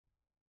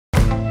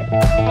You're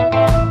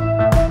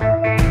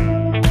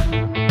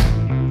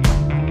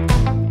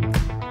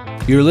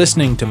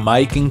listening to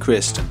Mike and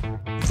Kristen,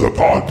 the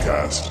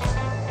podcast.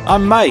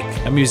 I'm Mike,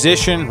 a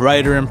musician,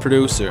 writer, and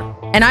producer.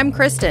 And I'm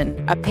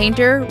Kristen, a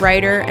painter,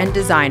 writer, and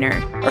designer.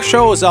 Our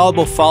show is all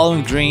about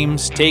following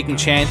dreams, taking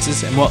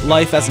chances, and what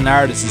life as an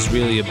artist is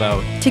really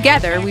about.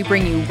 Together, we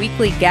bring you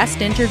weekly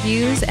guest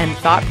interviews and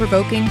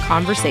thought-provoking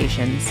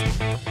conversations.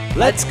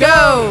 Let's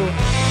go!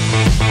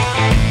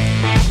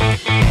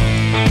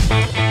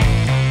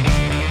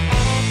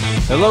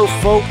 Hello,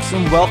 folks,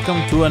 and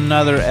welcome to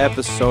another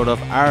episode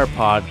of our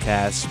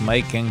podcast,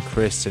 Mike and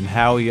Kristen.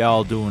 How are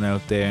y'all doing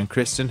out there? And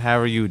Kristen, how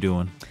are you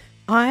doing?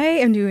 I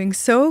am doing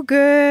so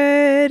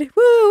good. Woo,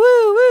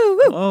 woo, woo,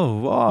 woo. Oh,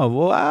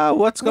 wow.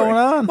 What's going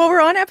on? Well,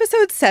 we're on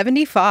episode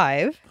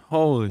 75,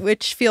 Holy.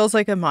 which feels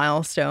like a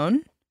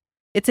milestone.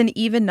 It's an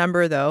even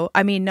number, though.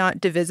 I mean, not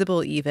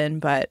divisible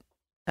even, but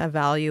a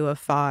value of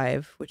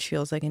 5, which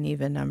feels like an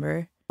even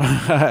number.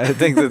 I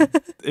think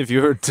that if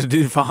you were to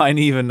define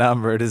even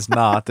number, it is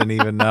not an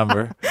even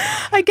number.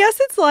 I guess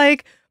it's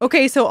like,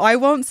 okay, so I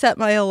won't set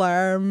my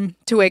alarm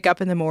to wake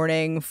up in the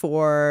morning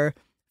for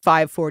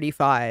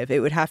 5:45. It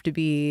would have to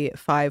be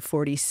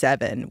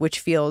 5:47,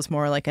 which feels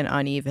more like an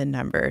uneven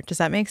number. Does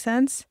that make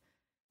sense?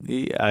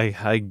 Yeah,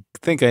 I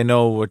think I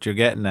know what you're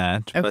getting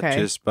at, but Okay.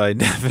 just by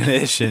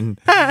definition,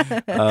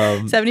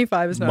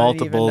 75 is not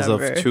multiples an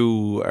even number. of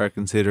 2 are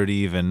considered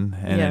even,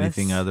 and Yes.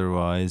 anything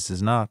otherwise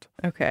is not.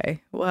 Okay,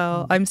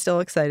 well, I'm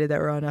still excited that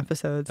we're on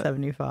episode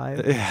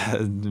 75. Yeah,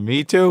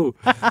 me too.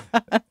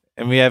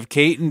 And we have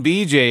Kate and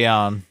BJ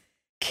on.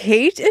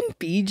 Kate and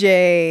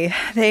BJ,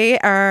 they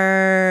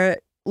are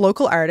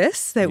local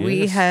artists that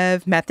we Yes.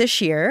 have met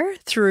this year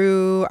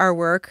through our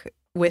work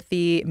with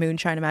the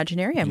Moonshine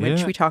Imaginarium,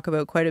 which Yeah. we talk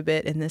about quite a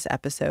bit in this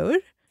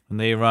episode. And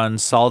they run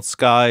Salt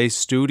Sky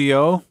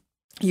Studio.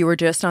 You were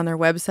just on their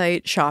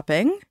website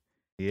shopping,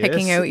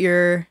 picking Yes. out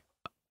your...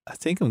 I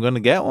think I'm going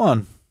to get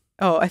one.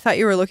 Oh, I thought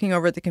you were looking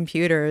over at the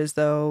computer as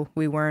though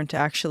we weren't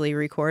actually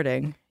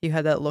recording. You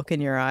had that look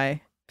in your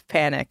eye,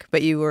 panic,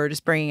 but you were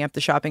just bringing up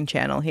the shopping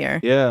channel here.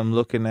 Yeah, I'm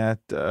looking at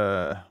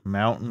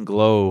Mountain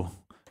Glow.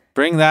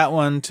 Bring that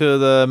one to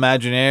the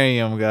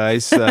Imaginarium,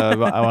 guys. I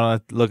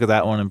want to look at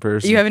that one in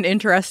person. You have an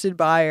interested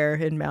buyer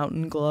in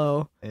Mountain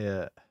Glow.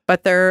 Yeah.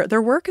 But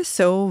their work is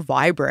so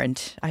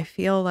vibrant. I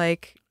feel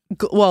like,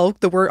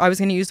 the word I was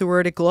going to use the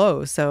word it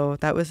glows, so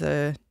that was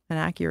an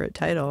accurate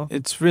title.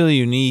 It's really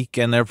unique,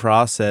 and their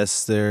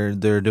process,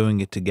 they're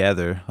doing it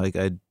together. Like,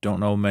 I don't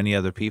know many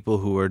other people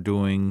who are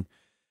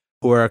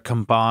a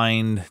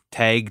combined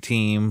tag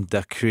team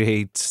that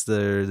creates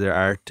their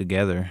art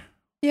together.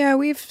 Yeah,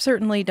 we've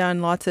certainly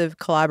done lots of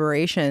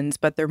collaborations,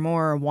 but they're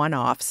more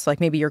one-offs.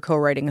 Like maybe you're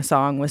co-writing a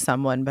song with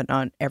someone, but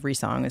not every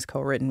song is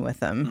co-written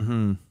with them.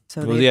 Mm-hmm.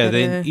 So Well, they've yeah,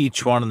 got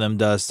each one of them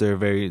does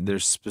their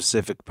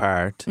specific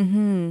part.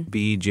 Mm-hmm.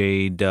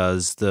 BJ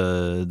does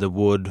the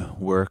wood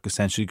work,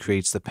 essentially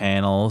creates the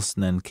panels,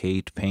 and then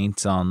Kate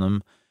paints on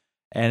them.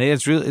 And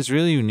it's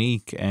really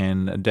unique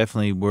and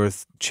definitely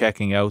worth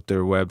checking out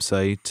their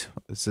website.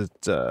 Is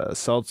it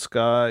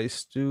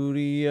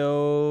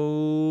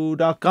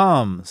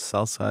saltskystudio.com?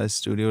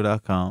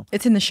 Saltskystudio.com.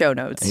 It's in the show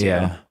notes too.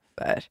 Yeah.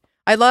 But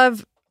I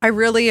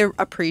really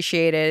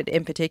appreciated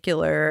in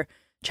particular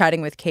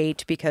chatting with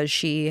Kate because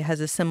she has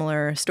a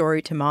similar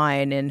story to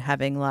mine in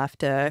having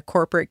left a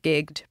corporate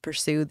gig to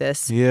pursue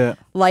this Yeah.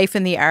 life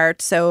in the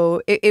art.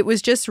 So it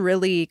was just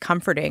really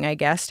comforting, I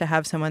guess, to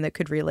have someone that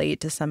could relate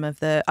to some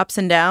of the ups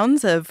and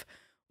downs of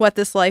what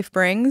this life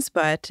brings.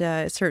 But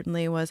it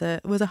certainly was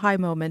a high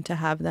moment to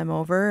have them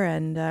over,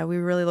 and we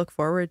really look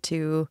forward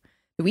to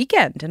the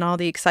weekend and all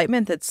the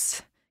excitement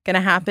that's going to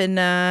happen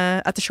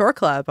at the Shore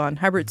Club on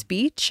Hubbard's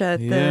Beach at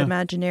the Yeah.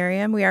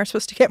 Imaginarium. We are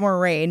supposed to get more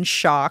rain,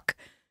 shock,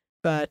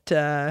 but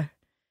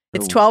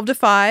it's Oh. 12 to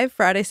 5,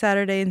 Friday,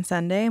 Saturday, and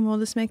Sunday, and we'll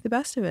just make the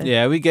best of it.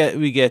 Yeah, we get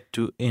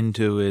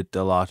into it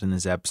a lot in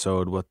this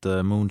episode, what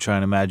the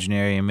Moonshine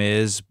Imaginarium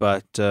is,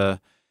 but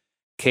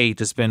Kate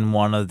has been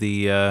one of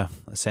the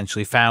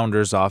essentially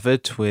founders of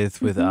it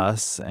with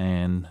us,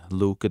 and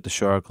Luke at the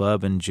Shore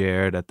Club and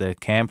Jared at the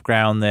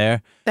campground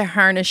there. The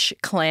Harnish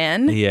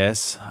clan.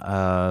 Yes,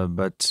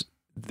 but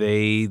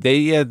they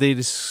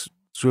just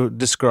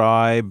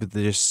describe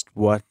just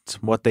what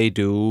they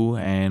do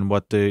and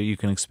what you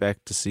can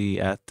expect to see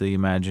at the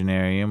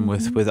Imaginarium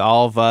with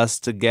all of us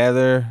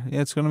together.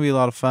 Yeah, it's going to be a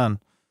lot of fun.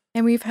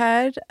 And we've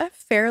had a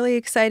fairly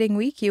exciting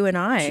week, you and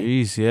I,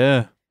 Jeez,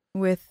 yeah.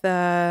 with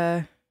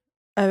a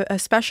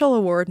special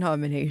award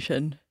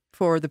nomination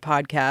for the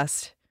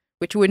podcast,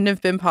 which wouldn't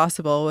have been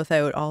possible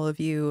without all of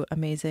you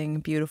amazing,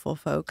 beautiful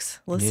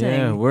folks listening.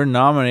 Yeah, we're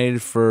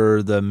nominated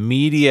for the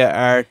Media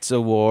Arts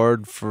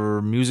Award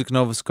for Music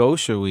Nova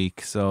Scotia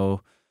Week.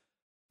 So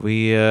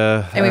we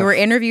and we were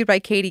interviewed by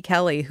Katie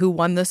Kelly, who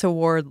won this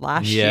award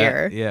last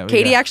year. Yeah,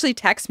 Katie actually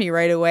texted me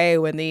right away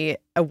when the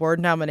award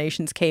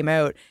nominations came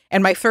out,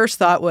 and my first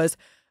thought was,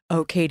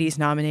 oh, Katie's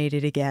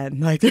nominated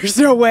again. Like, there's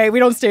no way. We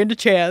don't stand a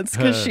chance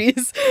because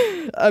she's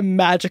a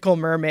magical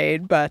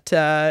mermaid. But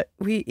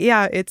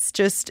it's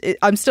just,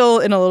 I'm still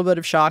in a little bit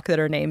of shock that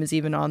her name is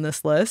even on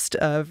this list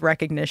of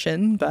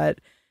recognition. But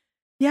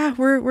yeah,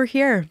 we're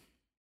here.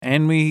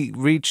 And we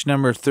reached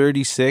number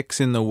 36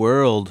 in the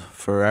world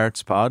for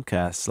arts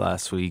podcasts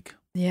last week.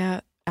 Yeah,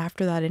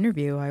 after that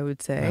interview, I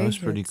would say. That was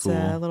pretty cool.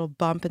 A little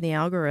bump in the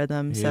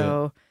algorithm. Yeah.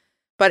 So,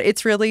 but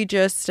it's really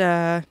just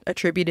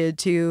attributed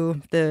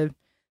to the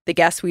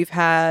guests we've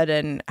had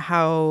and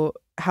how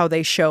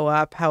they show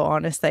up, how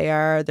honest they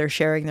are. They're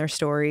sharing their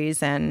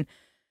stories, and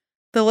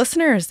the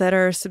listeners that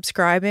are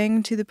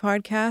subscribing to the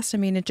podcast. I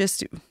mean,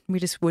 we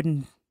just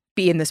wouldn't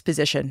be in this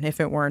position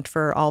if it weren't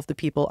for all of the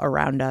people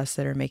around us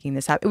that are making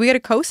this happen. We got a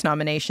Coast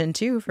nomination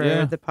too for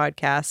the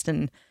podcast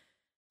and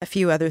a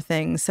few other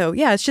things. So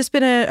yeah, it's just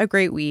been a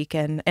great week.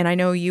 And I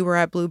know you were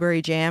at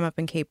Blueberry Jam up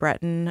in Cape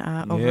Breton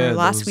over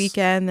last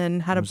weekend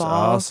and had a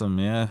ball. Awesome.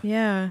 Yeah.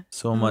 Yeah.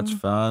 So much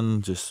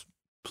fun. Just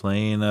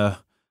playing a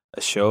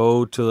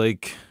show to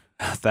like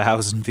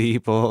 1,000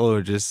 people who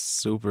were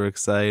just super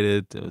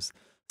excited. It was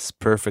this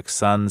perfect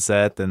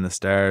sunset and the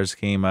stars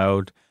came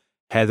out.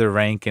 Heather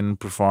Rankin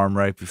performed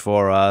right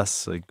before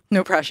us. Like,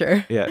 no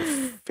pressure. Yeah,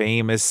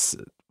 famous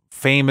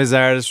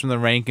artists from the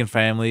Rankin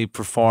family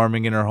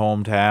performing in her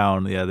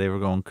hometown. Yeah, they were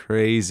going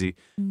crazy.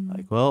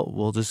 Like, well,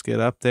 we'll just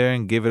get up there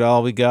and give it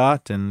all we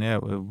got, and yeah,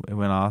 it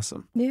went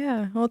awesome.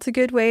 Yeah, well, it's a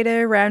good way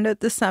to round out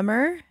the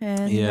summer.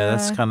 And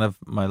that's kind of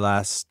my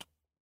last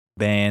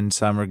band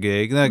summer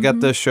gig. And then I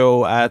got the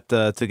show at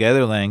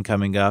Togetherland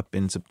coming up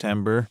in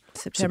September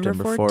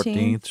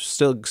 14th.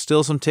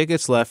 Still some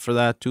tickets left for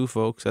that too,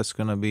 folks. That's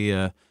going to be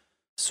a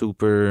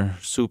super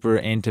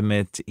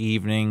intimate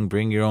evening.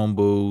 Bring your own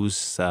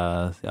booze.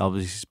 I'll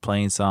be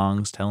playing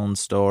songs, telling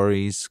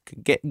stories,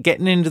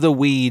 getting into the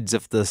weeds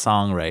of the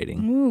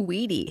songwriting. Ooh,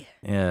 weedy.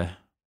 Yeah.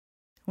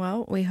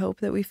 Well, we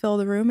hope that we fill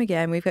the room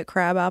again. We've got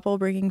Crabapple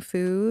bringing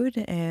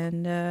food,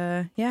 and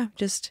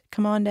just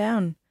come on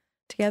down.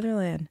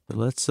 Togetherland.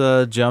 Let's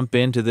jump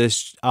into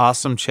this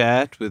awesome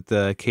chat with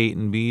Kate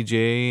and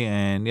BJ,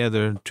 and yeah,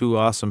 they're two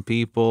awesome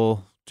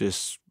people,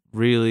 just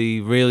really,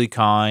 really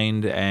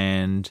kind,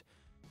 and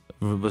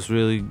it was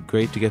really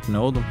great to get to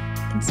know them.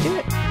 Let's do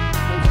it.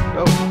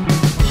 Go.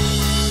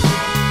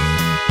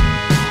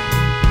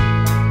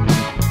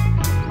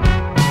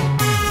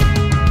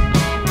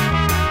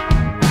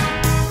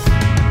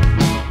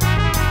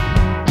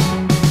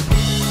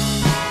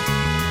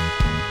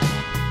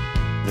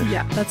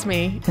 Yeah, that's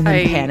me. And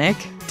then panic.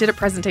 Did a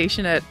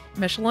presentation at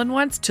Michelin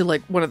once to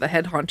like one of the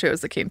head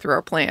honchos that came through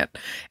our plant,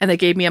 and they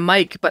gave me a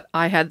mic, but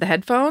I had the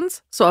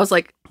headphones, so I was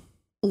like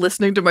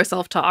listening to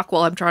myself talk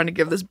while I'm trying to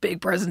give this big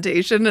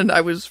presentation, and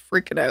I was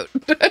freaking out.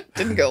 It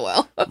didn't go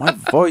well. My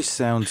voice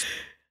sounds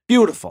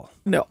beautiful.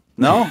 No,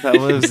 that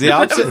was the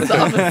opposite. That was the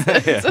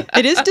opposite. Yeah.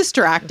 It is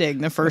distracting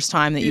the first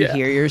time that you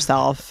hear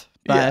yourself,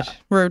 but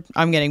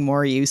I'm getting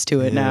more used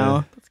to it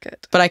now. Good.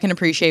 But I can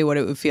appreciate what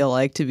it would feel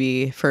like to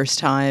be first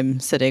time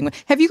sitting.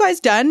 Have you guys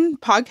done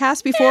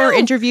podcasts before or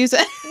interviews?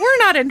 We're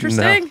not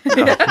interesting.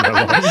 No.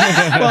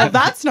 Well,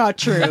 that's not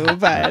true,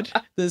 but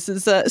this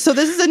is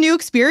a new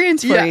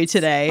experience for you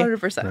today.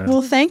 100%.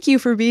 Well, thank you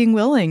for being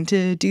willing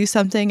to do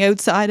something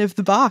outside of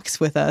the box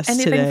with us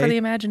Anything today. for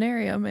the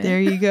Imaginarium. Man. There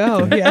you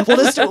go. Yeah.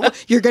 Well,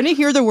 you're going to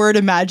hear the word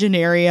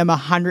Imaginarium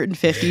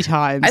 150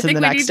 times in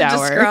the next hour. I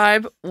think we need to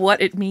describe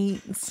what it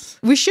means.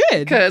 We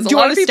should. Do you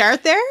want to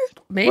start there?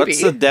 Maybe.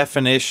 What's the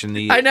definition?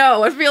 I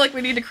know. I feel like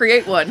we need to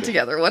create one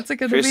together. What's it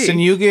going to be? Kristen,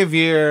 you give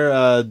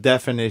your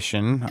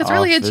definition. Because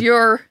really, it's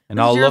your and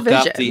I'll your look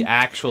vision. up the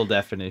actual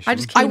definition.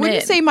 I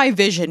wouldn't say my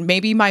vision,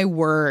 maybe my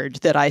word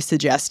that I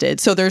suggested.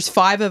 So there's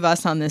 5 of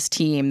us on this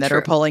team that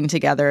are pulling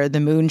together the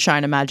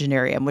Moonshine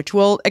Imaginarium, which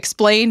we'll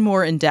explain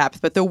more in depth.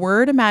 But the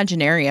word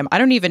Imaginarium, I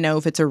don't even know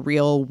if it's a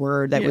real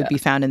word that would be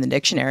found in the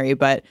dictionary,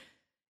 but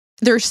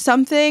there's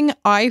something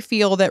I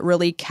feel that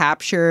really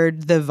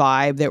captured the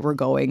vibe that we're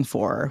going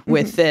for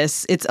with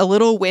this. It's a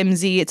little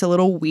whimsy. It's a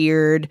little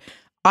weird.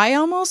 I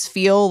almost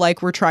feel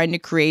like we're trying to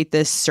create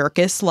this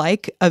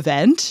circus-like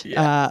event,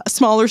 a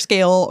smaller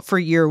scale for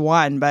year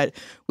one, but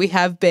we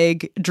have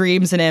big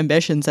dreams and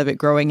ambitions of it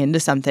growing into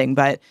something.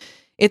 But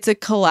it's a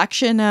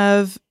collection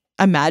of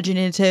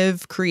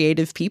imaginative,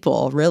 creative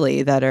people,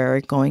 really, that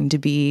are going to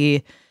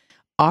be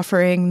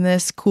offering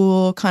this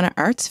cool kind of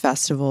arts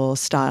festival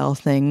style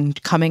thing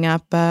coming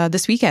up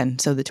this weekend.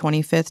 So the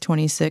 25th,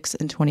 26th,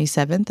 and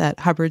 27th at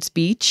Hubbard's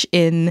Beach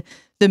in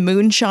the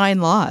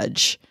Moonshine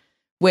Lodge,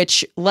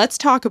 which let's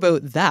talk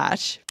about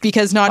that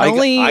because not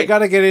only... I got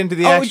to get into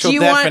the actual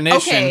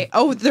definition. Okay.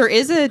 Oh, there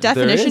is a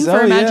definition is?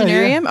 for Oh, yeah,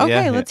 Imaginarium? yeah.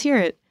 Okay, Yeah, let's hear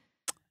it.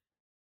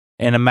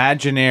 An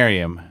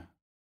Imaginarium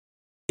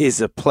is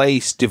a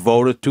place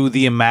devoted to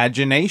the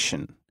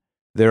imagination.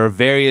 There are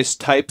various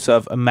types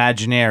of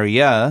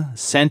imaginaria,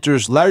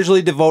 centers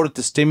largely devoted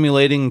to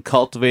stimulating and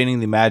cultivating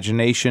the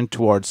imagination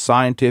towards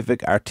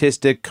scientific,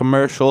 artistic,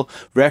 commercial,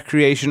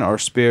 recreation, or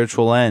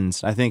spiritual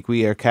ends. I think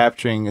we are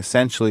capturing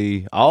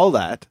essentially all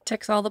that.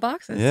 Ticks all the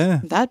boxes.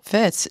 Yeah. That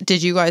fits.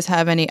 Did you guys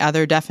have any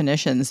other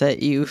definitions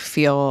that you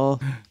feel?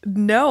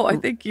 No, I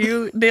think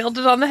you nailed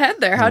it on the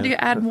head there. How do you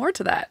add more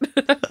to that?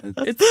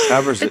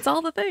 It's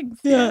all the things.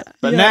 Yeah.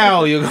 But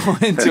now you go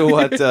into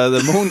what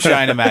the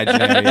moonshine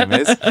imaginarium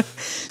is.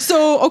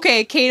 So,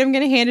 okay, Kate, I'm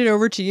going to hand it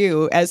over to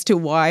you as to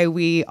why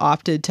we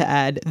opted to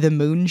add the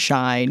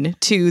moonshine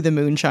to the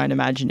Moonshine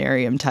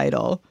Imaginarium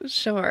title.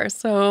 Sure.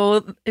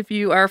 So if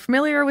you are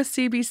familiar with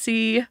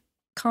CBC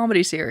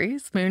comedy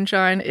series,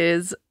 Moonshine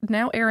is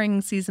now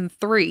airing season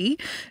 3,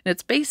 and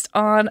it's based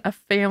on a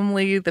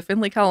family, the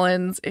Finley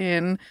Cullens,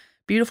 in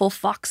beautiful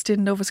Foxton,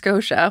 Nova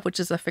Scotia, which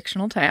is a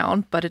fictional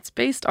town, but it's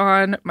based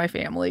on my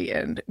family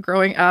and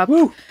growing up.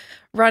 Woo.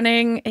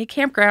 Running a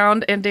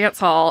campground and dance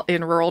hall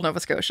in rural Nova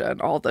Scotia and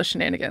all the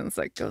shenanigans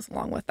that goes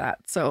along with that.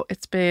 So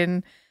it's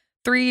been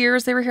 3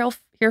 years they were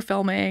here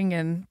filming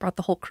and brought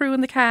the whole crew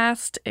in the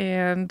cast.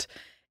 And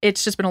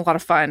it's just been a lot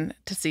of fun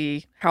to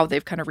see how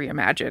they've kind of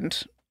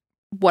reimagined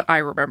what I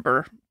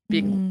remember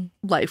being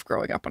life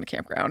growing up on a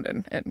campground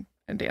and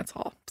dance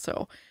hall.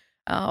 So,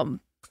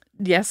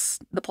 yes,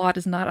 the plot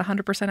is not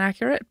 100%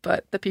 accurate,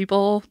 but the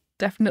people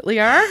definitely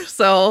are.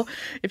 So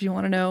if you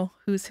want to know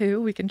who's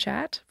who, we can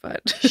chat.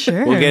 But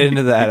sure, we'll get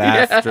into that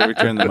after we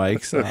turn the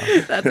mics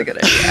off. That's a good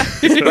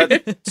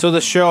idea. So the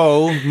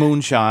show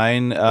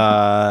Moonshine,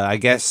 I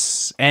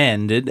guess,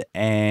 ended,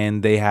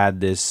 and they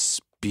had this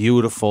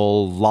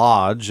beautiful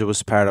lodge. It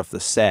was part of the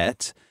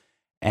set,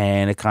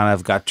 and it kind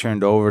of got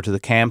turned over to the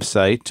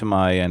campsite, to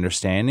my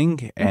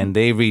understanding. And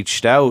they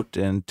reached out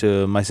and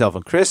to myself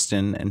and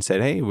Kristen and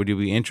said, "Hey, would you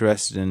be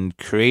interested in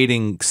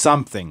creating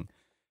something?"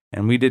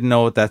 And we didn't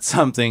know what that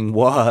something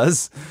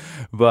was,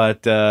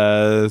 but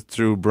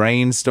through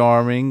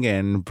brainstorming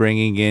and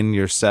bringing in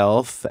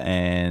yourself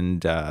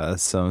and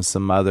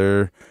some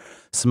other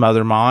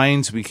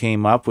minds, we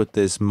came up with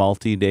this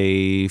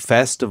multi-day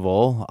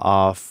festival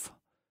of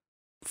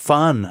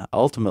fun.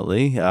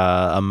 Ultimately,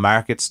 a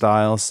market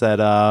style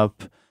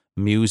setup,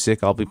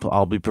 music.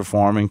 I'll be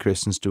performing.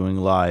 Kristen's doing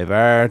live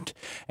art.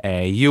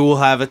 You will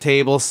have a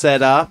table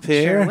set up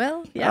here. Sure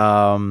will.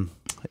 Yeah.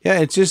 Yeah,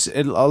 it's just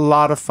a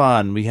lot of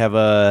fun. We have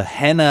a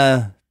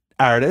henna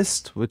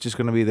artist, which is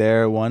going to be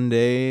there one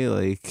day.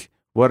 Like,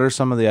 what are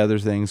some of the other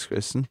things,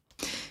 Kristen?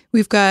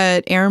 We've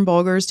got Erin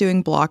Bulger's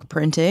doing block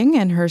printing,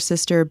 and her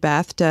sister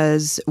Beth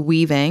does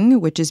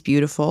weaving, which is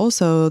beautiful.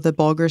 So the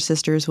Bulger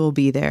sisters will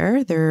be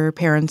there. Their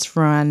parents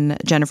run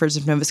Jennifer's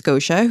of Nova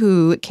Scotia,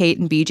 who Kate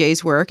and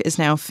BJ's work is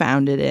now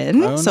founded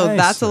in. Oh, so nice.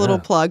 that's a little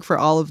plug for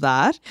all of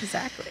that.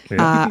 Exactly.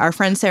 Our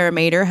friend Sarah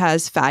Mader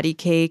has Fatty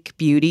Cake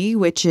Beauty,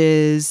 which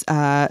is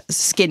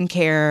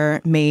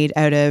skincare made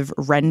out of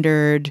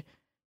rendered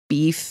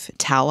beef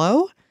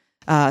tallow.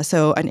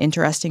 So an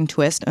interesting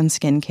twist on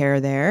skincare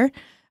there.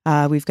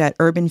 We've got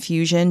Urban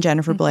Fusion,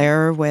 Jennifer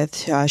Blair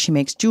with, she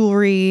makes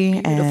jewelry.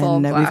 Beautiful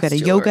and we've got a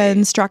yoga jewelry.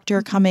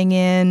 instructor coming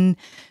in,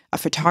 a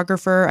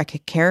photographer, a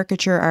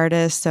caricature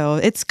artist. So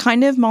it's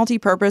kind of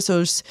multi-purpose. So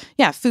there's,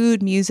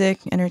 food, music,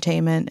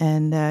 entertainment,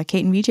 and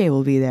Kate and BJ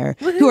will be there,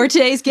 who are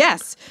today's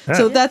guests.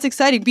 So that's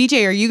exciting.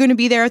 BJ, are you going to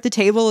be there at the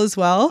table as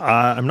well?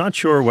 I'm not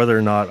sure whether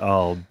or not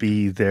I'll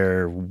be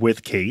there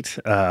with Kate.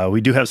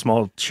 We do have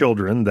small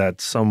children that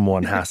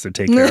someone has to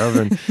take care of.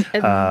 And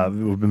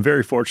we've been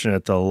very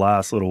fortunate the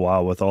last little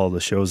while with all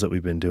the shows that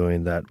we've been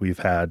doing that we've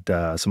had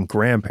some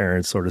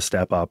grandparents sort of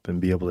step up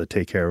and be able to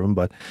take care of them.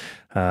 But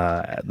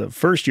the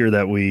first year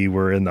that we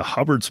were in the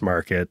Hubbard's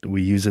Market,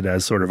 we use it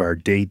as sort of our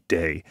date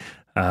day.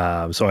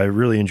 So I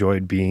really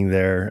enjoyed being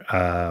there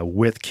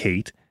with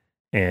Kate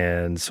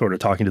and sort of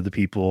talking to the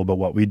people about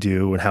what we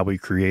do and how we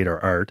create our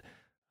art.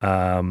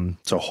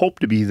 So hope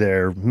to be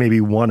there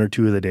maybe 1 or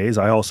 2 of the days.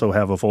 I also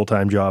have a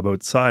full-time job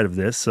outside of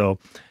this. So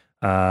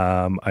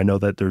I know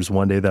that there's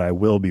one day that I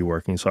will be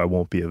working, so I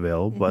won't be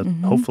available. But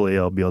hopefully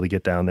I'll be able to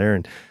get down there,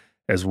 and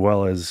as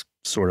well as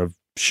sort of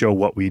show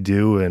what we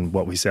do and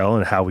what we sell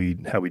and how we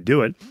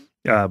do it,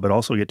 but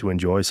also get to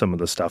enjoy some of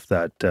the stuff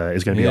that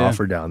is going to be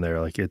offered down there.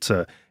 Like it's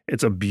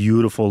a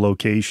beautiful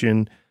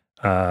location.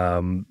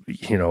 I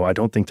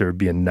don't think there would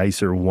be a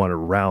nicer one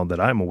around that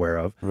I'm aware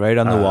of. Right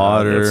on the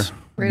water. It's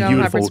Right on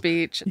beautiful. Hubbard's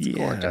Beach. It's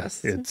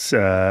gorgeous. It's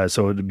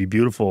so it'd be a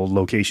beautiful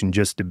location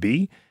just to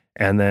be,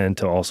 and then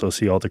to also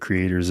see all the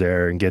creators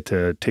there and get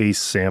to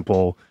taste,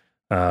 sample,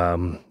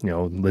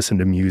 listen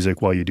to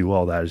music while you do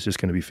all that is just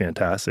going to be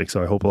fantastic.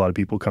 So I hope a lot of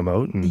people come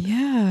out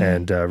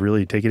and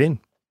really take it in.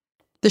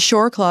 The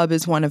Shore Club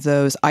is one of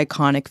those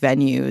iconic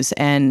venues,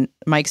 and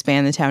Mike's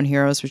band, the Town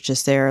Heroes, was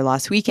just there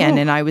last weekend.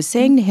 And I was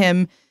saying to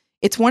him,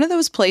 it's one of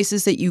those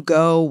places that you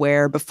go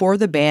where before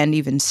the band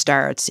even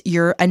starts,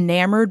 you're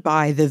enamored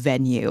by the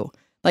venue.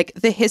 Like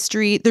the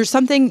history, there's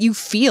something, you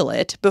feel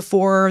it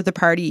before the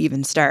party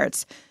even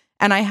starts.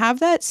 And I have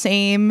that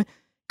same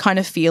kind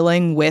of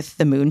feeling with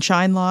the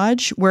Moonshine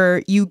Lodge,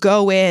 where you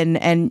go in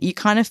and you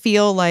kind of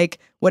feel like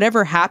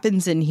whatever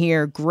happens in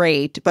here,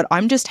 great. But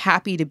I'm just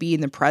happy to be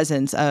in the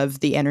presence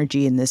of the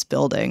energy in this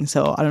building.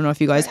 So I don't know if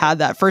you guys had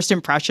that first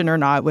impression or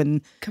not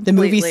when the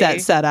movie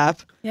set up.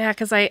 Yeah,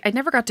 because I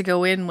never got to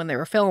go in when they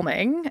were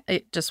filming.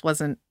 It just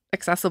wasn't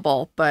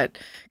accessible. But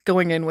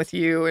going in with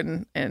you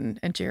and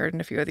Jared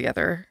and a few of the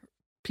other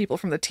people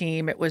from the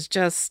team, it was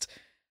just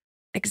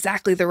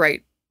exactly the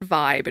right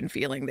vibe and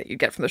feeling that you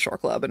get from the Shore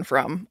Club and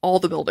from all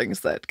the buildings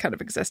that kind of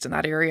exist in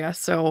that area.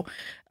 So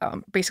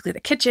basically the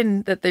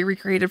kitchen that they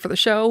recreated for the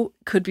show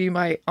could be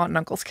my aunt and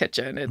uncle's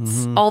kitchen.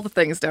 It's all the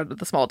things down to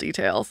the small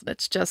details. And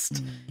it's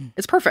just,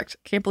 it's perfect.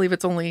 Can't believe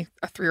it's only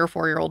a 3 or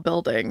 4 year old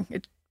building.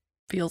 It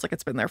feels like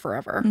it's been there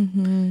forever.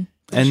 And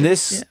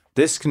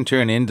this can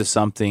turn into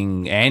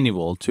something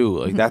annual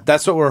too. Like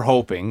that's what we're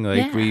hoping.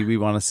 Like we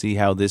want to see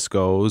how this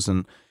goes.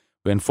 And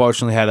we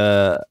unfortunately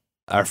had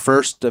our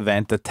first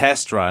event, the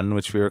test run,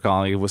 which we were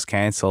calling it, was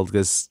canceled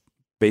because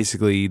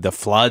basically the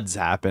floods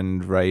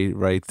happened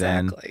right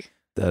then,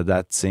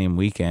 that same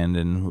weekend,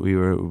 and we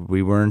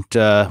weren't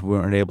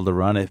able to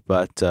run it.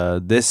 But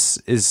this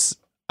is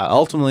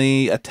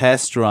ultimately a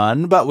test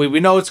run, but we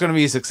know it's going to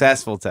be a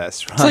successful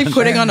test run. It's like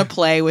putting on a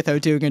play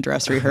without doing a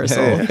dress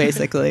rehearsal,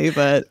 basically,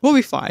 but we'll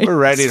be fine. We're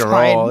ready to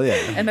roll, yeah.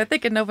 And I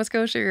think in Nova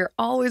Scotia, you're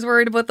always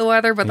worried about the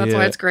weather, but that's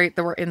why it's great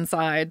that we're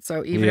inside.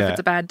 So even if it's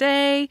a bad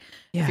day,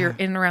 if you're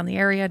in and around the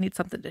area, need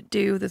something to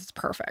do, this is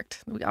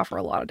perfect. We offer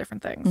a lot of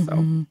different things, so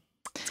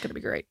it's going to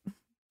be great.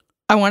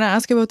 I want to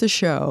ask about the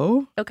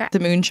show, The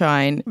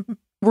Moonshine.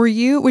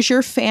 Was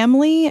your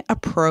family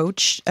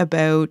approached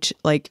about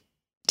like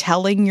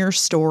telling your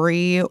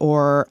story,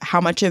 or how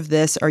much of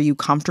this are you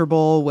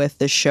comfortable with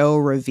the show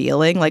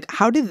revealing? Like,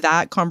 how did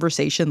that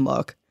conversation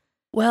look?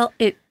 Well,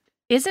 it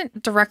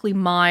isn't directly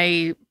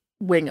my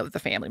wing of the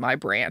family, my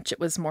branch. It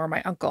was more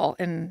my uncle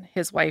and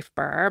his wife,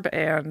 Barb,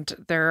 and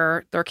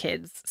their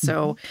kids.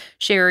 So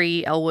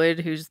Sherry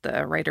Elwood, who's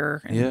the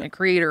writer and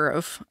creator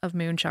of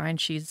Moonshine,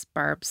 she's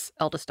Barb's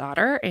eldest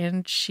daughter,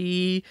 and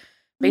she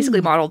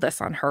basically modeled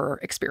this on her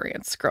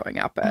experience growing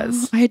up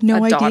as I had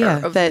no a daughter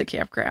idea of the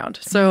campground.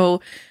 So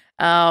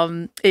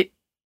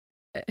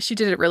she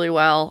did it really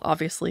well.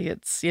 Obviously,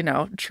 it's,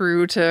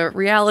 true to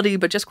reality,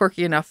 but just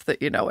quirky enough that,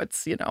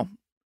 it's, a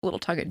little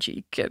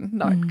tongue-in-cheek and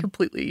not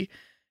completely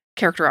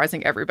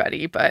characterizing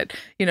everybody. But,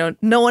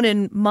 no one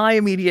in my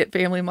immediate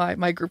family,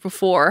 my group of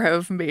 4,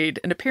 have made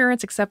an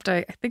appearance, except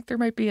I think there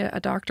might be a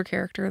doctor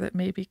character that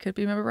maybe could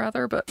be my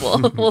brother, but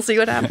we'll see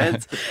what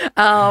happens.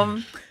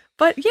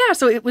 But yeah,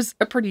 so it was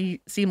a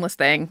pretty seamless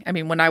thing. I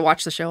mean, when I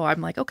watch the show,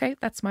 I'm like, okay,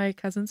 that's my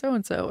cousin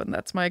so-and-so, and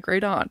that's my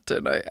great aunt,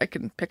 and I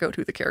can pick out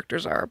who the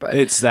characters are. But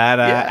it's that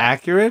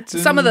accurate?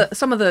 Some of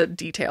the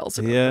details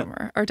of them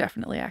are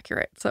definitely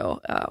accurate.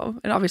 So,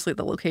 and obviously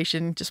the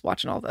location, just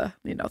watching all the,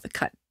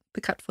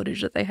 the cut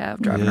footage that they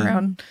have driving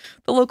around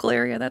the local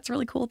area, that's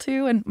really cool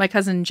too. And my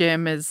cousin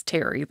Jim is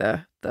Terry,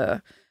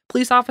 the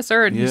police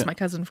officer, and he's my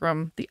cousin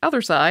from the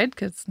other side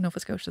because Nova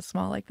Scotia's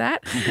small like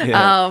that.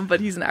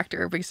 But he's an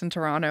actor based in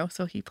Toronto,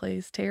 so he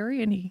plays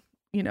Terry, and he,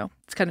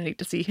 it's kind of neat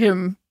to see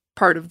him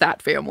part of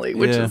that family,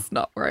 which is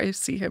not where I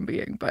see him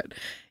being. But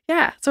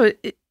yeah, so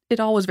it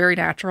all was very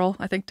natural,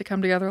 I think, to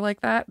come together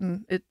like that,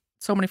 and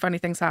so many funny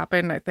things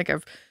happen. I think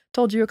I've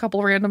told you a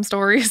couple random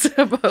stories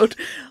about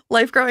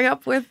life growing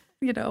up with,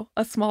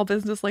 a small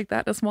business like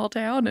that in a small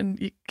town,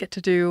 and you get to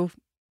do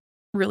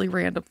really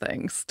random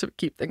things to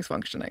keep things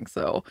functioning.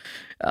 So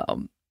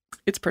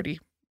it's pretty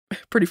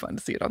fun to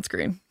see it on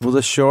screen. Well,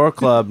 the Shore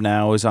Club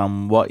now is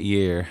on what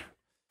year?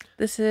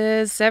 This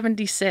is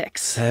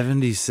 76.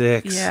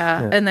 76.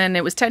 Yeah. And then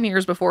it was 10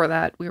 years before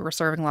that we were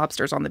serving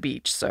lobsters on the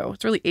beach. So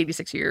it's really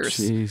 86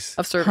 years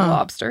of serving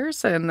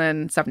lobsters, and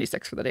then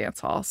 76 for the dance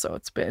hall. So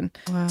it's been,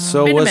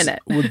 so been a minute.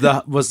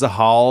 Was the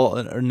hall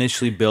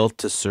initially built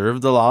to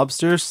serve the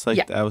lobsters?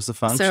 Like that was the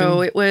function?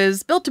 So it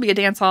was built to be a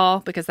dance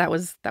hall because that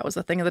was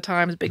a thing of the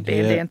times, big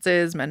band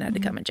dances. Men had to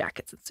come in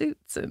jackets and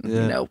suits and,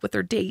 with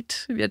their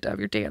date, you had to have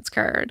your dance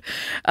card.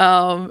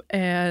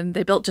 And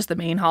they built just the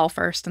main hall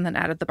first and then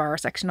added the bar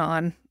section on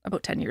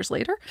about 10 years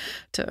later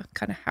to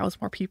kind of house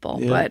more people.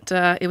 But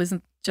it was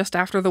just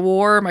after the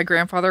war. My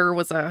grandfather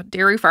was a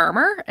dairy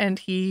farmer,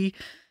 and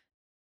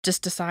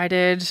just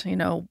decided,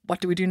 what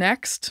do we do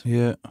next?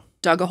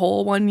 Dug a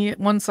hole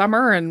one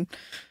summer and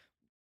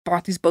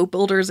brought these boat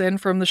builders in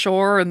from the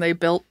shore, and they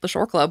built the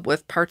Shore Club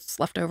with parts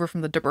left over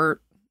from the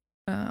Debert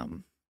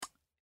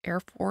Air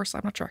Force.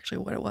 I'm not sure actually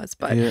what it was,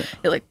 but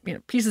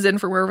it pieces in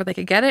for wherever they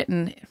could get it,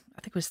 and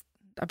I think it was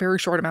a very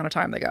short amount of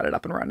time they got it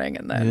up and running,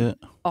 and then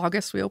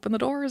August we opened the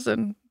doors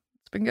and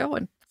it's been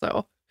going.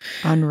 So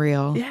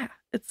unreal. Yeah,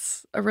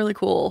 it's a really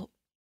cool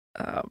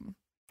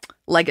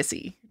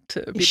legacy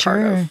to be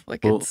part of.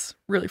 It's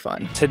really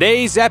fun.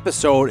 Today's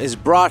episode is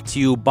brought to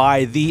you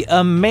by the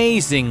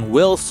amazing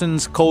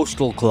Wilson's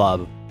Coastal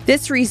Club.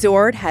 This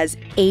resort has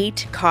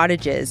 8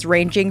 cottages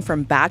ranging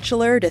from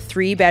bachelor to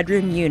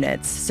 3-bedroom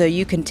units, so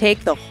you can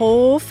take the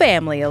whole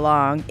family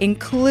along,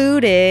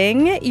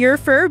 including your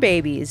fur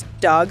babies.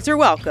 Dogs are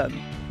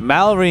welcome.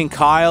 Mallory and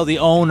Kyle, the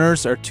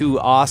owners, are 2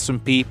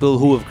 awesome people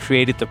who have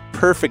created the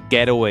perfect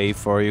getaway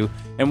for you.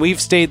 And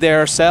we've stayed there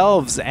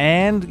ourselves,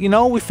 and,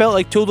 we felt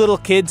like two little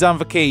kids on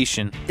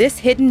vacation. This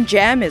hidden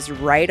gem is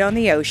right on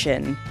the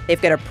ocean.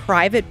 They've got a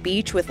private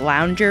beach with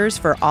loungers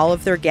for all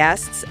of their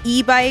guests,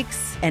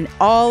 e-bikes, and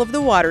all of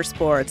the water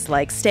sports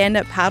like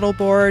stand-up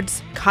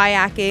paddleboards,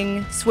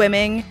 kayaking,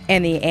 swimming,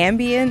 and the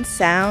ambient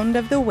sound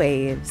of the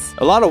waves.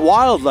 A lot of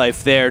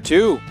wildlife there,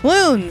 too.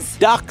 Loons,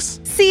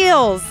 Ducks,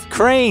 seals,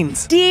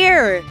 cranes,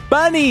 deer,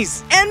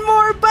 bunnies, and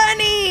more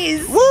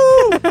bunnies!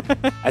 woo!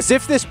 As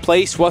if this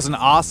place wasn't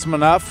awesome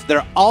enough,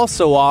 they're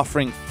also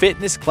offering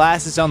fitness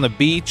classes on the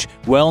beach,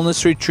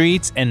 wellness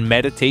retreats, and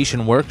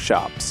meditation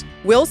workshops.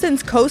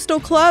 Wilson's Coastal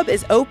Club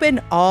is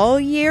open all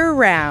year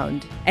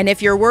round. And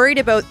if you're worried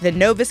about the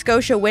Nova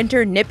Scotia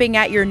winter nipping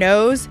at your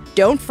nose,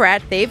 don't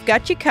fret, they've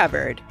got you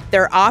covered.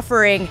 They're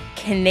offering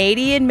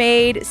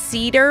Canadian-made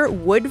cedar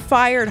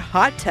wood-fired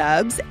hot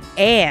tubs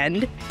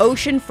and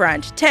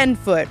oceanfront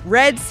 10-foot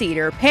red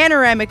cedar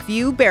panoramic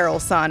view barrel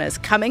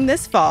saunas coming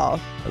this fall.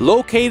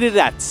 Located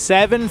at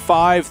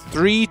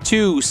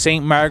 7532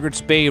 St.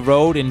 Margaret's Bay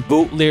Road in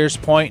Bootlears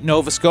Point,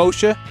 Nova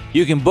Scotia,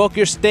 you can book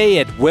your stay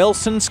at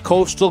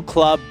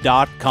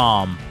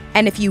wilsonscoastalclub.com.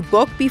 And if you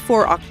book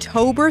before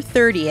October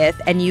 30th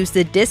and use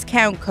the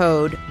discount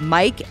code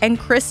Mike and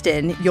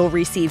Kristen, you'll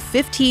receive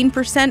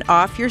 15%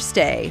 off your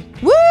stay.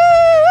 Woo!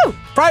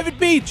 Private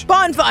beach!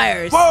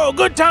 Bonfires! Whoa,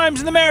 good times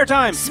in the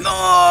Maritimes!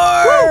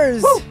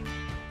 S'mores! Woo!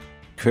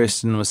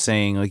 Kristen was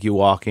saying, like, you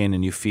walk in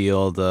and you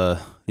feel the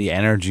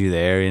energy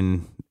there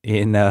in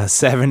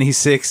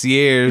 76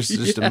 years.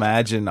 Just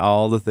imagine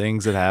all the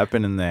things that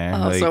happen in there.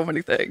 Oh, so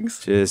many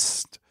things.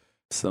 Just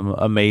some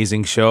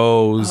amazing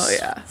shows,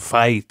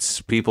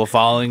 fights, people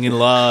falling in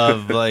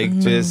love, like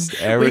just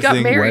everything.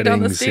 We got married on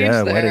the Weddings, stage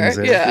yeah, there. weddings.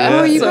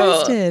 Oh, you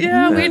guys did?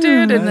 Yeah, we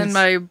did. And nice.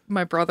 then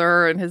my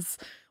brother and his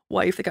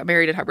wife, they got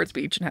married at Hubbard's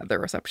Beach and had their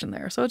reception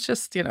there. So it's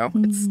just,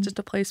 it's just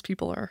a place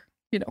people are,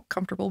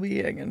 comfortable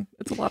being, and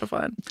it's a lot of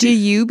fun. Do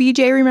you,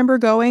 BJ, remember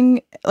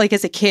going, like,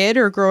 as a kid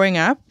or growing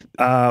up?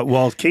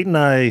 Well, Kate and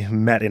I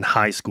met in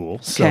high school,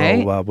 so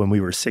Okay. when we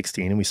were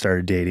 16 and we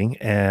started dating,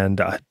 and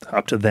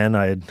up to then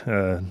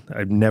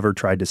I'd never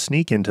tried to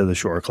sneak into the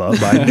Shore Club.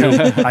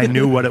 I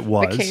knew what it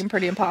was. Became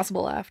pretty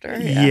impossible after.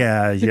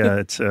 Yeah.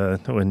 It's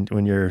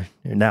when your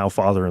now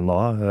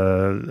father-in-law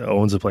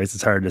owns a place,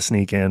 it's hard to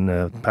sneak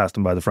in past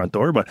him by the front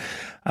door. But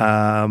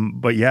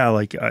yeah,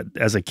 like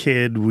as a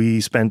kid, we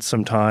spent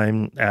some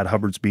time at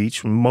Hubbard's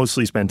Beach.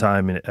 Mostly spent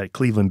time at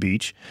Cleveland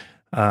Beach.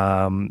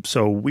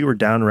 So we were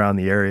down around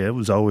the area. It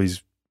was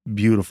always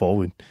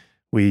beautiful.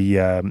 We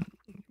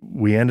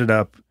ended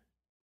up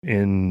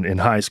in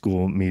high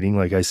school meeting,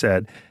 like I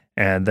said,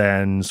 and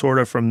then sort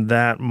of from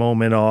that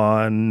moment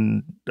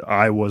on,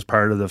 I was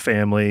part of the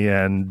family,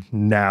 and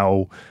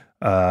now,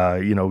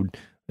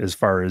 as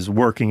far as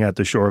working at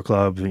the Shore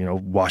Club,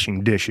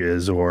 washing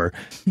dishes or,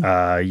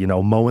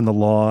 mowing the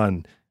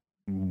lawn,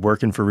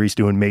 working for Reese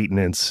doing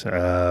maintenance.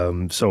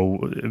 So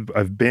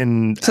I've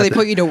been... So they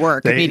put you to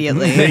work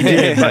immediately. They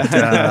did,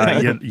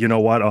 but you know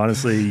what?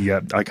 Honestly,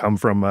 I come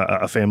from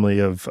a family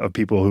of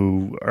people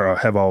who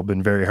have all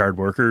been very hard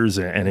workers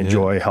and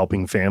enjoy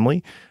helping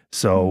family.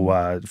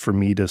 So for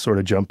me to sort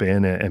of jump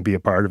in and be a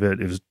part of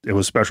it, it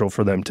was special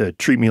for them to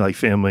treat me like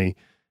family,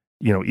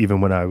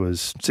 even when I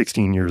was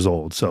 16 years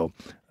old. So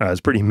it's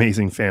a pretty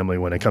amazing family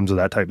when it comes to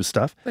that type of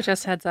stuff. But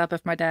just heads up,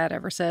 if my dad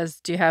ever says,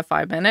 "Do you have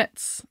 5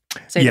 minutes?"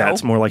 Say yeah, no,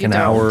 it's more like you an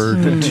don't. hour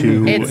to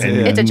two.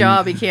 It's a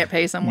job you can't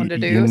pay someone to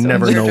do. You so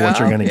never it's your know what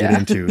you're job. going to get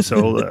into.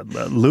 So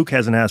Luke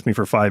hasn't asked me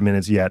for 5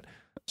 minutes yet.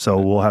 So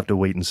we'll have to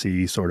wait and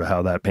see sort of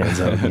how that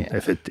pans out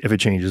if it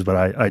changes, but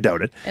I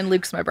doubt it. And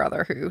Luke's my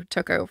brother who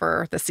took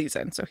over the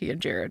season. So he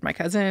and Jared, my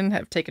cousin,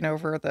 have taken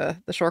over the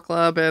Shore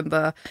Club and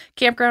the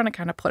campground and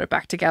kind of put it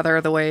back together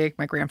the way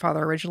my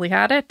grandfather originally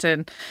had it.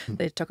 And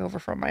they took over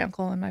from my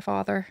uncle and my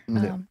father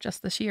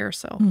just this year.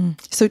 So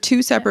So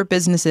two separate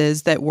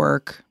businesses that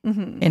work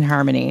in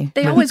harmony.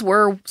 they always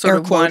were sort Air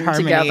of quote one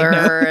harmony, together.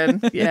 no.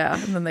 And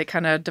and then they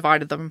kind of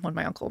divided them when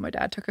my uncle and my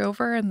dad took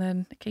over, and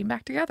then it came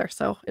back together.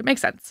 So it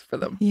makes sense for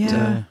them Yeah.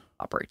 to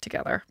operate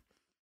together.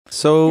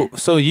 So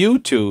you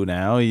two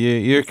now,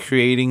 you're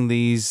creating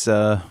these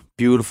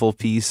beautiful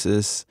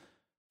pieces,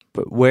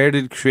 but where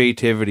did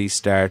creativity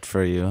start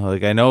for you?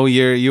 Like, I know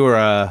you were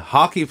a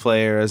hockey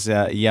player as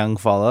a young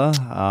fella.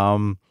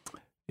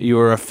 You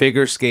were a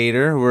figure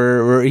skater.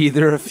 Were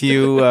either of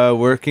you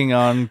working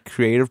on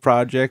creative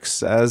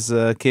projects as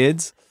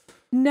kids?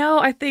 No,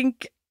 I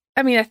think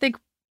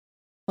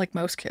like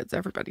most kids,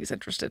 everybody's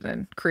interested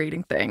in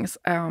creating things.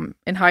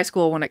 In high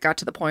school, when it got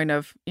to the point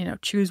of,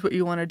 choose what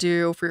you want to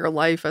do for your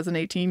life as an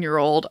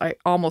 18-year-old, I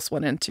almost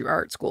went into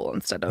art school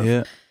instead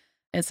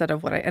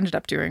of what I ended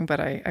up doing. But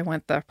I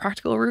went the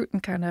practical route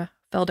and kind of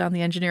fell down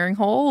the engineering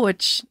hole,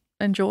 which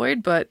I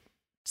enjoyed, but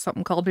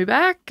something called me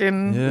back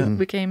and it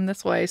became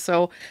this way.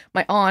 So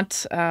my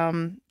aunt,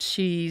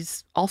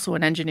 she's also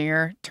an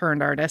engineer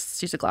turned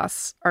artist. She's a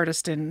glass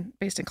artist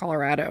based in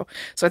Colorado.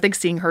 So I think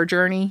seeing her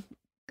journey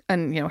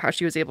and how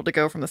she was able to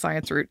go from the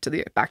science route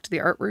to back to the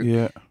art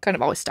route kind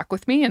of always stuck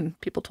with me, and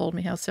people told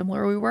me how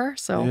similar we were.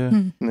 So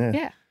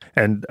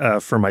And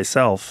for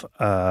myself,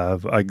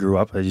 I grew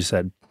up, as you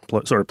said,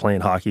 sort of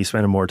playing hockey,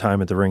 spending more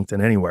time at the rink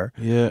than anywhere.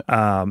 Yeah.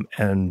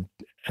 And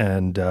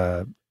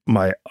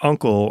my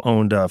uncle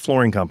owned a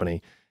flooring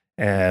company.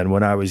 And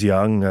when I was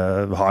young,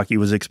 hockey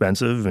was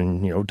expensive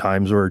and,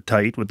 times were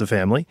tight with the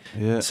family.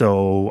 Yeah.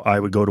 So I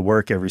would go to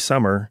work every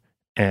summer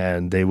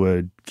and they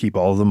would keep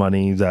all the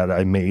money that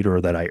I made or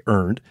that I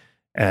earned.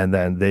 And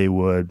then they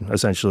would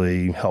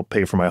essentially help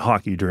pay for my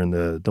hockey during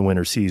the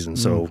winter season.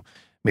 So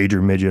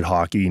major midget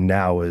hockey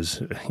now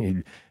is,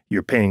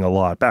 you're paying a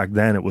lot. Back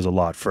then it was a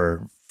lot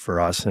for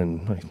us.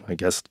 And I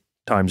guess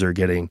times are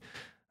getting,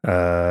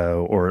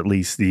 or at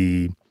least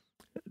the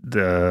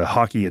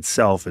hockey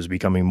itself is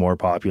becoming more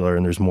popular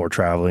and there's more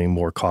traveling,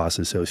 more costs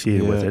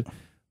associated with it.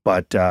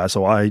 But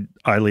so I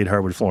laid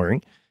hardwood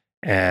flooring.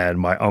 And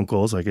my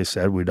uncles, like I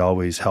said, we'd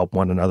always help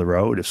one another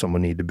out if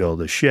someone needed to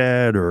build a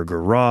shed or a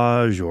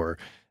garage or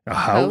a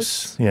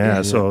house.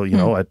 Yeah. So,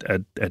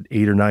 at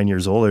 8 or 9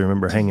 years old, I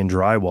remember hanging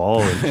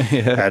drywall.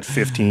 And at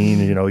 15,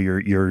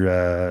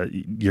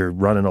 you're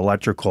running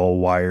electrical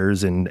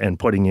wires and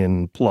putting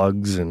in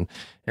plugs and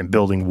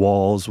building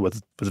walls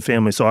with the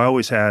family. So I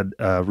always had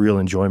a real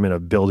enjoyment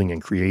of building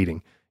and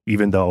creating,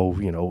 even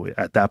though,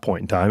 at that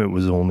point in time, it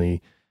was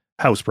only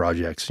house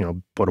projects,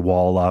 put a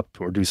wall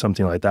up or do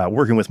something like that,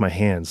 working with my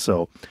hands.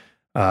 So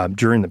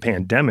during the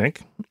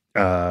pandemic,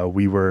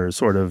 we were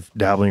sort of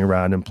dabbling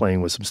around and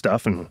playing with some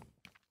stuff. And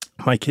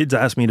my kids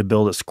asked me to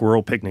build a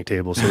squirrel picnic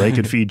table so they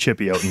could feed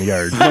Chippy out in the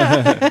yard.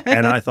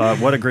 And I thought,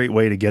 what a great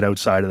way to get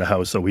outside of the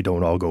house so we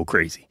don't all go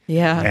crazy.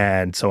 Yeah.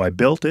 And so I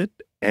built it.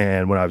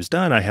 And when I was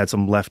done, I had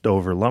some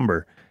leftover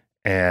lumber.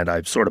 And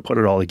I sort of put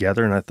it all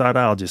together and I thought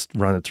I'll just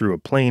run it through a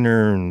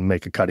planer and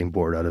make a cutting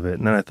board out of it.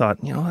 And then I thought,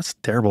 that's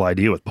a terrible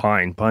idea with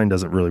pine. Pine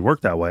doesn't really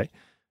work that way.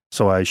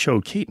 So I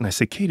showed Kate and I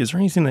said, Kate, is there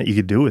anything that you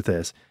could do with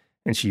this?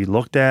 And she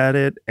looked at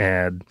it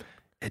and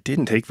it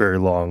didn't take very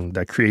long.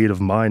 That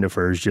creative mind of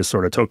hers just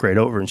sort of took right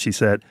over and she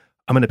said,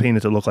 I'm going to paint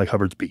it to look like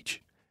Hubbard's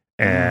Beach.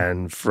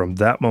 And from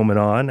that moment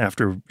on,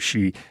 after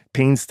she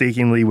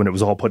painstakingly, when it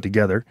was all put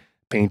together,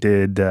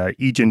 painted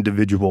each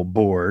individual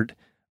board,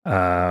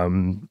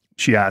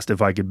 she asked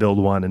if I could build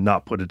one and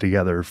not put it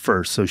together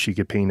first so she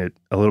could paint it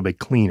a little bit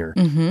cleaner.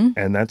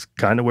 And that's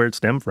kind of where it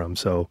stemmed from.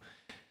 So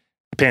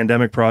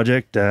pandemic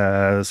project,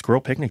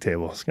 squirrel picnic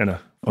table. It's kind of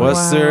fun.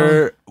 Was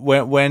there,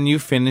 when you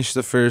finished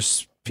the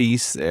first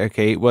piece there,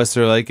 Kate, was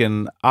there like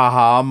an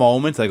aha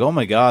moment? Like, oh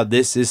my God,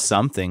 this is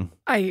something.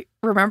 I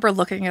remember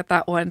looking at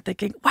that one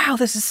thinking, wow,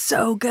 this is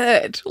so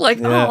good. Like,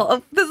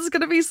 oh, this is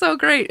going to be so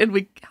great. And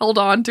we held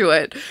on to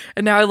it.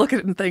 And now I look at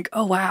it and think,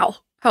 oh, wow,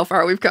 how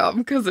far we've come,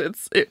 because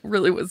it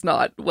really was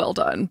not well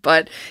done.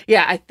 But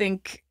yeah, I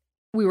think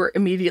we were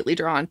immediately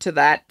drawn to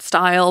that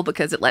style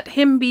because it let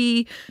him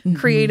be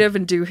creative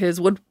and do his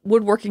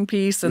woodworking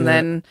piece. And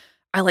then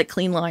I like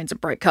clean lines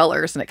and bright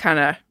colors, and it kind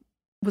of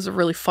was a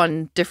really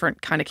fun,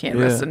 different kind of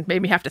canvas and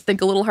made me have to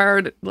think a little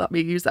hard. It let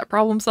me use that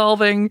problem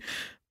solving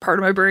part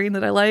of my brain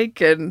that I like.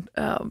 And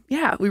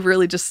we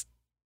really just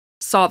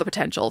saw the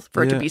potential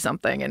for it to be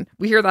something. And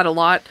we hear that a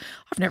lot.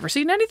 I've never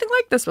seen anything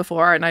like this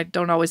before. And I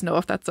don't always know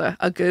if that's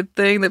a good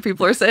thing that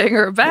people are saying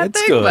or a bad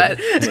thing. Good. But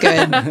it's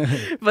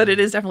good. But it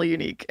is definitely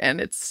unique. And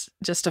it's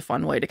just a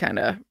fun way to kind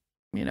of,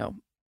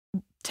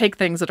 take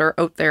things that are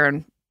out there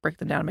and break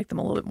them down and make them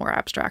a little bit more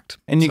abstract.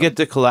 And you get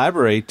to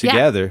collaborate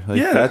together.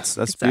 That's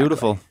exactly.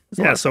 beautiful.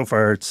 Yeah, so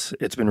far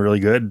it's been really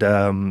good.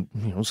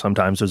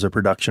 Sometimes there's a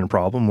production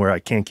problem where I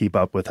can't keep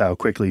up with how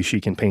quickly she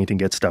can paint and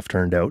get stuff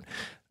turned out.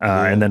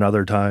 And then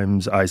other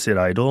times I sit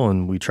idle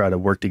and we try to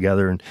work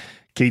together. And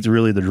Kate's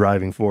really the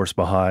driving force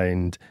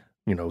behind,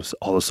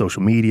 all the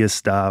social media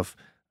stuff,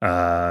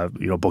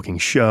 booking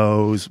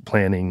shows,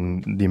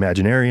 planning the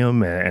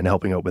Imaginarium and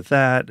helping out with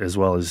that, as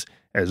well as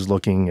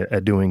looking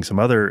at doing some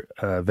other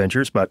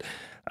ventures. But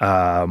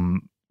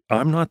I'm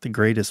not the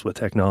greatest with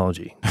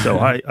technology. So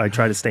I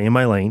try to stay in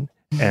my lane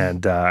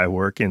and I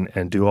work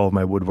and do all of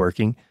my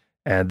woodworking.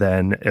 And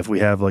then if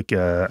we have like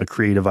a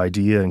creative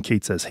idea and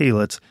Kate says, hey,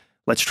 let's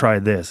try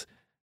this.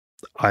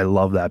 I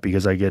love that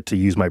because I get to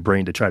use my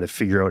brain to try to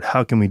figure out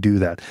how can we do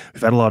that.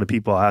 We've had a lot of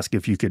people ask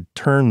if you could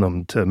turn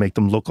them to make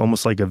them look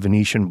almost like a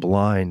Venetian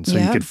blind. So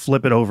you could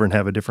flip it over and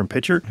have a different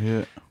picture.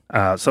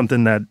 Yeah.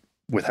 Something that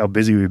with how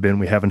busy we've been,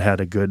 we haven't had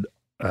a good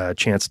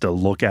chance to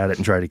look at it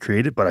and try to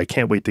create it. But I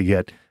can't wait to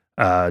get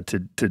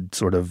to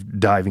sort of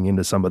diving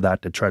into some of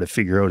that to try to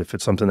figure out if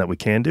it's something that we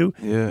can do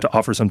to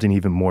offer something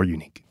even more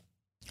unique.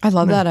 I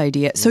love that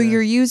idea. So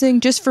you're using,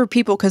 just for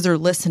people because they're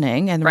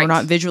listening and we're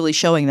not visually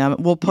showing them,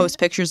 we'll post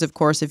pictures, of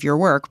course, of your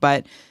work,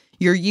 but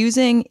you're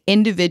using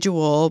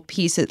individual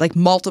pieces, like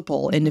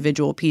multiple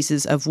individual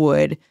pieces of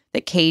wood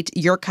that Kate,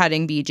 you're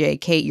cutting, BJ,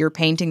 Kate, you're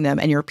painting them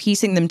and you're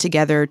piecing them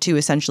together to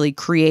essentially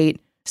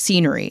create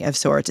scenery of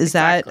sorts. Is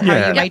Exactly. that how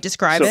Yeah. you might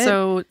describe it?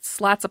 So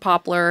slats of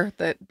poplar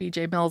that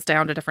BJ mills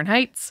down to different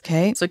heights.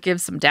 Okay. So it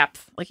gives some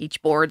depth. Like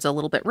each board's a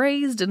little bit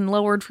raised and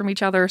lowered from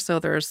each other. So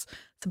there's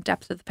some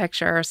depth to the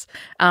pictures.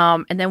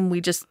 And then we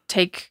just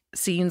take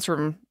scenes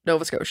from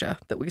Nova Scotia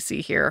that we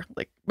see here,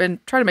 like,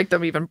 and try to make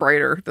them even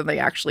brighter than they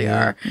actually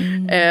are.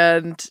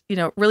 And,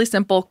 really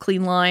simple,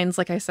 clean lines,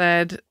 like I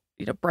said,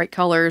 bright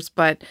colors,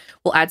 but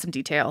we'll add some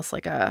details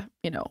like an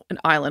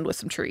island with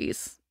some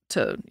trees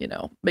to,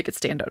 make it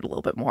stand out a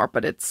little bit more.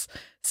 But it's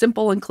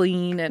simple and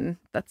clean, and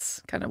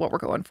that's kind of what we're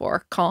going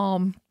for.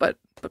 Calm, but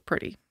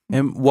pretty.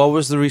 And what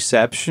was the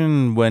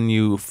reception when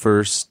you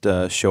first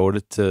showed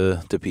it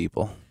to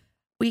people?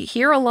 We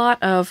hear a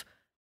lot of,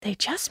 they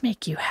just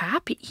make you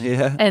happy.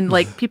 Yeah. And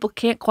like people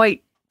can't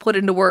quite put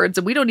into words,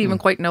 and we don't even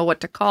quite know what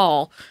to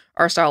call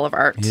our style of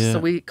art. Yeah. So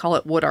we call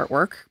it wood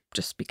artwork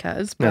just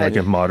because. Yeah, But like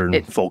a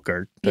modern folk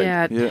art type.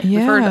 yeah, Yeah. we've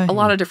heard Yeah. a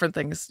lot of different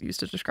things used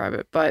to describe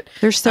it, but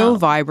They're so Um,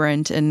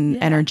 vibrant and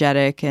yeah.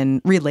 energetic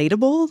and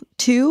relatable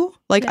too.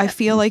 Like I Yeah.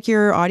 feel like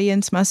your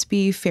audience must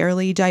be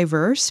fairly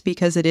diverse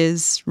because it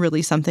is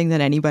really something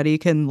that anybody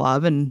can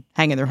love and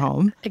hang in their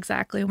home.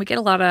 exactly. And we get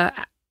a lot of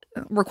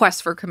requests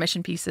for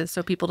commission pieces.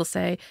 So people to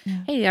say,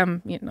 hey,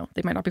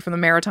 they might not be from the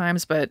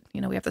Maritimes, but,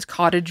 we have this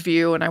cottage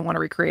view and I want to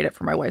recreate it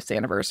for my wife's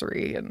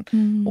anniversary, and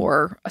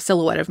or a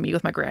silhouette of me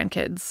with my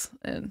grandkids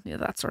and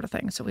that sort of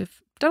thing. So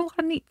we've done a lot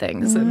of neat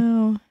things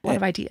and Wow. a lot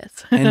of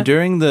ideas. And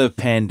during the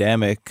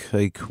pandemic,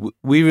 like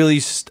we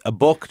released a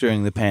book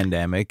during the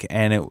pandemic,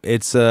 and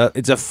it's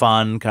a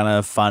fun, kind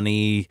of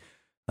funny,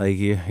 like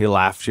you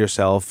laugh to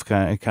yourself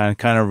kind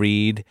of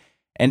read.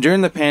 And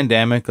during the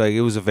pandemic, like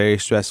it was a very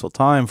stressful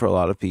time for a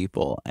lot of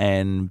people,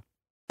 and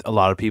a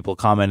lot of people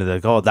commented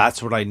like, "Oh,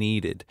 that's what I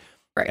needed."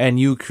 Right. And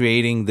you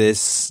creating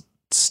this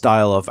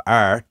style of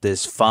art,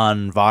 this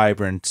fun,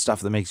 vibrant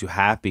stuff that makes you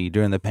happy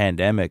during the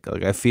pandemic,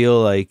 like I feel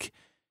like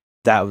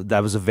that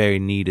was a very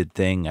needed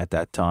thing at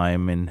that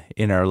time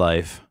in our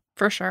life.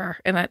 For sure.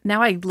 And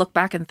now I look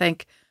back and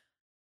think,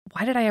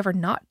 why did I ever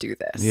not do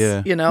this?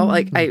 Yeah.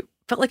 Like I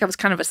felt like I was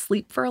kind of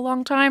asleep for a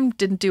long time,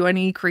 didn't do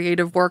any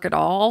creative work at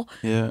all,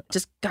 Yeah.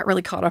 just got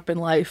really caught up in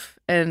life.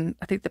 And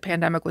I think the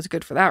pandemic was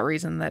good for that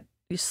reason, that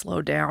you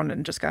slowed down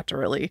and just got to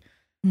really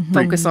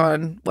focus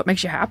on what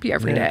makes you happy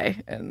every day.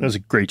 And It was a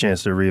great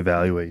chance to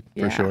reevaluate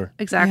yeah, for sure.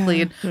 Exactly.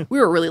 Yeah. And we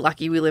were really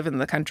lucky. We live in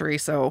the country,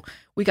 so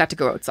we got to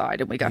go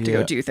outside and we got to Yeah.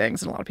 go do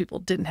things. And a lot of people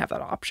didn't have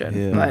that option.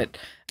 Yeah. But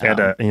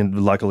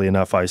And luckily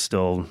enough, I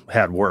still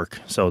had work.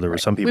 So there were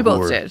some people We both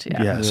who were, did,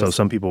 yeah. So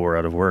some people were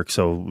out of work.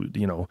 So,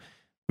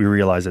 we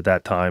realized at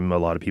that time, a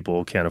lot of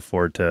people can't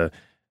afford to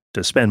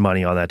spend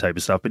money on that type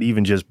of stuff, but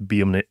even just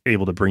be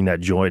able to bring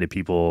that joy to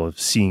people of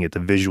seeing it, the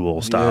visual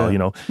style,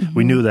 Yeah.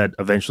 we knew that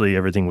eventually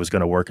everything was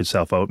going to work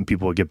itself out and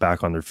people would get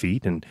back on their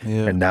feet. And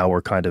now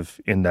we're kind of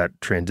in that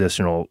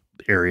transitional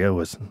area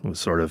with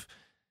sort of,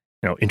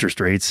 interest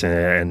rates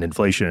and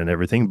inflation and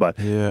everything. But,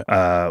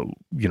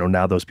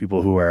 now those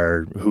people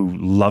who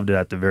loved it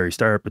at the very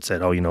start, but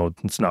said, oh,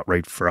 it's not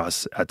right for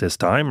us at this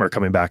time, are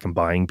coming back and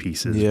buying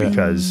pieces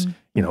because,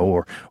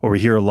 or we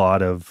hear a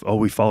lot of, oh,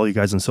 we follow you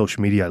guys on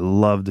social media. I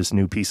love this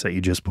new piece that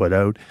you just put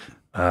out.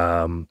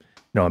 I'm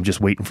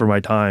just waiting for my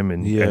time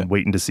and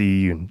waiting to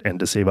see and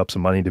to save up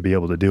some money to be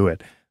able to do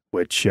it,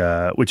 which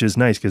is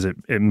nice because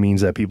it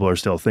means that people are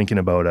still thinking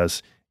about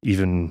us,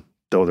 even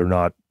though they're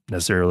not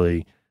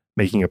necessarily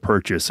making a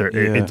purchase.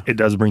 It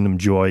does bring them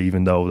joy,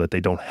 even though that they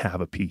don't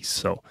have a piece.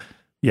 So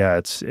yeah,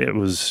 it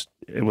was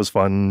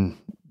fun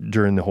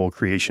during the whole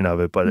creation of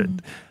it, but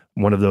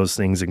one of those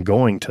things, and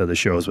going to the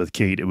shows with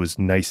Kate, it was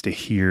nice to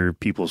hear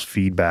people's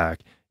feedback,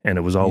 and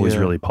it was always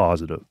really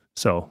positive.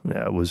 So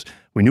yeah,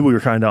 we knew we were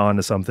kind of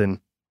onto something,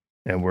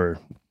 and we're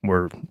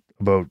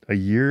about a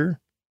year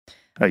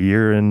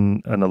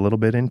and a little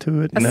bit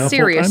into it. a now,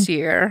 serious full-time.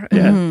 year.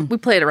 Yeah. And we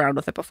played around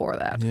with it before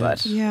that, Yeah.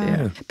 but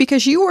Yeah.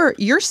 Because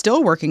you're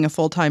still working a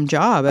full-time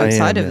job I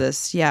outside am, of yeah.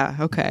 this. Yeah.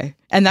 Okay.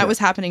 And that was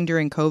happening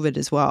during COVID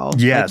as well.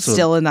 Yeah, Like, so-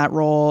 still in that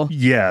role.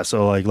 Yeah,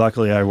 so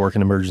luckily I work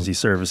in emergency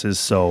services,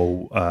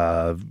 so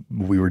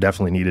we were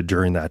definitely needed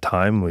during that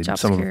time. Job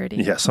some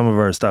security. Some of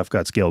our stuff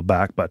got scaled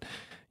back, but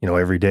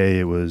every day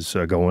it was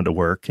going to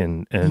work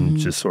and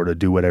just sort of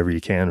do whatever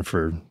you can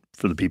for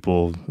the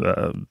people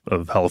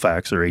of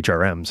Halifax or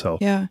HRM. So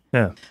Yeah.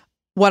 yeah.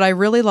 What I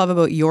really love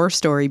about your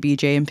story,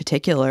 BJ, in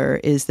particular,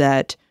 is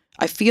that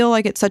I feel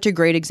like it's such a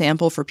great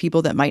example for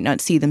people that might not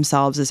see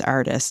themselves as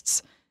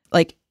artists.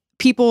 Like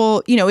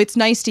people, it's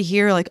nice to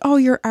hear like, oh,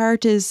 your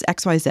art is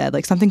XYZ,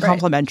 like something Right.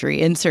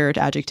 complimentary, insert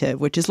adjective,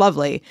 which is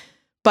lovely.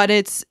 But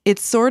it's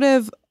sort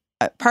of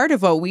part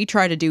of what we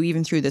try to do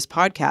even through this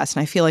podcast.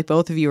 And I feel like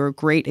both of you are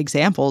great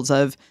examples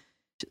of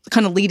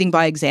kind of leading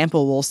by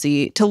example. We'll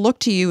see, to look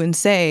to you and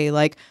say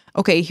like,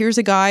 okay, here's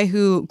a guy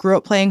who grew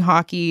up playing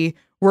hockey,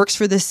 works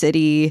for the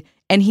city,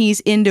 and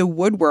he's into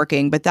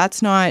woodworking, but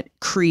that's not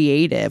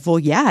creative. Well,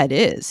 yeah, it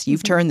is.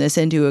 You've turned this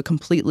into a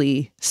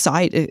complete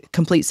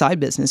side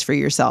business for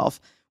yourself,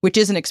 which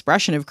is an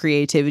expression of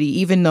creativity,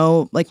 even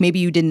though like maybe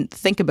you didn't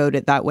think about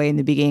it that way in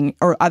the beginning,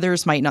 or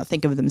others might not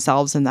think of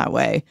themselves in that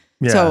way.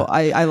 Yeah. So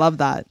I love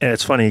that. And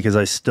it's funny because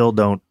I still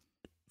don't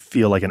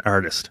feel like an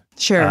artist.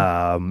 Sure.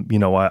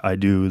 I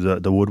do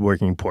the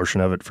woodworking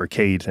portion of it for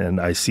Kate,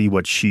 and I see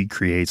what she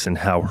creates and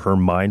how her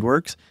mind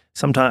works.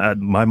 Sometimes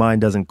my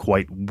mind doesn't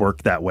quite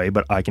work that way,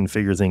 but I can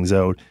figure things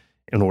out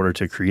in order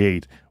to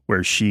create,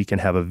 where she can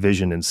have a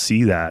vision and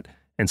see that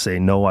and say,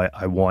 no,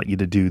 I want you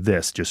to do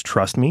this. Just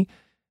trust me.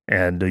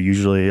 And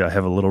usually I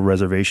have a little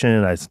reservation,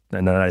 and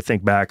then I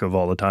think back of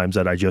all the times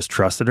that I just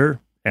trusted her,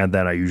 and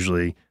then I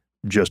usually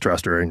just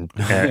trust her, and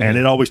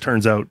it always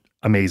turns out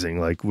amazing.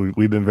 Like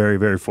we've been very,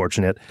 very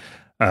fortunate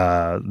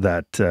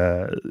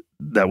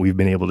that we've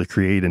been able to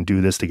create and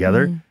do this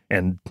together.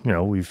 And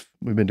we've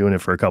been doing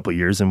it for a couple of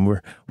years, and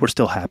we're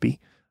still happy.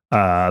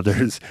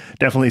 There's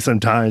definitely some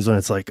times when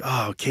it's like,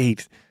 oh,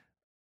 Kate,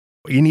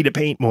 you need to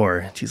paint more.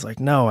 And she's like,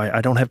 no,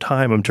 I don't have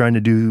time. I'm trying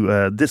to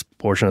do this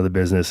portion of the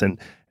business. And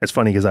it's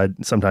funny because I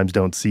sometimes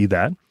don't see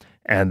that.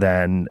 And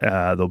then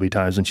there'll be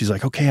times when she's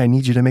like, okay, I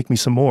need you to make me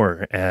some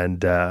more.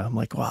 And I'm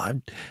like, well,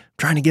 I'm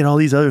trying to get all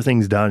these other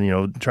things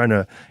done, trying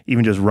to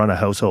even just run a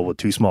household with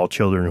 2 small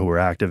children who are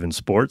active in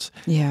sports.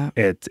 Yeah.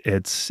 It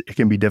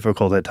can be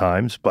difficult at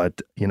times,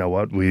 but you know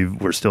what?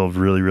 We're still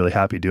really, really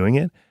happy doing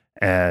it.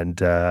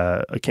 And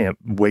I can't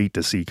wait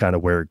to see kind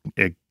of where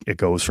it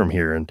goes from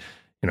here. And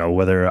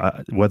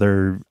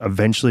whether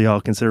eventually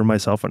I'll consider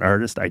myself an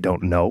artist, I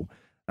don't know.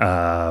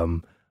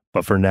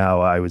 But for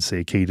now, I would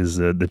say Kate is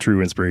the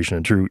true inspiration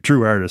and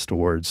true artist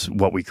towards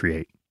what we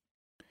create.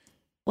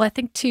 Well, I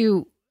think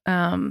too,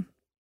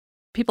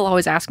 people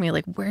always ask me,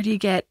 like, where do you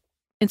get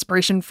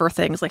inspiration for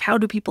things? Like, how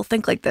do people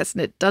think like this?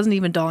 And it doesn't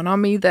even dawn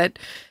on me that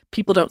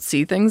people don't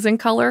see things in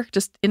color.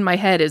 Just in my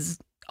head is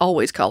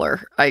always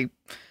color.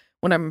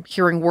 When I'm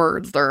hearing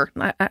words,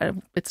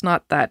 it's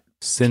not that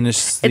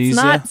synesthesia. It's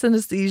not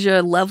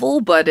synesthesia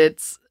level, but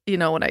it's,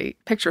 when I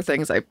picture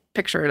things, I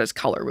picture it as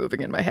color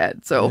moving in my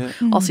head. So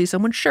I'll see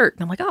someone's shirt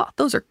and I'm like, oh,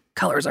 those are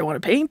colors I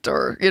want to paint,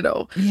 or,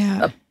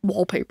 a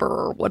wallpaper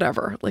or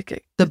whatever.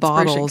 Like the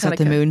bottles at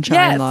the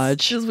Moonshine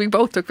Lodge. Because we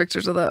both took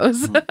pictures of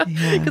those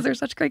because they're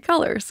such great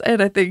colors.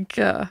 And I think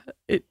I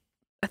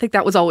think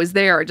that was always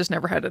there. I just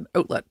never had an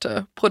outlet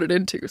to put it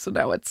into. So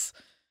now it's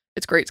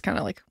great. It's kind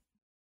of like,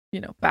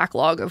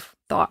 backlog of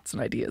thoughts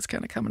and ideas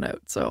kind of coming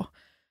out. So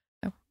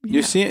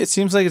you see, it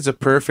seems like it's a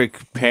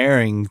perfect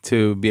pairing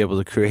to be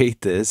able to create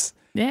this.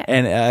 Yeah.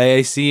 And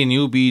I see in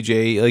you,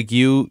 BJ, like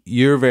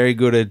you're very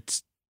good at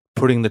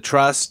putting the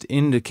trust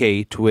into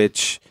Kate,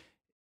 which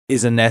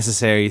is a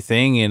necessary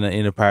thing in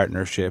a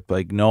partnership.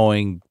 Like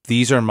knowing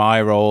these are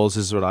my roles,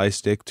 this is what I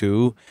stick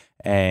to,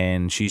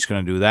 and she's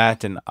going to do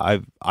that. And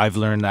I've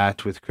learned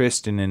that with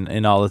Kristen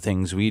in all the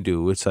things we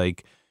do. It's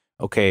like,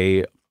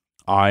 okay,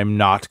 I'm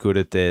not good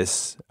at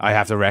this. I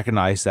have to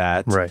recognize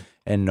that, right,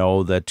 and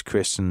know that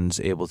Kristen's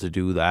able to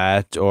do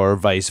that, or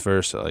vice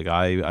versa. Like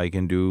I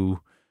can do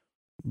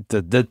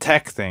the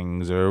tech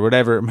things or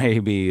whatever it may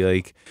be.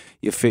 Like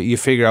you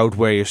figure out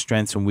where your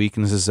strengths and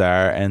weaknesses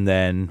are, and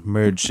then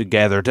merge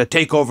together to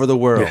take over the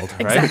world.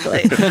 Right? Exactly.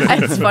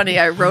 It's funny.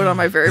 I wrote on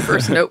my very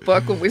first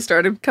notebook when we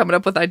started coming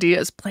up with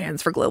ideas,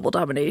 plans for global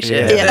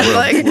domination.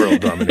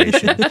 World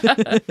domination.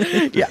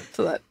 Yeah.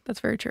 So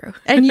that's very true.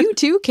 And you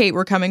too, Kate,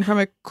 were coming from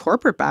a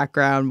corporate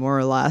background, more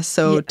or less.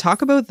 So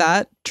talk about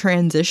that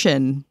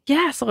transition.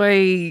 Yeah. So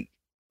like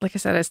I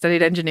said, I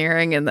studied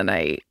engineering, and then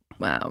I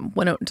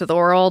went out into the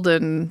world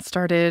and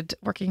started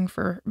working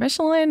for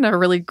Michelin, a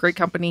really great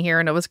company here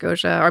in Nova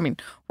Scotia. I mean,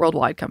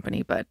 worldwide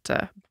company, but,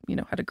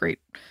 had a great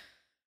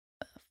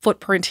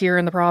footprint here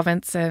in the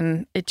province.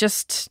 And it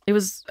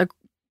was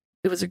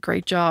a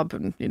great job.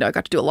 And, I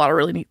got to do a lot of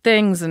really neat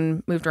things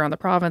and moved around the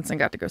province and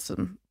got to go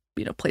some,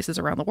 places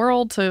around the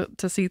world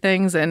to see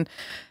things, and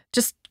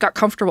just got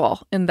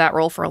comfortable in that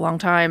role for a long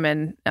time,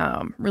 and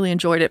really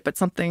enjoyed it. But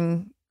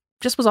something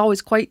just was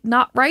always quite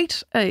not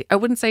right. I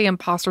wouldn't say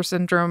imposter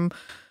syndrome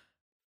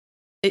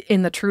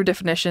in the true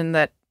definition,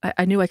 that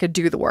I knew I could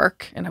do the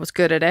work and I was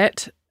good at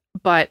it,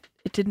 but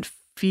it didn't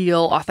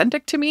feel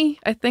authentic to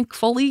me, I think,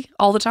 fully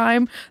all the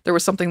time. There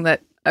was something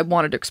that I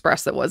wanted to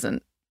express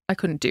that I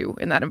couldn't do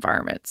in that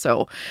environment.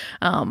 So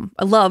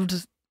I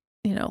loved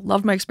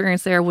my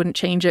experience there. I wouldn't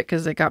change it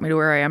because it got me to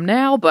where I am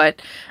now,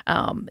 but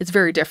it's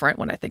very different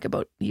when I think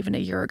about even a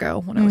year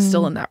ago when I was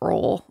still in that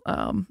role,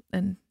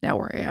 and now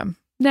where I am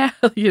now,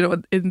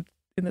 in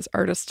this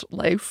artist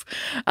life.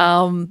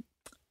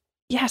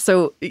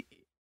 So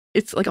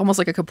it's like almost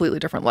like a completely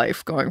different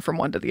life going from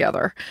one to the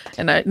other.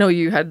 And I know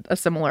you had a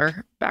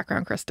similar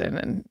background, Kristen,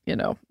 and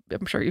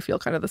I'm sure you feel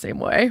kind of the same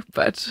way.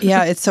 But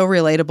yeah, it's so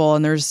relatable,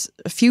 and there's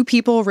a few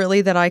people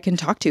really that I can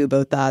talk to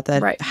about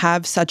that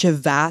have such a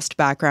vast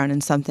background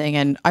in something.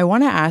 And I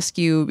want to ask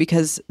you,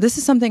 because this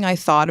is something I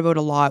thought about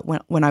a lot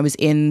when I was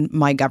in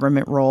my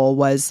government role,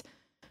 was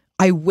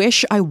I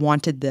wish I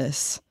wanted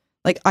this.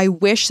 Like, I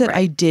wish that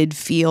I did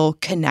feel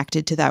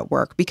connected to that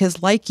work,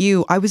 because like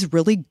you, I was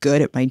really good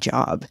at my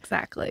job.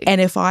 Exactly. And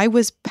if I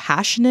was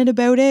passionate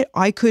about it,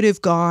 I could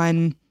have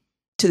gone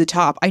to the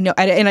top. I know,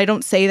 and I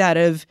don't say that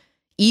of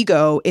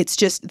ego. It's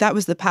just that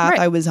was the path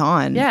I was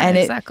on. Yeah, and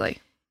exactly.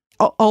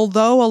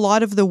 Although a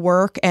lot of the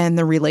work and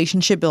the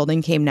relationship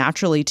building came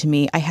naturally to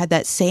me, I had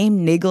that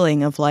same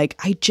niggling of like,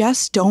 I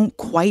just don't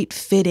quite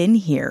fit in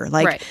here.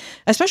 Like,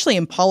 especially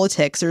in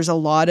politics, there's a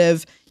lot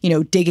of,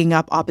 digging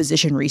up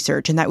opposition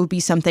research. And that would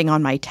be something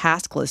on my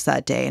task list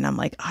that day. And I'm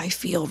like, I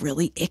feel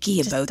really icky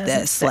about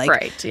this.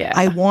 Like,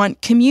 I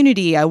want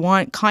community. I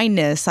want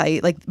kindness.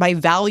 My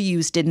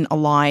values didn't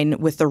align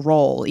with the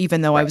role,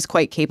 even though I was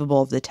quite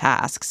capable of the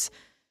tasks.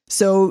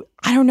 So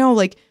I don't know,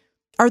 like,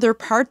 are there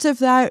parts of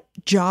that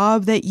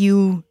job that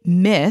you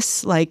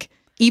miss? Like,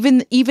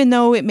 even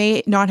though it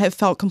may not have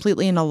felt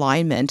completely in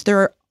alignment,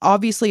 there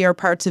obviously are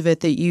parts of it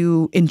that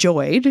you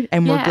enjoyed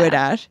and were good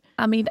at.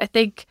 I mean, I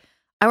think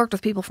I worked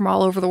with people from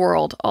all over the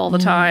world all the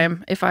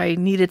time. If I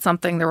needed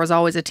something, there was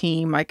always a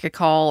team I could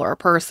call or a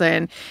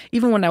person.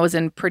 Even when I was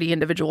in pretty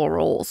individual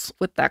roles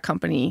with that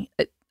company,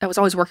 I was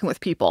always working with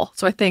people.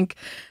 So I think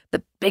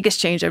the biggest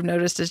change I've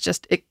noticed is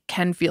just it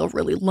can feel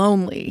really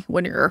lonely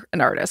when you're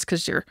an artist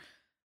because you're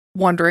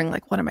wondering,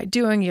 like, what am I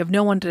doing? You have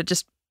no one to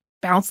just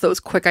bounce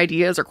those quick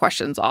ideas or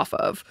questions off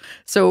of.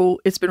 So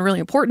it's been really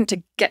important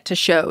to get to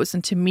shows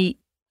and to meet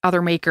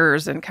other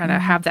makers and kind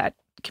of have that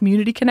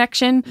community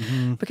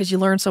connection because you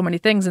learn so many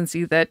things and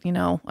see that,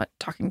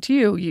 talking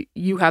to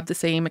you have the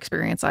same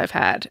experience I've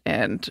had.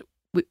 And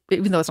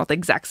even though it's not the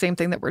exact same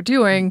thing that we're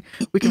doing,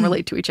 we can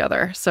relate to each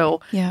other.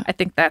 So I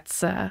think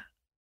that's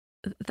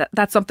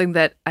something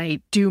that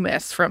I do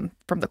miss from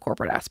the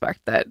corporate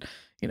aspect, that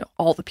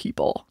all the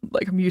people,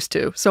 like, I'm used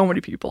to so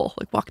many people,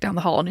 like, walk down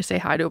the hall and you say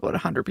hi to about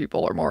 100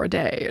 people or more a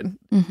day. And,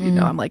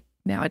 I'm like,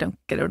 now I don't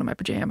get out of my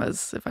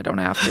pajamas if I don't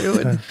have to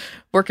and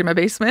work in my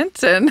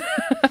basement. And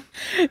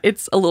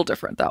it's a little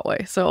different that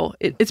way. So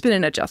it's been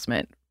an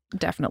adjustment,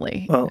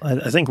 definitely. Well,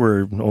 I think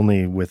we're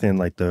only within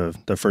like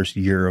the first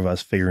year of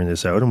us figuring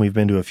this out. And we've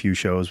been to a few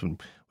shows.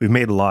 We've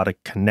made a lot of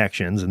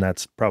connections. And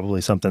that's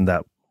probably something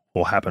that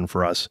will happen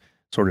for us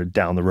sort of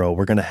down the road.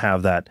 We're going to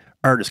have that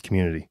artist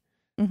community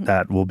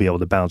that we'll be able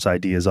to bounce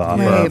ideas off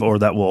of, or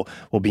that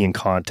we'll be in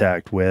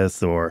contact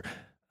with, or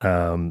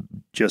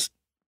just,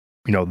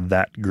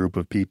 that group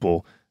of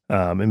people.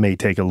 It may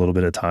take a little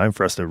bit of time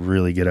for us to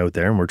really get out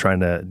there, and we're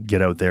trying to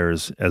get out there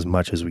as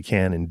much as we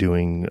can and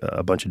doing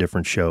a bunch of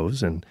different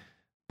shows.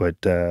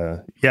 But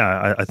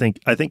I think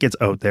it's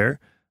out there.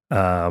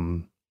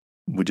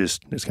 It's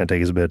going to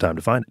take us a bit of time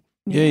to find it.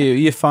 Yeah,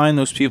 you find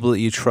those people that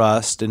you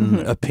trust and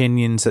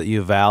opinions that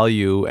you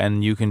value,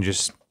 and you can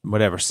just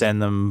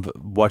send them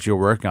what you're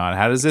working on.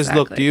 How does this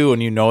look to you?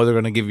 And they're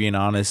going to give you an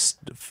honest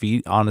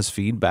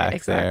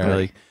feedback there.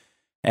 Like,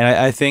 and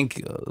I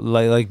think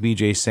like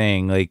BJ's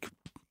saying, like,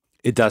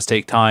 it does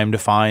take time to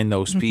find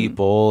those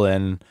people,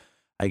 and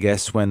I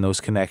guess when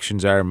those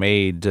connections are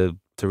made, to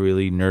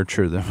really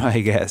nurture them. I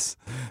guess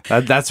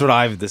that's what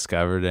I've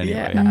discovered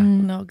anyway. Yeah,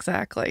 no,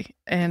 exactly.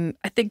 And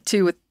I think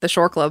too with the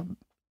Shore Club,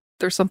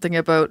 there's something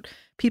about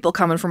people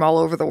coming from all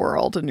over the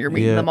world, and you're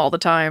meeting them all the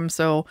time.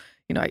 So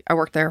I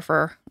worked there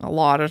for a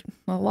lot of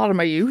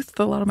my youth,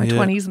 a lot of my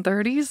 20s and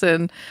 30s,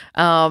 and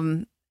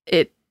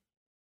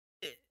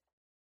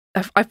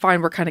I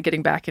find we're kind of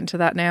getting back into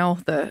that now.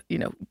 The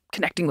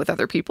connecting with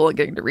other people and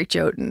getting to reach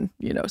out and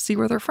see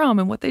where they're from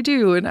and what they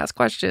do and ask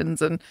questions,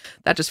 and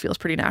that just feels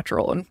pretty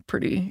natural and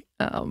pretty.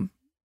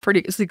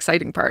 It's the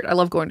exciting part. I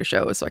love going to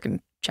shows so I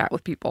can chat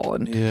with people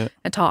and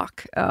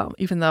talk,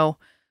 even though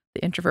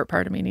the introvert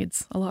part of me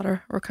needs a lot of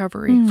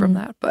recovery from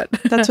that, but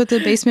that's what the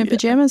basement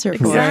pajamas are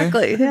for.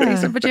 Exactly.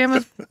 Basement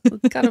pajamas,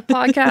 got a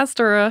podcast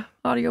or a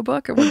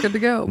audiobook and we're good to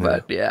go.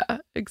 But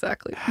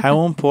exactly.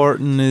 How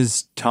important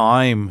is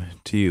time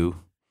to you?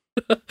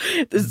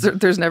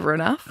 There's never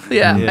enough.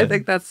 I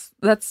think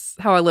that's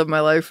how I live my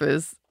life,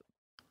 is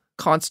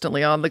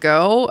constantly on the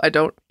go. I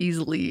don't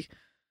easily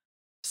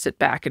sit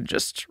back and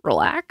just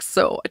relax.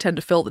 So I tend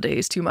to fill the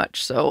days too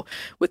much. So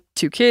with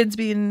 2 kids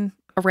being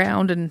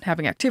around and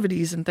having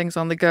activities and things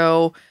on the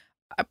go,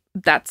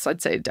 that's,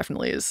 I'd say,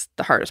 definitely is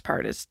the hardest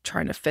part, is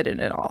trying to fit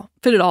it all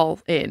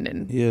in.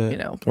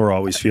 And or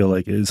always feel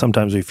like,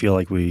 sometimes we feel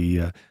like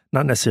we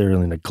not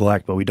necessarily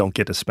neglect, but we don't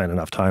get to spend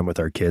enough time with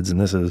our kids.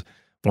 And this is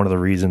one of the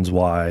reasons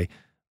why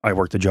I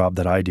work the job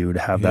that I do, to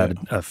have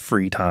that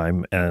free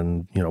time.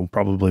 And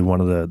probably one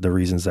of the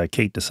reasons that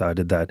Kate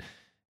decided that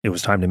it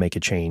was time to make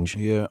a change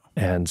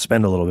and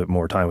spend a little bit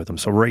more time with them.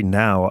 So right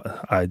now,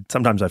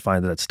 sometimes I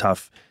find that it's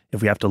tough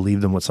if we have to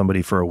leave them with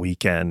somebody for a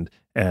weekend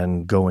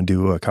and go and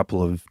do a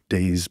couple of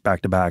days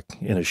back to back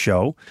in a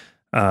show.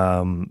 But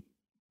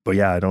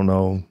I don't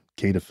know,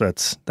 Kate, if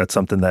that's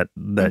something that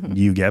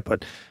you get,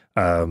 but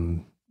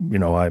I'm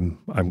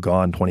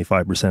gone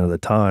 25% of the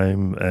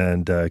time,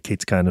 and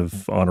Kate's kind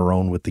of on her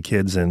own with the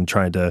kids and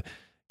trying to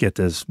get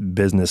this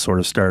business sort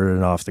of started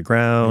and off the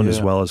ground,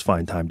 as well as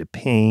find time to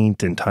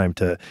paint and time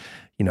to,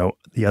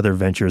 the other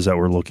ventures that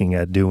we're looking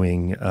at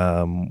doing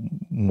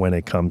when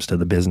it comes to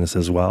the business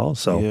as well.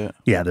 So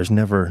there's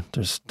never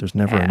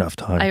enough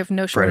time. I have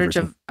no shortage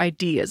of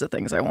ideas of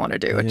things I want to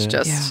do. It's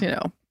just,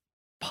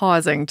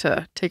 pausing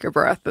to take a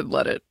breath and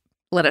let it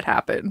let it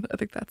happen. I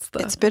think that's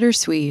It's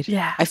bittersweet.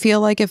 Yeah. I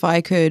feel like if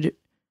I could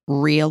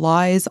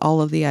realize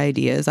all of the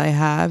ideas I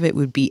have, it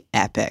would be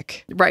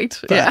epic. right.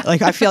 But, Yeah.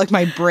 like, I feel like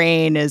my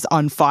brain is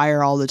on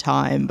fire all the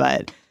time,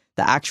 but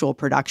the actual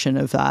production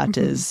of that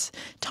is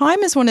time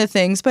is one of the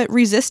things. But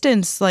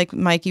resistance, like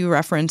Mike, you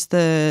referenced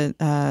the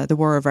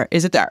War of Art.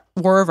 Is it the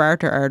War of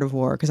Art or Art of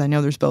War? Because I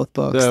know there's both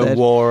books. The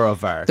War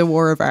of Art. The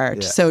War of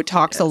Art. Yeah. So it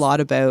talks a lot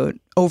about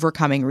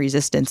overcoming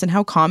resistance and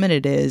how common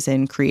it is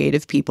in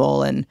creative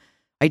people. And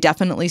I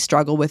definitely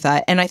struggle with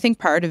that. And I think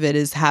part of it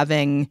is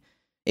having,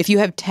 if you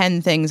have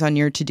 10 things on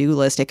your to-do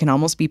list, it can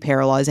almost be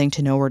paralyzing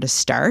to know where to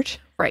start.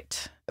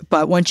 Right.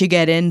 But once you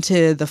get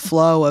into the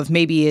flow of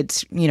maybe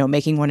it's,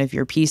 making one of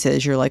your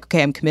pieces, you're like,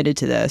 okay, I'm committed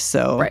to this.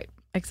 So Right.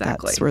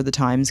 Exactly. that's where the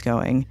time's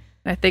going.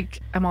 I think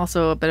I'm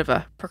also a bit of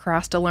a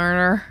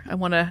procrastinator. I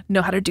want to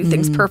know how to do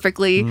things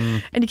perfectly.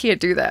 And you can't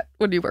do that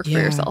when you work for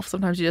yourself.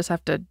 Sometimes you just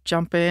have to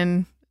jump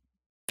in,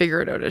 figure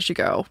it out as you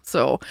go.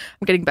 So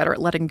I'm getting better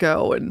at letting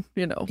go and,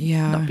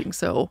 not being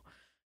so,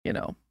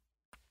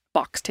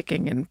 box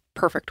ticking and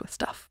perfect with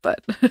stuff.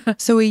 But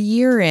So a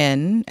year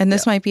in, and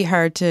this might be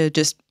hard to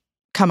just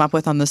come up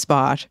with on the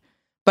spot,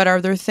 but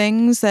are there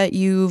things that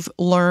you've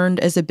learned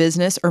as a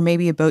business or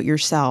maybe about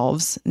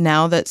yourselves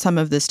now that some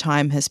of this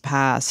time has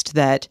passed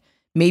that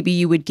maybe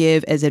you would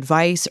give as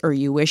advice or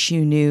you wish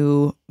you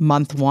knew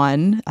month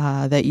one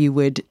that you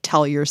would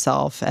tell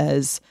yourself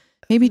as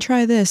maybe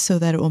try this so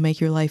that it will make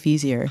your life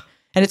easier?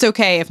 And it's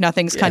okay if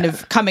nothing's kind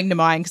of coming to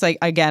mind because,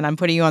 again, I'm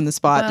putting you on the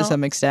spot to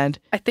some extent.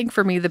 I think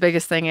for me, the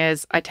biggest thing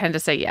is I tend to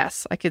say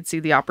yes. I could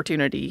see the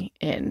opportunity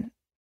in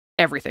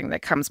everything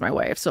that comes my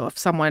way. So if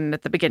someone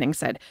at the beginning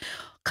said,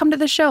 come to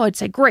the show, I'd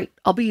say, great,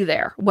 I'll be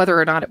there, whether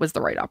or not it was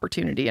the right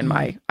opportunity and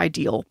my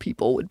ideal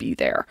people would be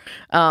there.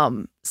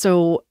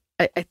 So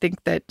I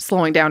think that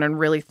slowing down and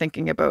really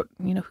thinking about,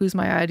 who's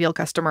my ideal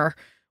customer,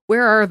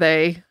 where are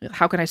they,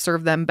 how can I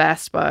serve them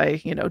best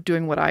by,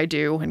 doing what I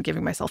do and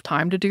giving myself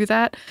time to do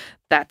that.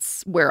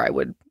 That's where I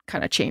would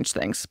kind of change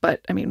things.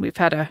 But I mean, we've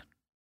had a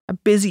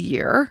busy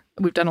year.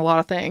 We've done a lot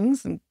of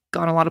things and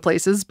gone a lot of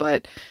places,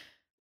 but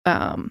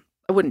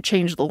I wouldn't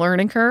change the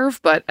learning curve,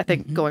 but I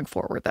think going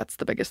forward, that's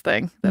the biggest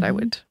thing that I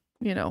would,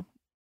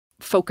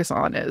 focus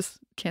on is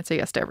can't say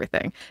yes to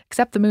everything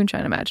except the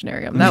Moonshine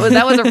Imaginarium.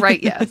 That was a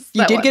right yes.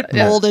 You did get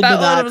pulled into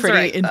that pretty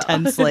right,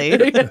 intensely.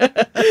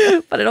 But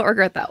I don't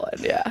regret that one.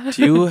 Yeah.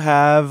 Do you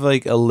have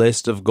like a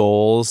list of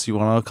goals you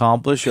want to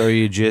accomplish, or are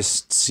you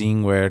just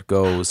seeing where it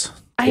goes,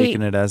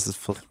 taking it as the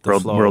flow?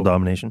 World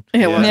domination.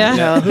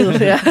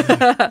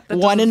 Yeah.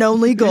 One and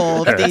only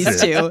goal of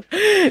these two.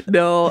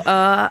 No,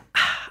 I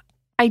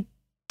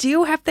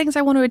do have things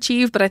I want to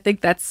achieve, but I think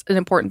that's an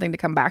important thing to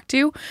come back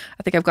to.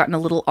 I think I've gotten a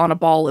little on a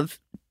ball of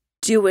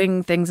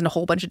doing things in a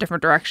whole bunch of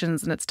different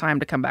directions, and it's time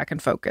to come back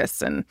and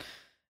focus and,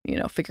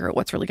 figure out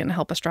what's really going to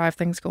help us drive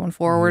things going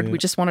forward. We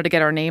just wanted to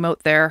get our name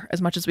out there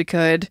as much as we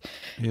could,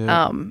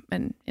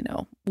 and,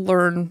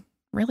 learn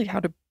really how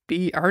to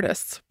be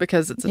artists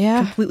because it's a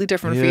completely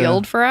different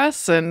field for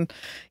us. And,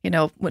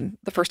 when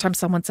the first time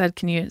someone said,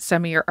 can you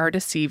send me your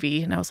artist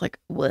CV? And I was like,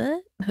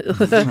 what?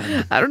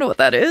 I don't know what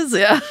that is.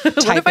 Yeah.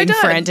 What have I Typing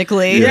done?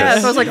 frantically. Yeah.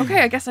 So I was like,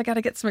 okay, I guess I got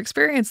to get some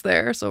experience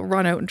there. So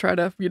run out and try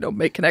to,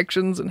 make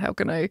connections and how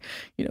can I,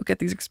 get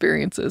these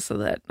experiences so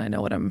that I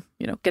know what I'm,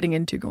 getting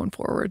into going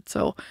forward.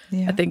 So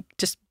I think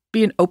just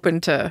being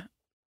open to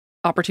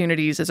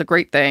opportunities is a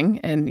great thing.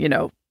 And,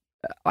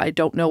 I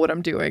don't know what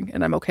I'm doing,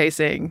 and I'm okay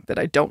saying that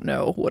I don't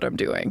know what I'm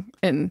doing.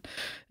 And,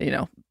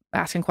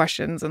 asking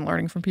questions and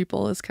learning from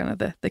people is kind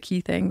of the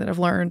key thing that I've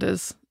learned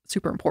is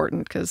super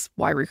important because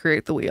why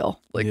recreate the wheel?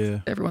 Like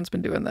everyone's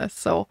been doing this.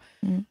 So,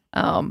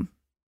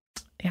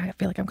 I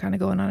feel like I'm kind of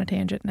going on a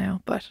tangent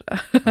now, but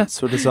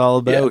that's what it's all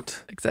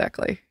about.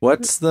 Exactly.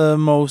 What's the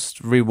most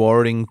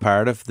rewarding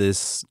part of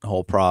this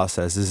whole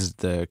process? Is it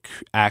the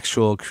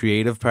actual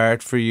creative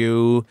part for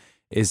you?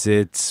 Is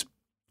it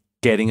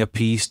getting a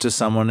piece to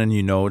someone and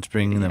it's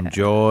bringing them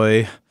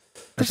joy?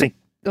 I think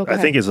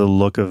it's a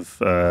look of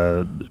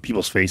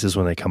people's faces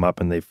when they come up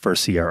and they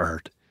first see our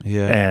art.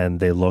 Yeah.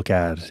 And they look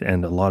at it,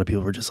 and a lot of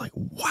people are just like,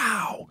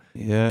 wow,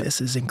 this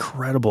is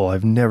incredible.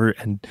 I've never,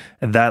 and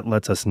that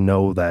lets us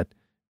know that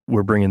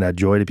we're bringing that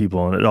joy to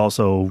people. And it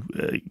also,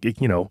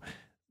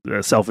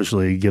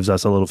 selfishly gives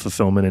us a little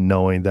fulfillment in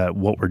knowing that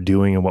what we're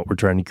doing and what we're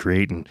trying to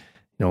create and,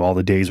 all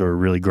the days we're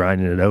really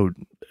grinding it out,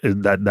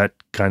 that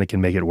kind of can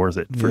make it worth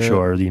it for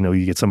sure.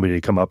 You get somebody to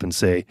come up and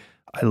say,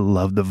 I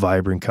love the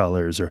vibrant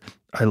colors, or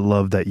I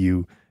love that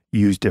you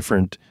use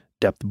different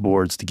depth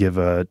boards to give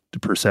a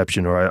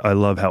perception, or I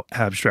love how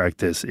abstract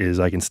this is.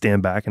 I can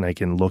stand back and I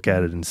can look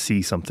at it and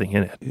see something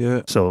in it.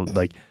 Yeah. So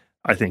like,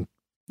 I think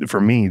for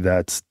me,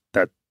 that's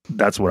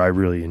what I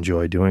really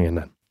enjoy doing.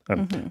 And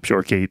I'm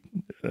sure, Kate,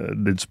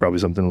 it's probably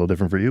something a little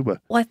different for you,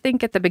 but. Well, I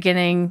think at the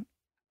beginning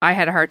I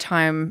had a hard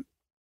time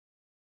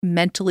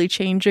mentally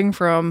changing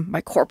from my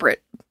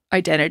corporate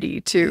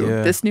identity to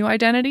this new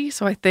identity.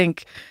 So I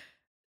think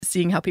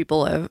seeing how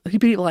people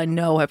I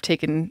know have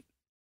taken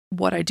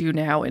what I do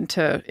now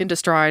into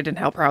stride and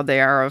how proud they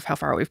are of how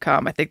far we've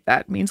come. I think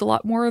that means a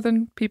lot more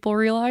than people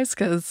realize,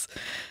 because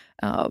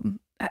I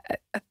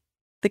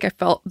think I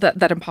felt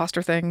that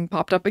imposter thing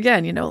popped up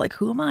again, like,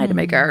 who am I to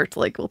make art?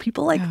 Like, well,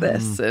 people like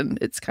this, and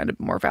it's kind of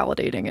more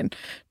validating. And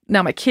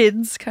now my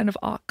kids kind of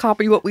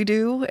copy what we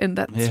do, and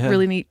that's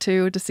really neat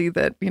too, to see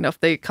that, if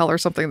they color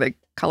something, they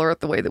color it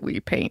the way that we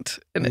paint,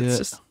 and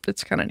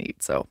it's kind of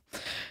neat. So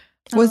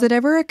was it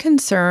ever a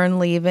concern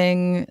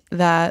leaving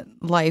that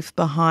life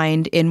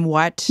behind in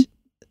what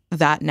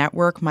that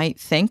network might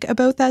think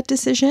about that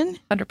decision?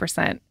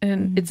 100%.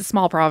 And it's a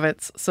small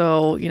province.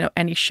 So,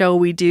 any show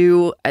we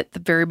do, at the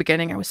very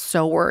beginning, I was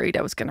so worried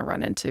I was going to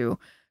run into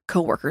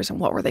coworkers and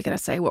what were they going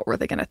to say? What were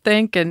they going to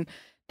think? And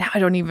now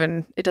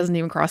it doesn't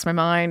even cross my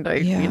mind.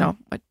 I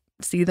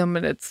see them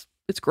and it's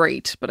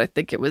great. But I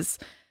think it was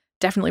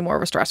definitely more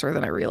of a stressor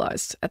than I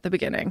realized at the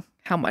beginning,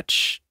 how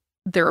much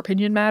their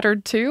opinion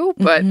mattered too.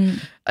 But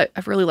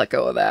I've really let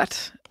go of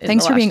that.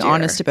 Thanks for being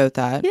honest about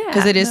that.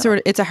 Because it is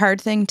it's a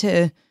hard thing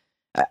to...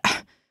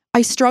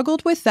 I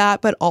struggled with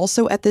that, but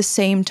also at the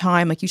same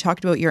time, like you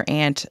talked about your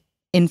aunt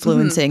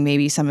influencing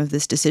maybe some of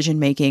this decision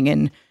making,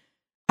 and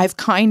I've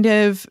kind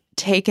of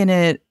taken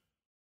it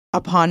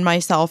upon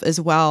myself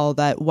as well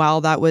that while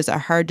that was a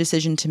hard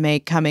decision to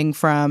make, coming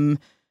from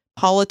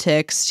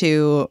politics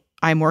to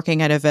I'm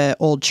working out of an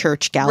old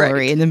church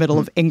gallery in the middle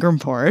of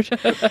Ingrimport,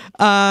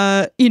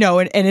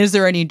 and is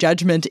there any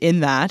judgment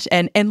in that?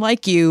 And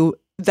like you,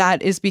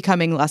 that is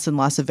becoming less and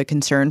less of a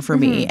concern for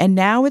me. And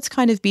now it's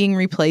kind of being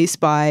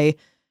replaced by,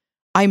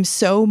 I'm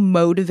so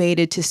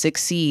motivated to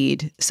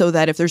succeed so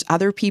that if there's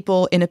other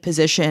people in a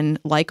position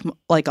like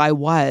I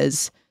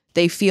was,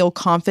 they feel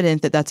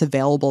confident that that's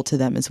available to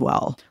them as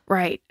well.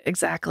 Right,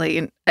 exactly.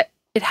 And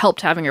it helped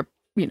having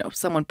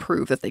someone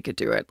prove that they could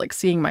do it. Like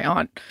seeing my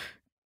aunt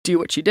do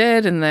what she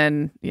did and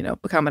then,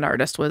 become an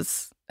artist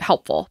was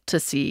helpful to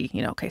see,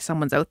 okay,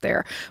 someone's out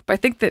there. But I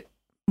think that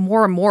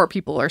more and more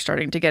people are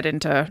starting to get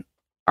into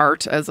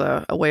art as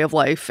a way of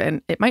life,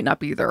 and it might not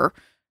be their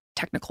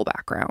technical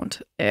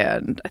background.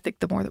 And I think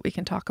the more that we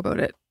can talk about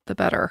it, the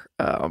better.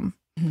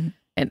 And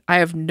I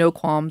have no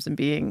qualms in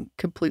being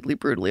completely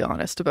brutally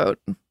honest about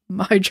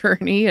my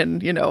journey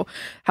and,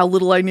 how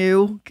little I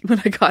knew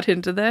when I got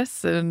into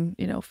this and,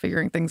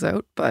 figuring things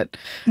out. But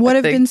what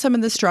have been some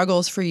of the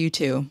struggles for you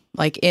too?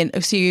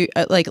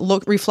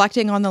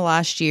 Reflecting on the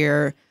last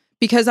year,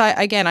 because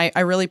I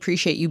really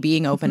appreciate you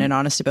being open and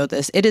honest about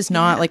this. It is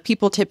not like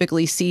people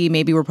typically see,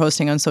 maybe we're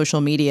posting on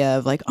social media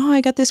of like, oh,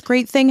 I got this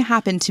great thing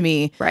happen to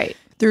me. Right.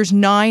 There's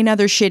 9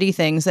 other shitty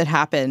things that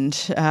happened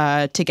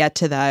to get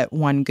to that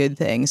one good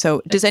thing.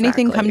 So does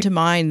anything come to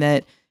mind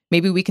that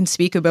maybe we can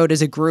speak about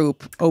as a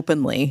group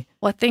openly?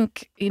 Well, I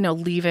think,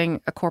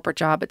 leaving a corporate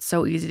job, it's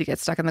so easy to get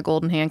stuck in the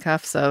golden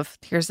handcuffs of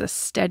here's a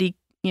steady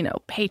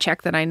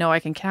paycheck that I know I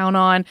can count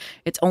on.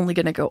 It's only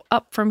going to go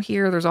up from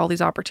here. There's all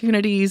these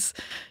opportunities,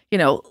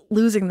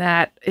 losing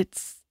that.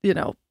 It's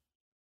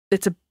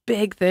a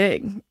big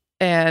thing.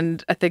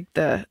 And I think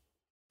I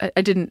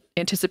didn't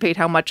anticipate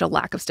how much a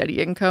lack of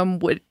steady income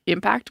would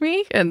impact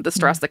me and the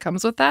stress that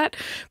comes with that,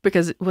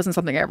 because it wasn't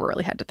something I ever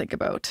really had to think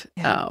about.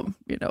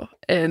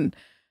 And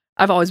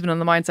I've always been in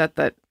the mindset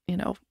that,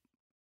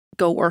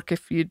 go work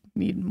if you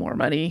need more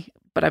money.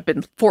 But I've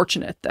been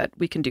fortunate that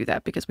we can do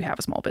that because we have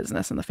a small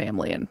business in the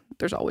family and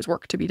there's always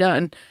work to be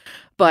done.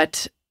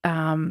 But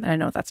I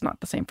know that's not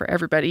the same for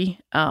everybody.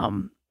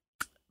 But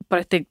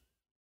I think,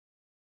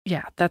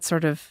 that's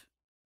sort of,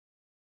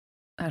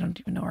 I don't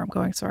even know where I'm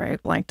going. Sorry, I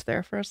blanked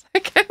there for a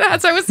second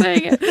as I was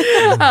saying it.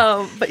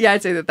 But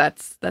I'd say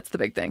that's the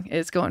big thing,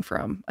 is going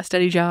from a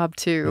steady job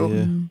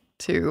to,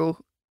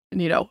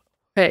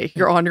 hey,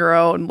 you're on your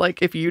own.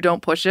 Like, if you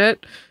don't push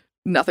it,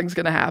 nothing's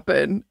going to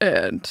happen.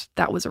 And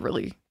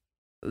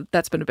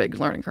that's been a big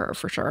learning curve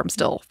for sure. I'm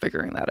still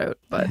figuring that out,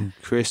 but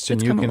Kristen,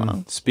 you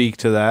can speak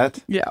to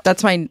that. Yeah.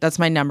 That's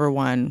my number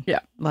one,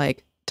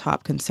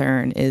 top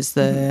concern is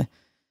the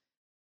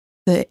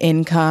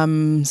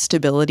income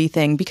stability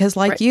thing, because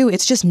you,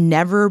 it's just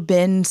never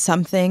been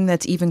something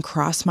that's even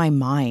crossed my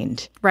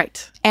mind.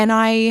 Right. And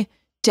I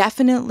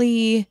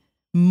definitely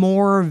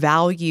more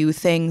value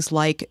things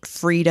like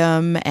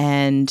freedom,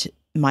 and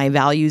my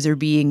values are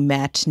being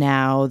met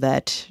now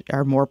that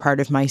are more part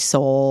of my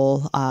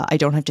soul. I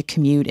don't have to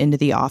commute into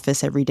the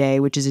office every day,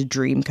 which is a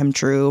dream come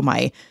true.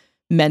 My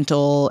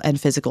mental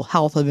and physical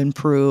health have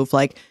improved.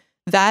 Like,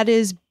 that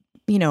is,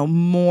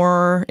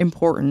 more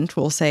important,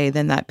 we'll say,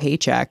 than that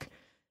paycheck.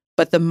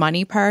 But the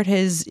money part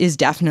is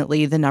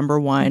definitely the number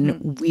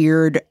one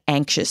weird,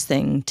 anxious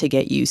thing to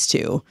get used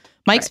to.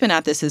 Mike's been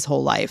at this his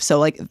whole life.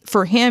 So,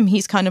 for him,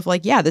 he's kind of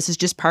like, this is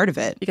just part of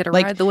it. You got to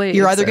ride the wave.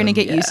 You're either going to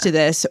get used to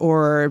this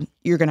or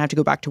you're going to have to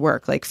go back to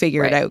work,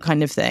 figure it out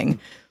kind of thing.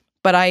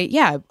 But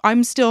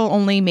I'm still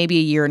only maybe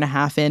a year and a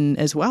half in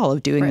as well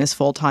of doing this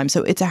full time.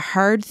 So it's a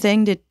hard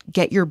thing to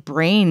get your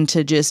brain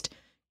to just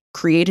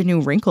create a new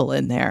wrinkle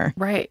in there.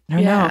 Right. I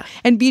don't know.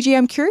 And BJ,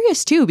 I'm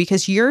curious too,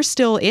 because you're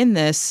still in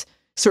this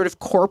sort of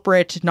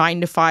corporate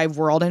 9 to 5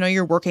 world. I know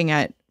you're working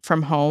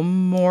from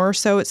home more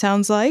so, it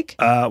sounds like?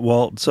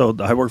 Well, so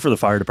I work for the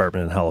fire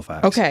department in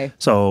Halifax. Okay.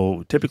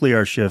 So typically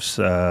our shifts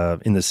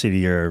in the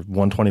city are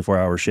 1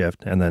 24-hour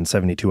shift and then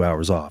 72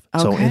 hours off.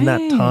 So in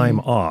that time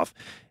off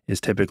is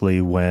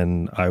typically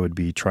when I would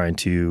be trying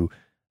to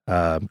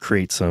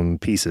create some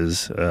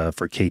pieces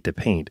for Kate to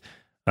paint.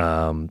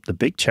 The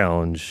big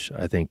challenge,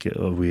 I think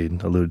we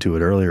alluded to it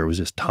earlier, was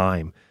just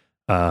time.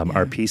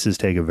 Our pieces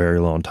take a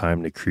very long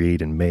time to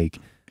create and make.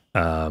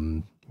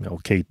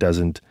 Kate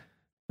doesn't,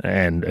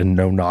 and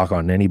no knock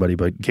on anybody,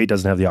 but Kate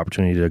doesn't have the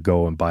opportunity to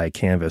go and buy a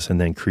canvas and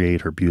then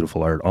create her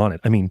beautiful art on it.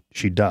 I mean,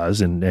 she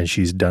does, and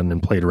she's done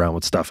and played around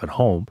with stuff at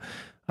home.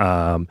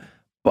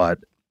 But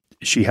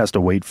she has to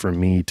wait for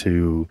me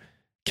to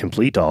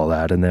complete all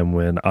that. And then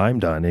when I'm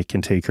done, it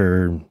can take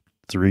her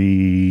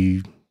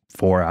 3-4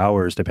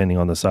 hours, depending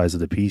on the size of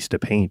the piece, to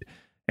paint.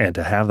 And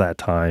to have that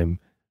time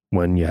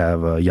when you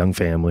have a young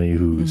family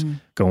who's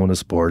going to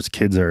sports,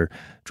 kids are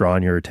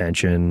drawing your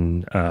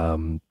attention,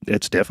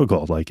 it's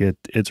difficult. Like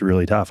it's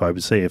really tough. I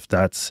would say if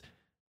that's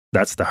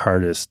the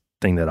hardest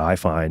thing that I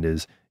find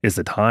is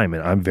the time.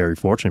 And I'm very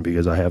fortunate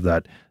because I have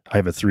a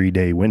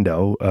 3-day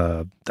window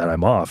that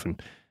I'm off.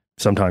 And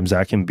sometimes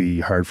that can be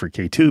hard for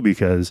K2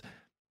 because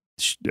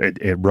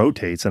it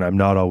rotates and I'm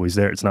not always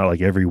there. It's not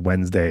like every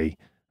Wednesday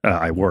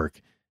I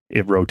work.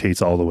 It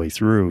rotates all the way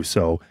through.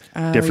 So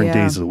different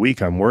days of the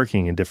week I'm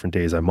working and different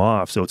days I'm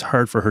off. So it's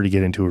hard for her to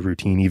get into a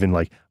routine, even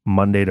like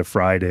Monday to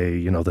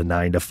Friday, the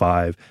 9 to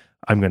 5,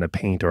 I'm going to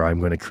paint or I'm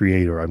going to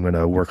create or I'm going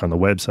to work on the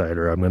website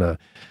or I'm going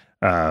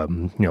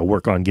to,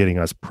 work on getting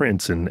us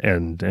prints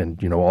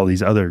and all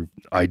these other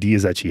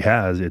ideas that she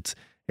has. It's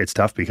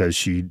tough because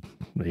she,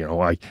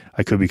 I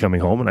could be coming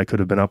home and I could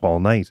have been up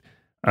all night.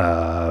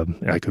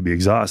 I could be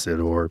exhausted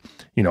or,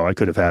 I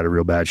could have had a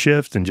real bad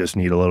shift and just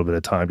need a little bit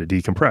of time to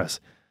decompress.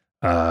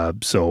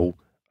 So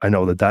I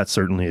know that that's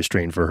certainly a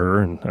strain for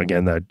her. And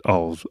again, that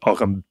all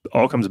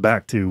comes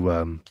back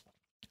to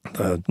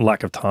the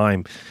lack of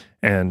time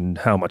and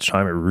how much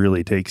time it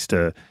really takes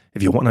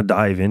if you want to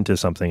dive into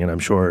something, and I'm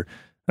sure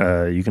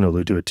you can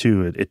allude to it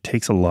too, it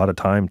takes a lot of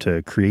time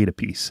to create a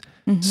piece.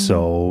 Mm-hmm.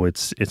 So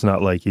it's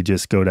not like you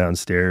just go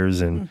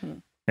downstairs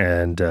and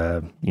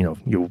you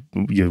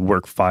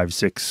work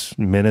 5-6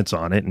 minutes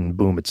on it and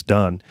boom, it's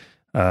done.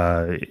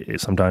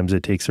 Sometimes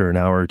it takes her an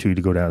hour or two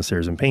to go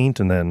downstairs and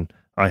paint, and then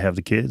I have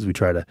the kids. We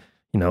try to,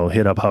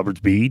 hit up Hubbard's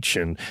Beach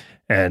and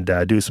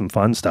do some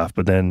fun stuff.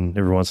 But then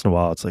every once in a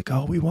while, it's like,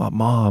 oh, we want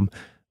mom.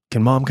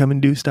 Can mom come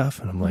and do stuff?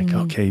 And I'm like,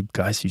 okay,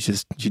 guys, she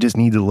just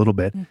needs a little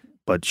bit.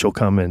 But she'll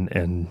come and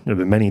there have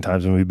been many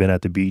times when we've been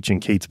at the beach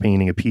and Kate's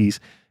painting a piece.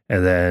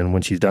 And then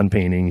when she's done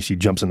painting, she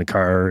jumps in the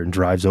car and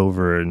drives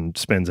over and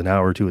spends an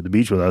hour or two at the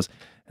beach with us.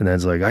 And then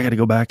it's like, I got to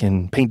go back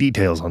and paint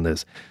details on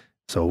this.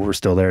 So we're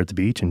still there at the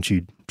beach and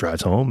she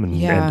drives home and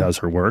does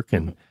her work.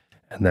 And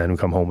then we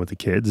come home with the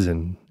kids.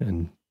 And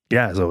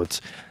so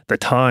it's the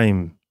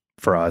time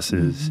for us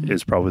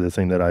is probably the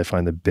thing that I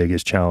find the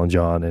biggest challenge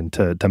on and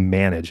to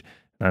manage.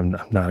 I'm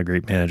not a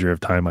great manager of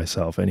time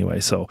myself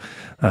anyway, so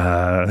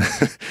I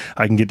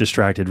can get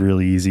distracted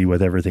really easy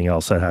with everything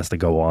else that has to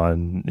go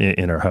on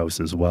in our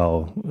house as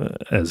well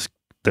as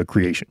the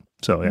creation.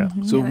 So, yeah.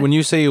 So when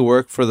you say you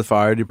work for the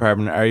fire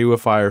department, are you a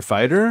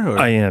firefighter? Or?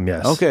 I am,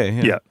 yes. Okay.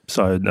 Yeah.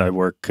 So I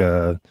work,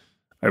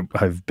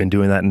 I've been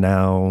doing that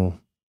now.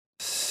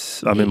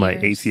 I'm in my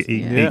 8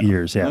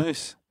 years. Yeah.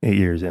 Nice. 8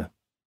 years, yeah.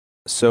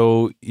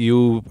 So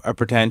you are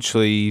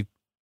potentially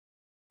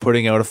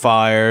putting out a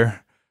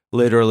fire,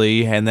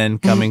 literally, and then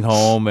coming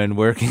home and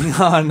working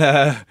on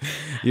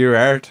your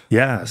art.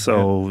 Yeah.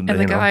 So and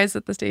the guys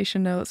at the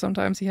station know that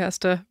sometimes he has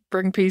to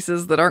bring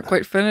pieces that aren't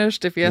quite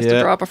finished. If he has to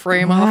drop a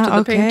frame off to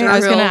the painter, I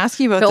was going to ask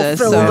you about this.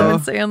 He'll fill them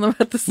and sand them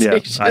at the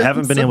station. I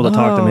haven't been able to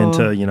talk them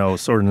into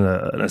sort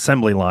of an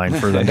assembly line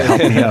for them to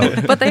help me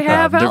out. But they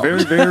have helped.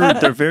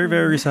 They're very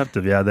very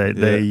receptive. Yeah.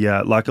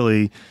 They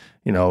luckily.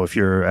 If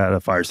you're at a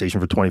fire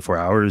station for 24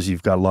 hours,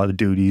 you've got a lot of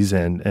duties,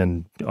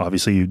 and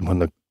obviously when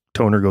the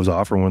toner goes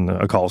off or when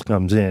a call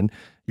comes in,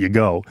 you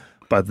go.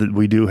 But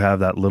we do have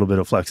that little bit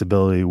of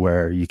flexibility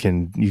where you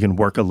can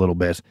work a little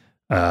bit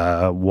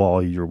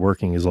while you're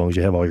working, as long as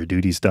you have all your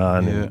duties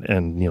done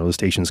and the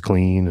station's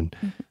clean. And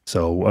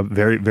so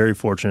very, very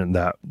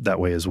fortunate that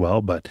way as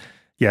well. But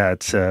yeah,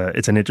 it's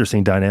an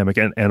interesting dynamic,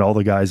 and all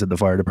the guys at the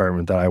fire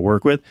department that I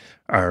work with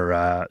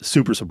are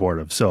super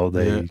supportive. So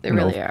they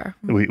really are.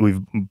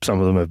 We've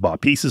some of them have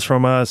bought pieces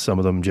from us. Some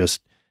of them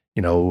just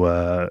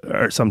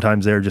are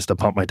sometimes there just to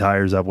pump my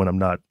tires up when I'm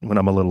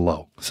a little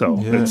low. So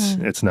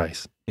it's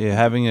nice. Yeah,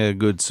 having a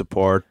good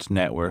support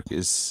network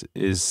is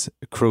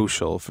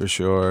crucial for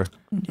sure.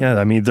 Yeah,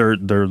 I mean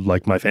they're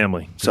like my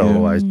family.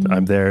 So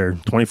I'm there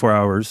 24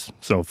 hours,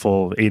 so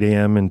full 8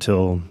 a.m.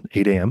 until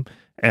 8 a.m.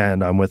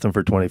 and I'm with them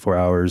for 24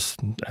 hours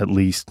at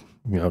least,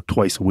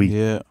 twice a week.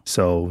 Yeah.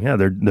 So yeah,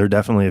 they're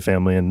definitely a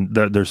family, and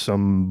there's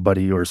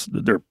somebody or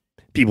there are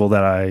people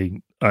that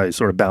I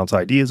sort of bounce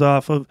ideas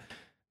off of.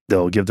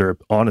 They'll give their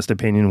honest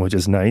opinion, which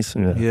is nice.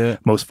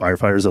 Most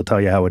firefighters will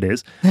tell you how it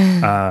is.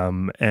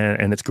 And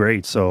it's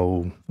great.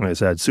 So, like I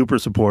said, super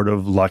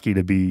supportive, lucky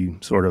to be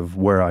sort of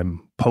where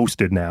I'm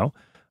posted now.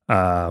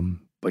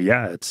 But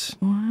yeah, it's...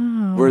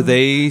 Wow. Were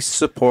they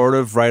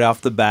supportive right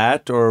off the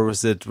bat, or were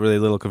they a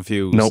little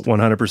confused? No,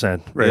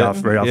 100% right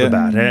off the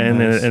bat.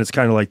 And it's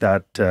kind of like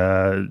that...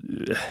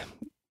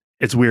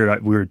 it's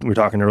weird. We were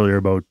talking earlier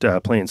about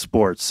playing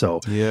sports. So,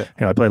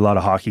 I played a lot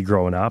of hockey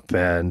growing up,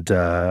 and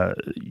I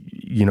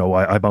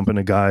bump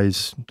into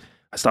guys.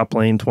 I stopped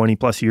playing 20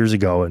 plus years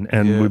ago,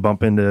 and we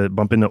bump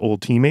into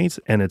old teammates,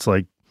 and it's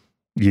like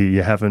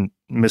you haven't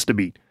missed a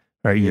beat,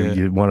 right?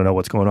 You want to know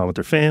what's going on with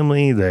their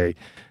family.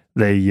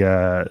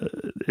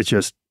 It's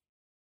just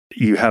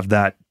you have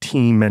that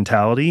team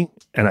mentality,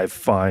 and I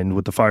find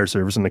with the fire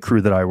service and the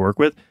crew that I work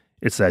with,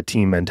 it's that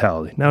team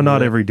mentality. Now,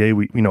 not every day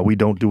we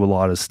don't do a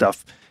lot of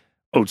stuff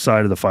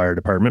outside of the fire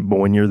department, but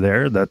when you're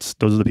there, those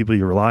are the people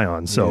you rely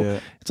on. So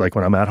it's like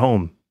when I'm at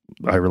home,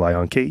 I rely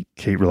on Kate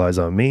relies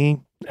on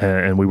me,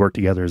 and we work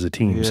together as a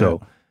team.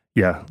 So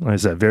like I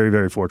said, very,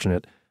 very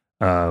fortunate.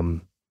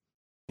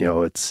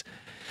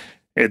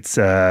 It's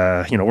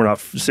we're not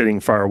sitting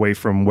far away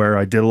from where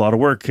I did a lot of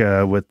work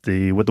with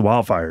the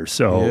wildfires.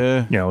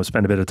 So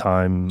spend a bit of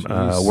time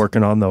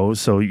working on those.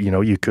 So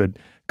you could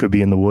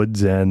be in the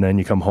woods, and then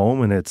you come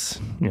home, and it's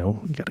you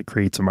got to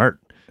create some art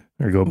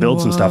or go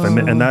build some stuff,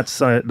 and that's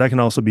that can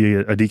also be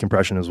a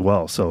decompression as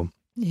well. So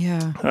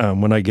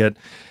when I get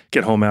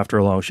home after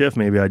a long shift,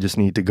 maybe I just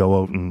need to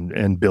go out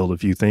and build a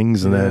few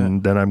things,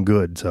 and then I'm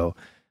good. So,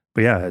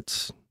 but yeah,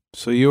 it's.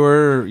 So you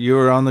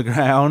were on the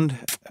ground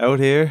out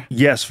here?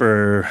 Yes,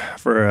 for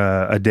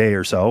a day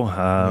or so.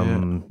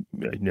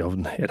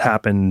 It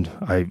happened.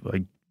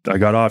 I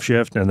got off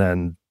shift, and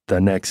then the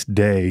next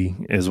day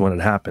is when it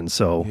happened.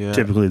 So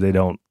typically they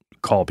don't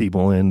call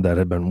people in that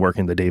had been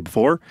working the day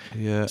before.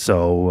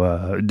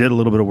 So did a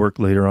little bit of work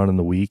later on in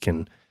the week,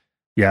 and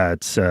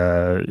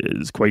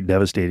it's quite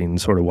devastating,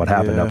 sort of what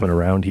happened up and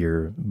around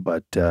here.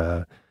 But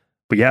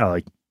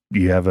like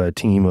you have a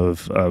team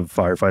of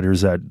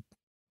firefighters that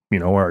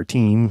our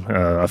team,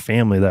 a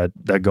family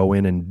that go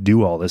in and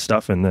do all this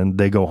stuff, and then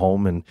they go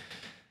home, and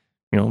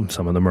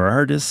some of them are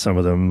artists, some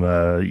of them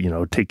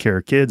take care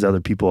of kids,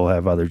 other people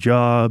have other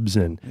jobs,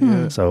 and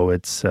so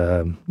it's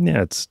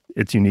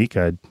unique.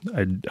 I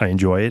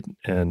enjoy it,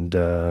 and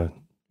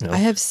I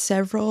have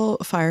several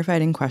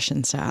firefighting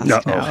questions to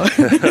ask now.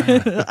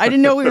 I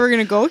didn't know we were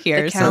going to go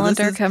here. The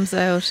calendar comes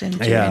out in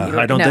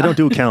January. They don't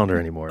do a calendar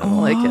anymore. I'm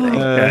only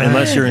kidding.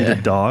 Unless you're into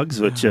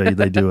dogs, which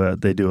they do a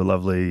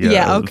lovely.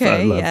 Calendar.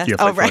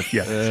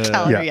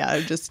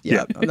 I'm just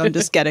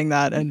getting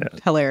that, and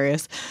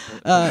hilarious.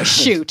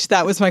 Shoot,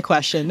 that was my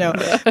question. No,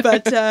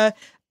 but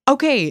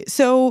okay,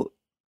 so.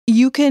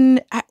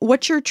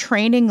 What's your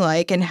training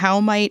like, and how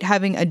might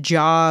having a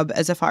job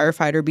as a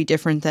firefighter be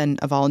different than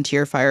a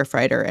volunteer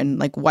firefighter? And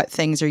like, what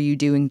things are you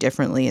doing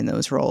differently in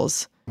those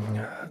roles?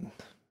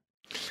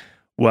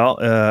 Well,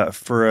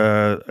 for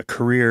a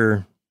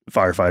career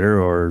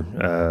firefighter, or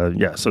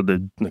so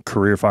the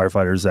career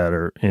firefighters that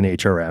are in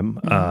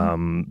HRM,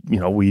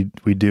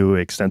 we do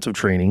extensive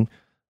training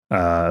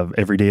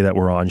every day that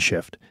we're on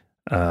shift.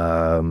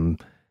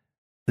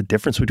 The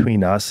difference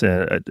between us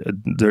and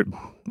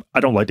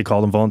I don't like to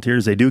call them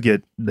volunteers. They do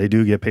get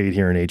paid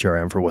here in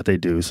HRM for what they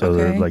do. So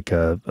they're like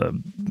a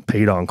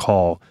paid on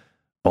call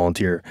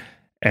volunteer.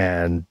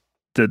 And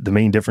the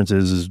main difference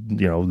is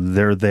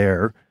they're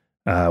there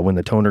when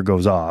the toner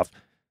goes off.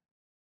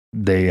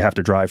 They have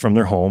to drive from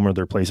their home or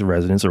their place of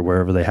residence or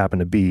wherever they happen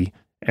to be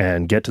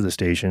and get to the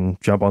station,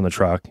 jump on the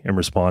truck, and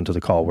respond to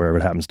the call wherever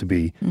it happens to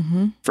be.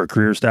 Mm-hmm. For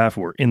career staff,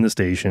 we're in the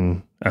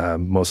station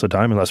most of the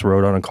time, unless we're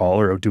out on a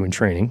call or out doing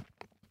training.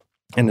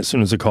 And as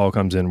soon as the call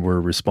comes in, we're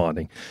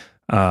responding.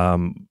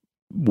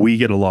 We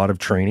get a lot of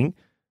training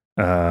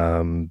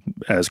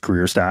as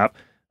career staff.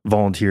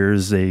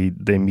 Volunteers, they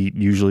meet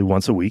usually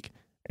once a week,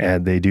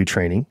 and they do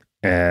training,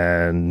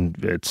 and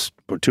it's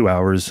about 2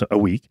 hours a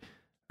week.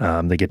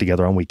 They get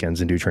together on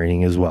weekends and do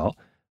training as well.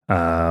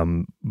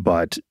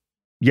 But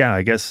yeah,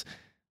 I guess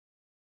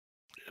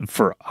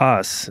for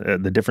us,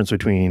 the difference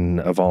between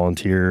a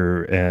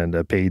volunteer and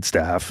a paid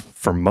staff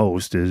for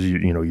most is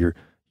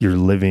you're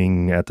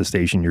living at the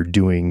station, you're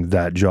doing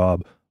that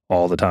job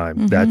all the time.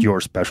 Mm-hmm. That's your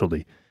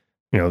specialty.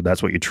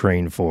 That's what you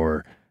train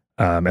for.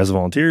 As a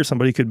volunteer,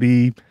 somebody could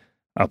be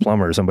a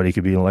plumber, somebody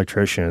could be an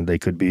electrician, they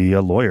could be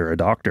a lawyer, a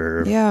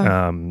doctor,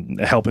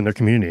 helping their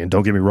community. And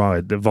don't get me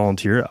wrong,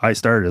 I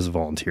started as a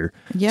volunteer.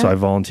 Yeah. So I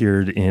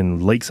volunteered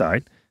in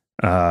Lakeside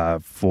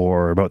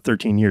for about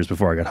 13 years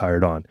before I got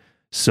hired on.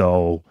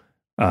 So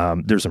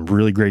there's some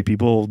really great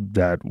people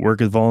that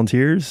work as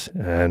volunteers,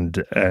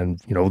 and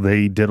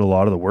they did a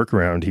lot of the work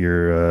around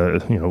here.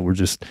 We're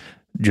just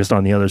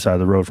on the other side of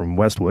the road from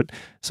Westwood,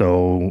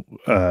 so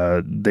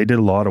they did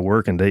a lot of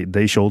work, and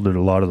they shouldered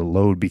a lot of the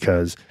load,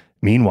 because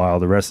meanwhile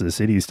the rest of the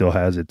city still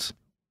has its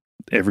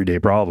everyday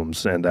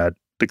problems, and that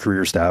the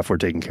career staff were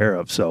taken care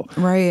of. So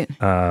right.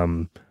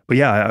 But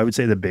yeah, I would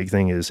say the big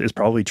thing is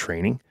probably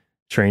training,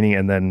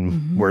 and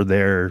then we're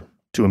there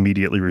to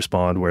immediately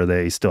respond where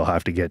they still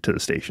have to get to the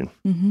station.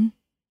 Mm-hmm.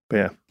 But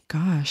yeah.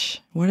 Gosh,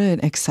 what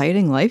an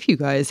exciting life you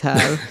guys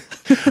have.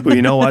 Well,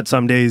 you know what?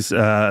 Some days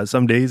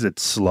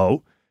it's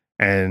slow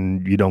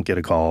and you don't get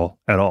a call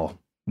at all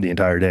the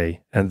entire day.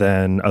 And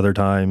then other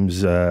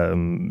times,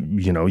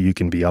 you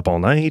can be up all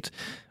night,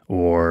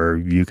 or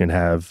you can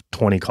have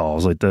 20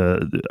 calls. Like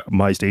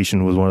my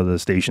station was one of the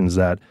stations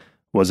that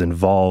was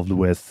involved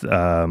with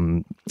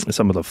some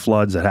of the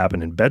floods that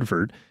happened in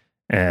Bedford,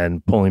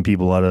 and pulling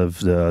people out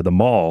of the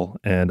mall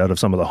and out of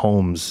some of the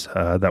homes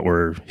that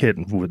were hit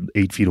with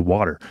 8 feet of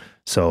water.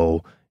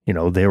 So,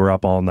 they were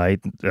up all night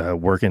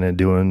working and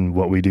doing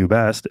what we do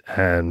best.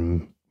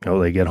 And,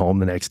 they get home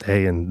the next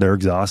day and they're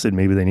exhausted.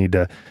 Maybe they need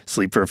to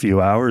sleep for a few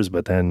hours,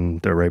 but then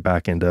they're right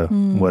back into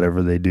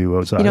whatever they do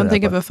outside. You don't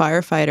think of a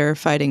firefighter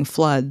fighting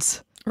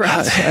floods.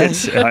 Right.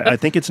 I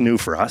think it's new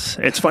for us.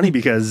 It's funny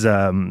because,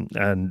 and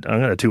I'm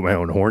going to toot my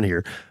own horn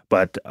here,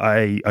 but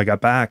I got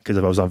back because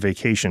I was on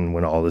vacation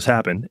when all this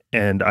happened,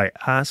 and I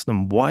asked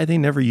them why they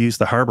never used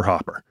the harbor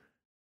hopper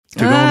to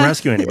go and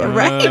rescue anybody.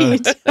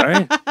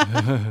 Right.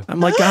 I'm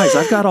like, guys,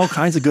 I've got all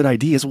kinds of good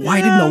ideas.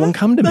 Why did no one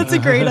come to me? That's a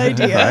great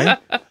idea.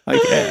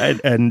 Right?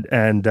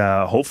 And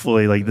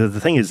hopefully, like the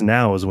thing is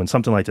now is when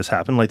something like this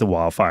happened, like the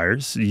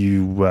wildfires,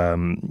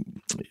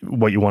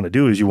 what you want to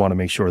do is you want to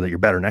make sure that you're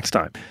better next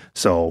time.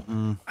 So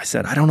I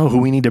said, I don't know who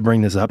we need to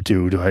bring this up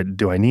to.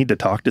 Do I need to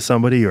talk to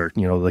somebody, or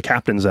the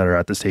captains that are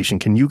at the station?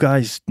 Can you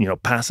guys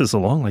pass this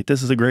along? Like,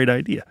 this is a great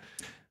idea.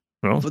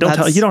 Well,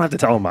 you don't have to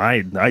tell them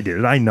I did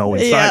it. I know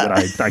inside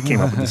that I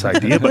came up with this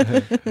idea, but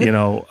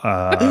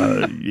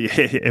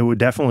it would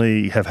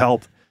definitely have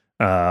helped.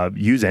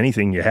 Use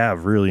anything you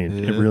have, really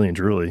and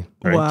truly.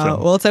 Right?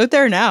 Wow. Well, it's out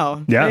there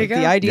now. Yeah.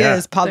 The idea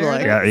is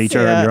public. Yeah,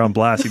 HR, you're on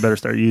blast. You better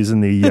start using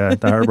the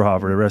harbor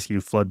hopper to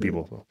rescue flood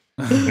people.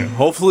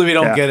 Hopefully we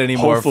don't get any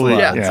more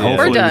floods.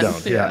 We're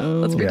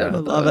done. Let's be done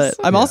with Love those. it.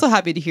 I'm also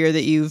happy to hear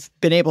that you've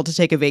been able to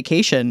take a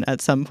vacation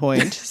at some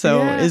point.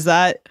 So is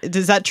that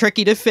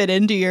tricky to fit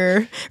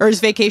into or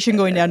is vacation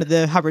going down to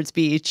the Hubbard's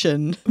Beach?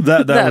 And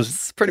that that's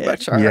was pretty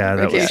much our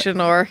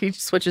vacation, or he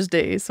switches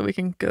days so we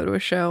can go to a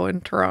show in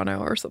Toronto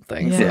or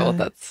something. Yeah.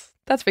 So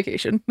that's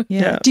vacation.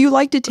 Yeah. Do you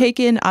like to take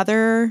in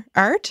other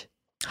art?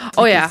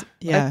 Oh yeah.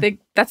 I think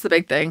that's the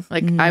big thing.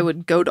 Like I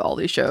would go to all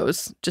these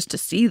shows just to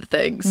see the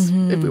things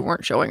if we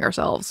weren't showing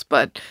ourselves.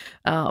 But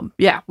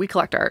we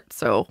collect art.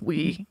 So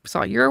we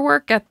saw your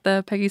work at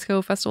the Peggy's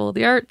Cove Festival of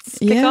the Arts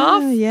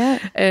kickoff. Yeah.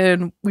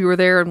 And we were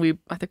there, and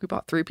I think we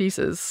bought 3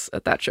 pieces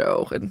at that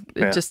show, and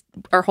it just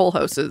our whole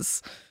house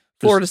is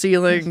floor to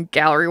ceiling,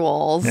 gallery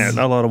walls. Yeah,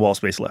 not a lot of wall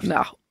space left.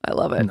 No, I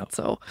love it. No.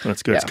 So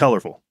that's good. It's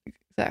colorful.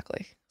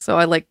 Exactly. So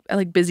I like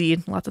busy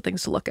and lots of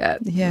things to look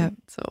at. Yeah.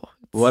 And so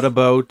what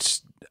about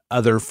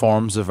other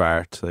forms of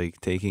art,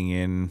 like taking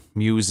in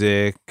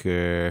music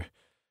or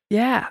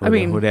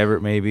whatever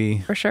it may be?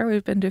 For sure,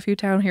 we've been to a few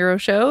Town Hero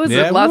shows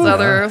and lots of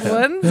other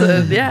ones.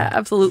 And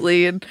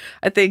absolutely. And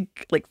I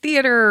think like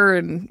theater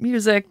and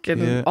music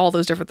and all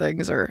those different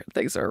things are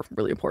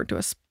really important to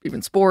us.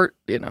 Even sport,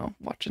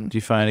 watching. Do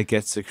you find it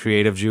gets the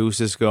creative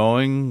juices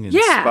going?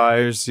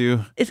 Inspires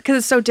you? It's because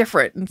it's so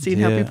different, and seeing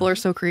how people are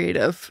so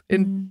creative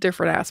in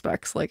different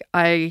aspects. Like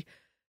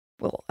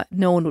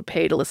no one would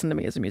pay to listen to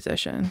me as a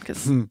musician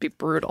because it'd be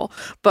brutal.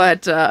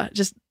 But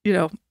just,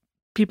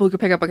 people who could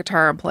pick up a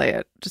guitar and play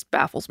it just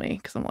baffles me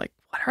because I'm like,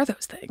 what are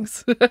those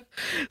things?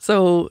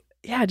 So,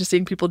 just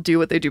seeing people do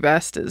what they do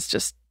best is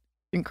just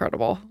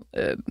incredible.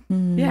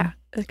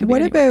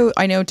 What about,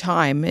 I know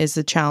time is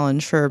a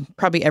challenge for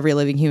probably every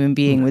living human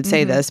being would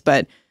say this,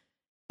 but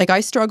like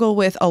I struggle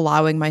with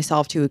allowing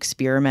myself to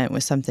experiment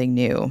with something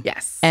new.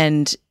 Yes.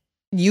 And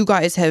you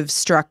guys have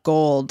struck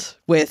gold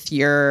with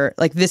your,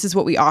 like, this is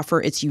what we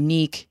offer. It's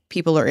unique.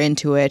 People are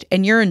into it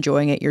and you're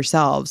enjoying it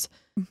yourselves.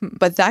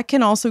 But that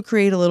can also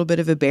create a little bit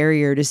of a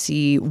barrier to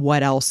see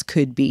what else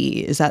could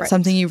be. Is that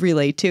something you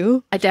relate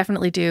to? I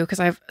definitely do, because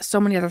I have so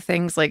many other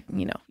things, like,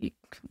 you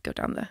go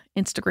down the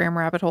Instagram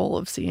rabbit hole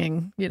of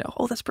seeing,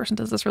 this person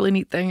does this really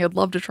neat thing. I'd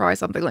love to try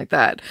something like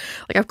that.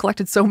 Like, I've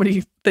collected so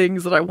many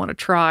things that I want to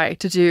try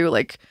to do,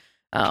 like,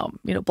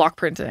 block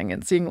printing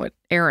and seeing what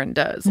Erin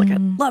does. Like,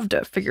 I'd love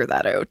to figure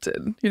that out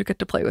and, get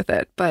to play with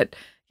it. But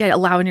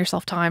allowing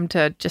yourself time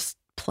to just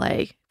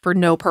play for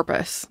no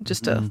purpose,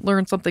 just to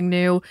learn something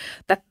new,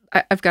 that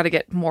I've got to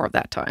get more of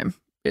that time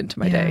into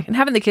my day. And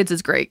having the kids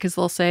is great because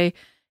they'll say,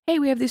 hey,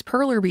 we have these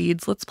perler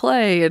beads, let's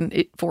play. And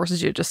it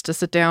forces you just to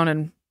sit down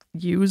and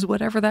use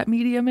whatever that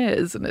medium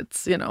is. And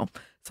it's,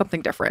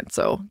 something different.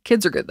 So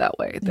kids are good that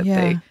way, that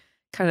they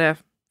kind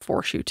of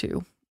force you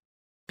to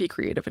be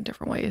creative in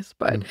different ways.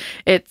 But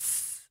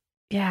it's,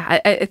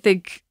 I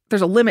think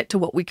there's a limit to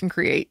what we can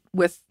create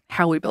with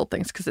how we build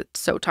things because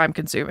it's so time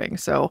consuming.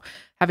 So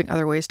having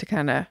other ways to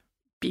kind of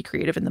be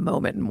creative in the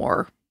moment and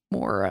more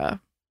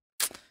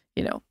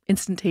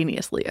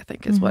instantaneously, I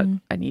think is what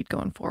I need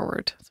going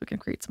forward, so we can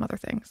create some other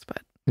things.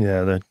 But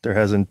there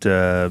hasn't,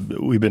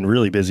 we've been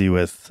really busy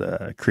with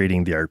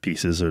creating the art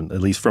pieces, or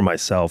at least for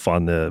myself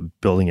on the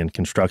building and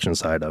construction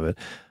side of it.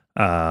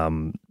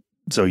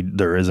 So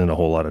there isn't a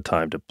whole lot of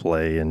time to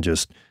play and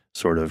just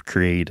sort of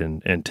create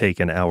and take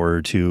an hour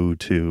or two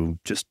to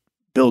just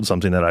build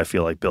something that I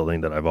feel like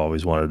building that I've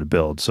always wanted to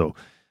build. So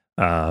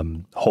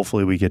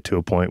hopefully we get to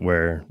a point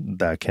where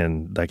that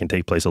can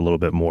take place a little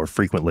bit more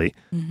frequently,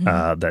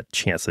 that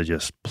chance to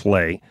just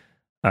play.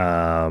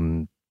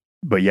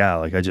 But yeah,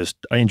 like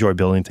I enjoy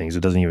building things.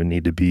 It doesn't even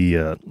need to be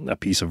a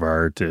piece of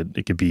art.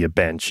 It could be a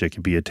bench. It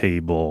could be a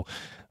table.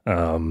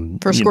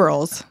 For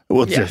squirrels.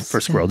 For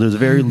squirrel. There's a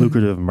very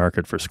lucrative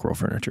market for squirrel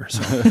furniture.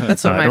 So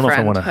That's what I my don't know if I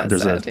friend want to.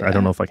 has said, I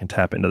don't know if I can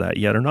tap into that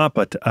yet or not.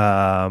 But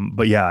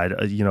yeah,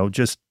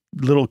 just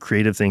little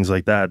creative things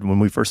like that. When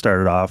we first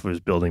started off, it was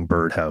building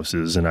bird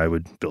houses, and I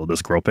would build the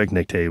squirrel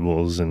picnic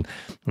tables and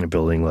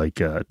building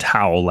like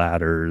towel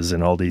ladders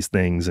and all these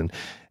things. And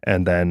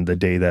then the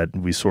day that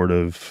we sort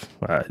of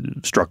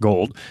struck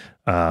gold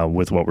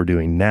with what we're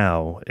doing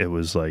now, it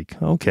was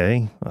like,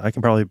 okay, I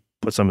can probably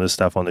put some of this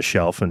stuff on the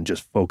shelf and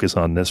just focus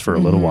on this for a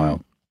little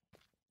while.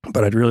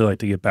 But I'd really like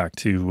to get back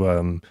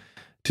to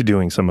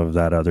doing some of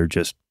that other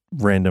just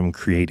random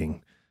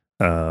creating,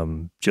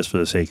 just for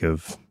the sake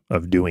of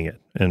doing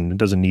it. And it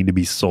doesn't need to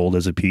be sold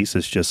as a piece.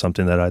 It's just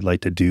something that I'd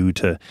like to do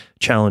to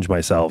challenge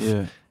myself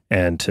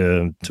and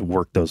to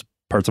work those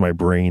parts of my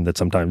brain that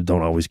sometimes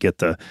don't always get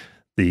the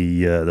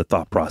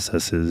thought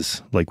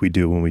processes like we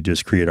do when we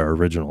just create our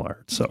original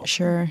art. So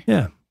Sure.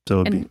 yeah.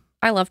 So it'd be,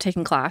 I love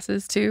taking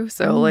classes too.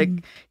 So like,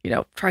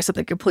 try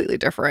something completely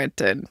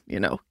different and,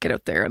 get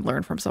out there and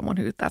learn from someone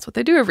who that's what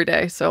they do every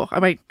day. So I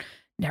might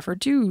never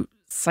do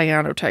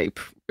cyanotype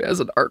as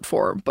an art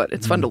form, but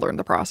it's fun to learn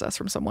the process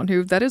from someone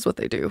who that is what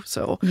they do.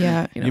 So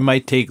yeah, you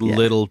might take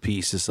little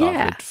pieces of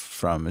it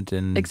from it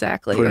and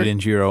put it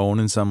into your own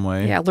in some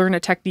way. Yeah, learn a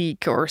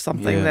technique or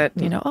something that,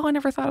 I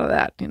never thought of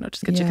that.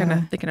 Just get you kind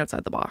of thinking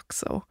outside the box.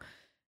 So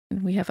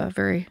and we have a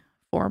very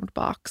formed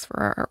box for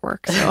our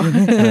artwork.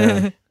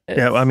 So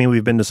yeah, I mean,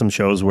 we've been to some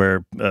shows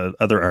where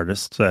other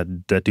artists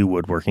that do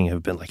woodworking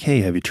have been like,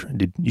 "Hey,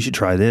 you should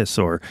try this,"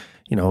 or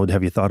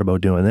have you thought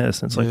about doing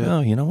this? And it's like, oh,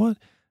 you know what?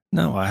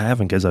 No, I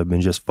haven't, because I've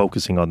been just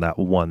focusing on that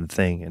one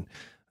thing.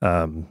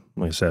 And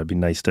like I said, it'd be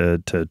nice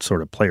to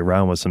sort of play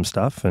around with some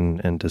stuff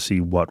and to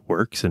see what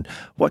works and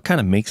what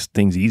kind of makes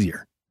things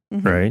easier,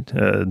 right?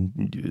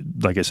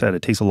 Like I said,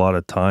 it takes a lot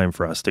of time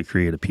for us to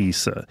create a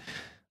piece.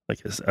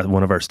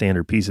 One of our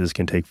standard pieces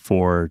can take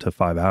 4 to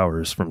 5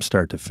 hours from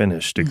start to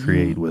finish to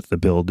create, with the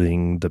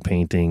building, the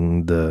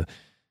painting,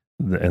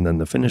 and then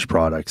the finished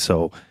product.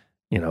 So,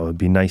 it'd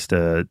be nice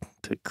to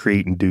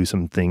create and do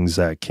some things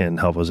that can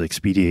help us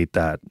expedite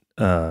that,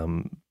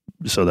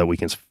 so that we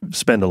can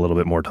spend a little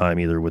bit more time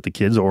either with the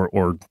kids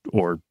or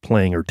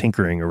playing or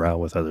tinkering around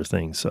with other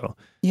things. So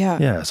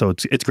yeah. So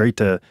it's great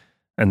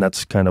and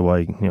that's kind of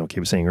why Kate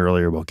was saying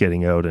earlier about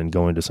getting out and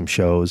going to some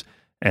shows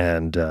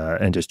and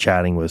just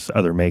chatting with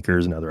other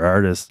makers and other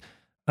artists.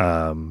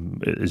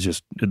 It's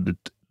just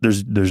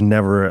there's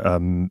never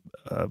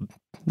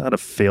not a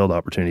failed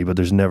opportunity, but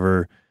there's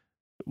never.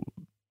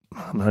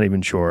 I'm not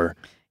even sure.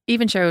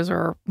 Even shows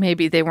or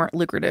maybe they weren't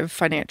lucrative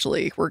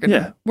financially, we're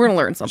gonna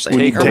learn something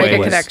or make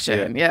a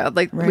connection.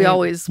 We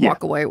always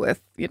walk away with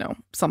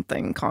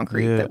something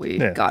concrete that we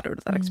got out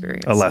of that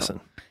experience. A lesson.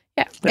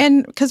 Yeah.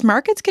 And because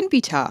markets can be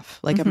tough,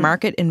 like a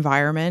market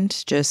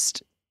environment,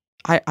 just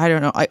I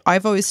don't know.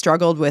 I've always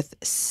struggled with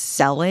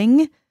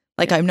selling.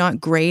 Like I'm not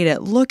great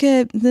at, look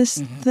at this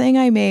thing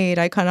I made.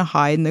 I kind of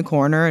hide in the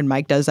corner and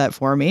Mike does that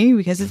for me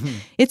because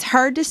it's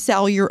hard to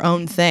sell your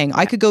own thing.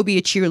 I could go be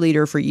a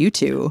cheerleader for you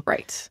two.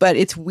 Right. But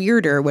it's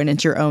weirder when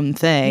it's your own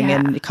thing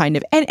and kind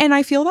of, and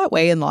I feel that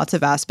way in lots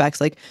of aspects,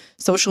 like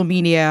social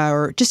media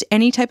or just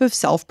any type of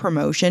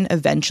self-promotion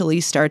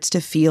eventually starts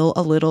to feel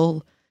a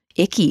little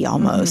icky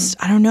almost.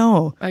 I don't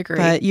know. I agree.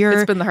 But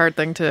it's been the hard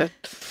thing to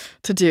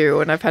do,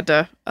 and I've had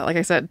to, like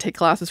I said, take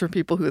classes from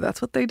people who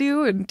that's what they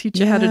do and teach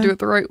you how to do it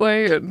the right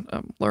way, and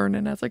I'm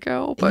learning as I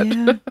go. But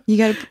you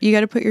got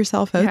to put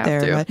yourself out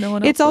there. But no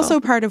one else it's also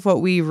will. part of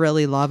what we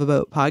really love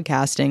about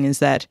podcasting is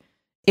that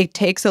it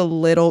takes a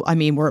little, I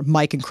mean, we're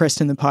Mike and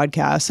Kristen, the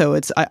podcast, so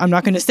I'm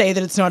not going to say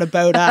that it's not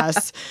about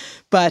us,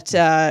 but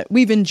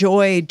we've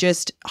enjoyed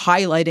just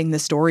highlighting the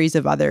stories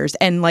of others.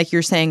 And like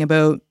you're saying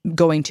about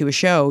going to a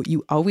show,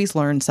 you always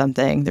learn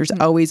something. There's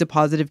always a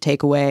positive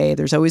takeaway.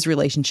 There's always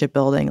relationship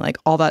building. Like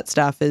all that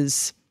stuff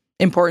is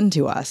important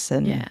to us,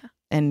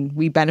 and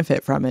we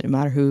benefit from it no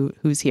matter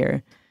who's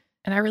here.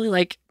 And I really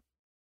like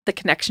the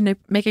connection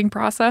making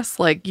process.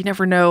 Like you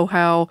never know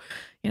how,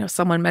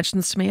 someone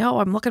mentions to me, oh,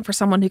 I'm looking for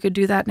someone who could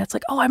do that. And it's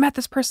like, oh, I met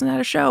this person at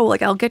a show.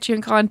 Like I'll get you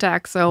in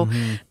contact. So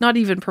not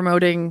even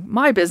promoting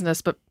my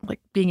business, but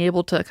like being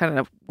able to kind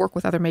of work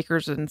with other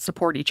makers and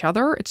support each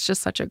other. It's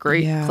just such a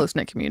great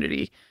close-knit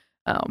community.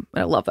 And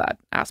I love that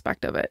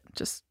aspect of it.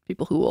 Just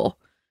people who will,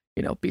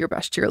 be your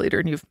best cheerleader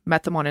and you've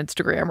met them on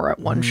Instagram or at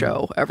one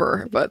show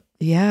ever. But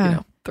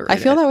I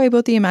feel that way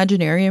about the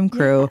Imaginarium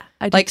crew.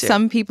 I do too.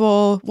 Some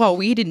people, well,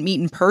 we didn't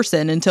meet in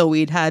person until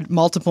we'd had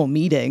multiple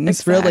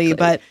meetings, really.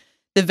 But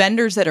the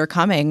vendors that are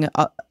coming,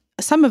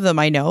 some of them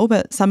I know,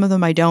 but some of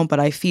them I don't. But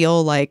I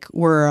feel like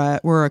we're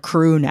a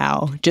crew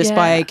now, just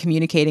by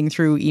communicating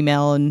through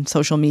email and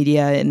social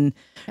media and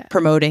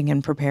promoting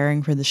and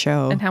preparing for the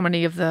show. And how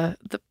many of the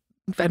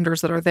vendors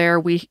that are there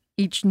we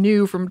each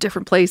knew from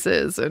different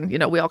places, and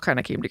we all kind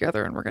of came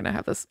together, and we're going to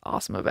have this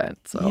awesome event.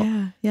 So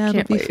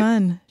it'll be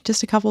fun.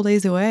 Just a couple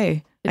days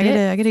away.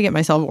 I gotta get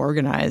myself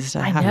organized.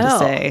 I have to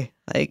say,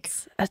 like,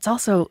 it's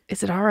also,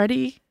 is it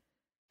already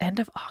end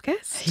of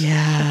August? Yeah.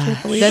 I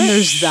can't believe then it.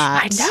 there's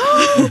that. I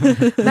know.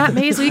 That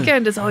Maze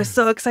weekend is always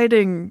so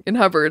exciting in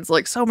Hubbard's.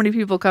 Like, so many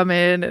people come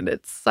in, and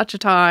it's such a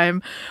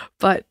time.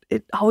 But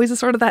it always is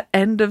sort of that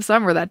end of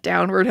summer, that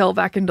downward hill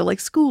back into like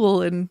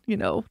school and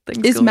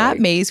things. Is Matt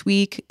Maze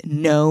Week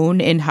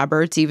known in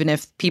Hubbard's, even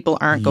if people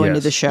aren't going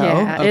to the show?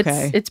 Yeah,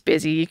 okay. It's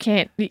busy. You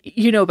can't.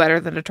 Better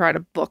than to try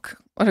to book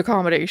an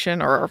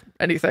accommodation or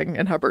anything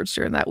in Hubbard's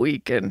during that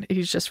week. And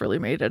he's just really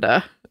made it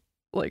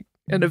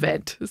an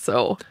event,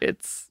 so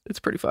it's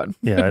pretty fun.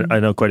 Yeah, I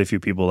know quite a few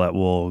people that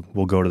will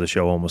go to the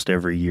show almost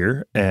every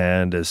year,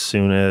 and as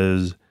soon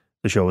as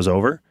the show is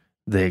over,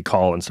 they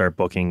call and start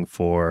booking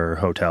for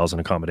hotels and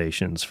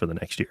accommodations for the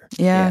next year.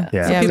 Yeah.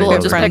 So people will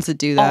just friends that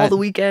do that all the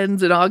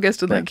weekends in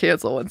August and then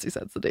cancel once he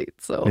sets the date.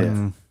 So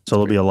so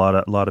there'll be a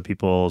lot of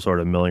people sort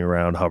of milling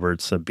around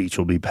Hubbard's. The beach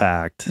will be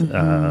packed.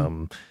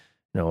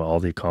 All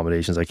the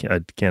accommodations. I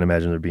can't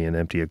imagine there being an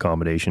empty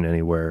accommodation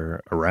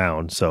anywhere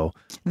around. So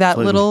that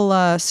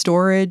little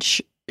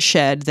storage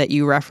shed that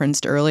you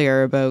referenced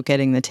earlier about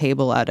getting the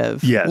table out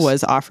of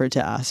was offered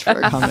to us for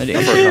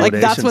accommodation. Like,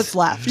 that's what's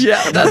left.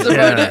 Yeah, that's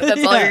about it.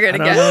 That's all you're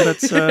gonna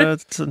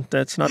get.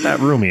 That's not that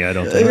roomy, I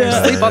don't think.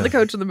 Sleep on the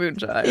couch in the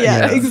moonshine.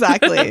 Yeah,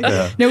 exactly.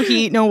 No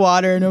heat, no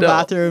water, no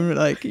bathroom.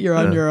 Like, you're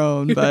on your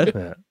own.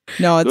 But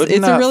no,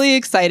 it's a really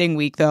exciting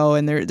week though,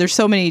 and there's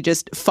so many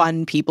just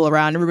fun people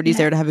around. Everybody's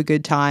there to have a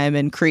good time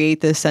and create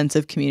this sense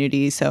of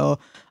community. So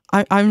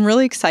I'm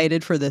really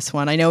excited for this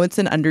one. I know it's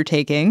an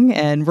undertaking,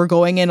 and we're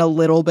going in a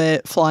little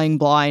bit flying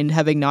blind,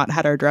 having not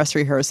had our dress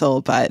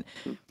rehearsal, but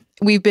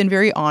we've been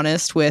very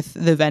honest with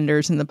the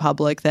vendors and the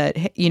public that,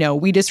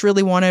 we just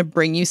really want to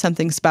bring you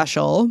something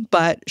special,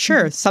 but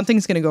sure,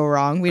 something's going to go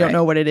wrong. We don't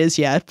know what it is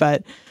yet,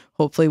 but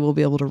hopefully we'll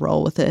be able to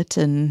roll with it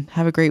and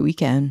have a great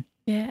weekend.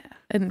 Yeah.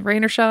 And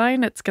rain or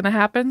shine, it's going to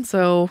happen.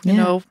 So,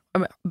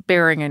 I'm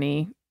bearing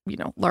any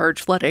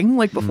large flooding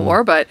like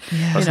before, but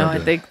I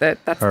think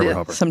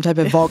that's some type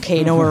of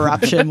volcano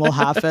eruption will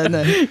happen.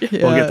 And,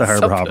 we'll get the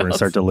Harbor Hopper and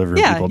start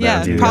delivering people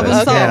down to you.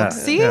 Problem solved.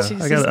 See,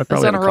 I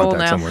probably have a roll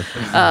contact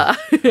now.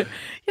 somewhere.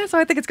 So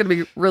I think it's going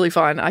to be really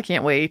fun. I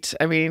can't wait.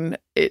 I mean,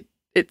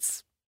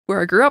 it's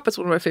where I grew up. It's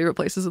one of my favorite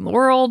places in the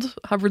world,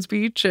 Hubbard's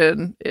Beach,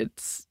 and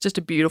it's just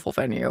a beautiful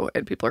venue,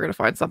 and people are going to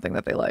find something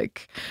that they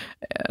like.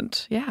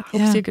 And hope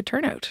to see a good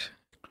turnout.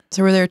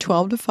 So we're there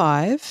 12 to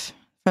 5.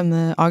 From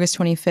the August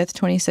 25th,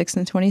 26th,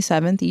 and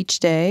 27th each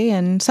day.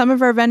 And some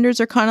of our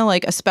vendors are kind of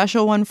like a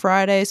special one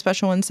Friday,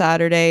 special one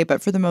Saturday.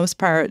 But for the most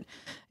part,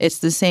 it's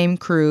the same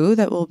crew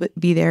that will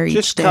be there each day.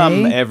 Just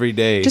come every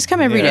day. Just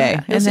come every day.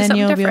 And then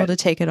you'll be able to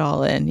take it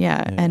all in.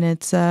 Yeah. And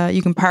it's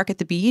you can park at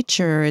the beach,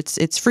 or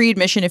it's free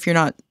admission if you're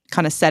not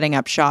kind of setting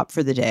up shop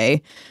for the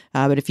day.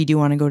 But if you do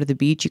want to go to the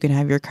beach, you can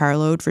have your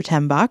carload for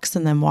 $10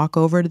 and then walk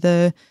over to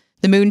the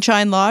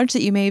Moonshine Lodge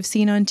that you may have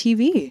seen on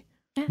TV.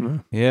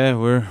 Yeah,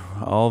 we're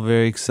all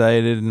very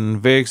excited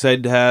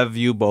to have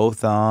you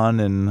both on,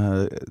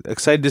 and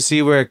excited to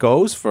see where it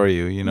goes for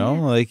you.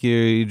 Like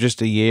you're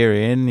just a year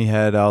in, you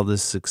had all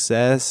this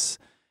success,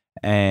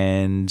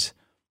 and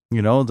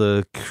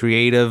the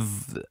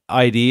creative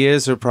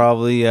ideas are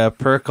probably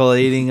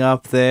percolating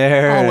up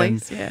there.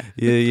 Always,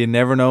 You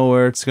never know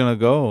where it's gonna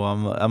go.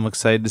 I'm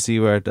excited to see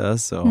where it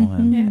does. So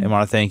I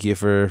want to thank you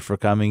for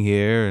coming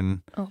here.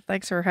 And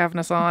thanks for having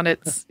us on.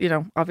 It's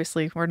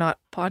obviously we're not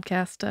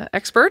podcast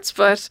experts,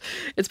 but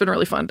it's been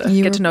really fun to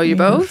get to know you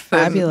both.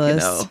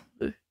 Fabulous. And,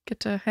 get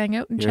to hang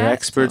out and chat. You're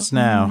experts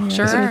now.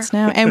 Sure. Experts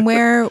now. And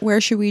where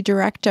should we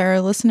direct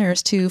our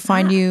listeners to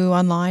find you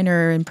online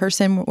or in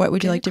person? What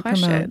would you like to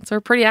promote? So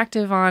we're pretty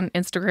active on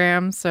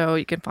Instagram. So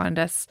you can find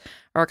us,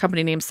 our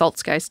company name Salt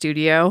Sky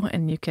Studio,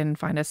 and you can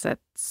find us at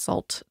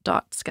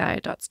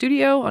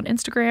salt.sky.studio on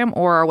Instagram,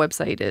 or our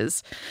website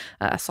is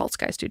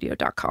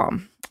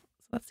saltskystudio.com.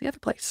 That's the other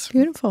place.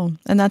 Beautiful.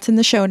 And that's in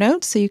the show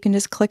notes, so you can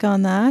just click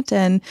on that.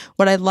 And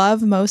what I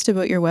love most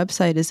about your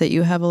website is that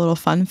you have a little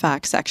fun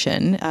fact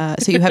section.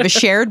 So you have a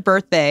shared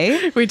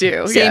birthday. We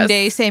do. Same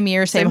day, same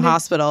year, same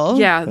hospital.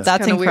 Yeah.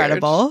 That's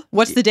incredible. Weird.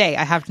 What's the day?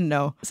 I have to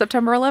know.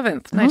 September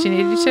 11th,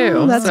 1982.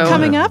 Oh, that's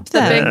coming up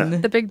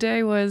then. The big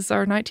day was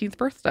our 19th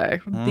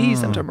birthday, the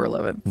September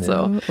 11th. Yeah.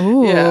 So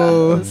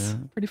it was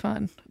pretty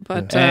fun.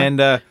 But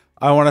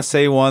I want to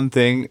say one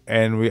thing,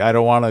 and I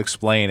don't want to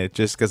explain it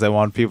just because I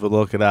want people to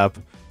look it up.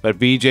 But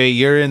BJ,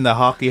 you're in the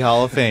Hockey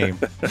Hall of Fame,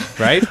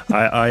 right?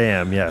 I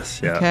am, yes.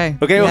 Yeah.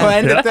 Okay, we'll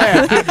end it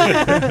there.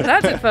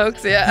 That's it,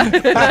 folks. Yeah.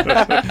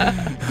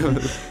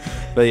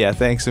 But yeah,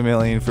 thanks a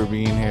million for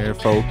being here,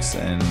 folks.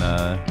 And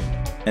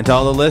to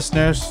all the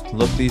listeners,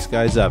 look these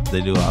guys up. They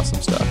do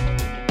awesome stuff.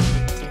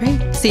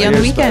 Great. See you on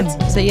the weekend.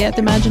 See you at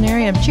the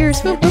Imaginarium.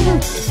 Cheers. Woo, woo,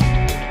 woo.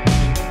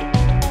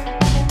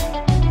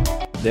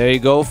 there you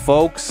go,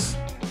 folks.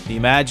 The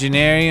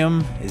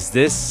Imaginarium is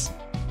this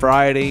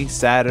Friday,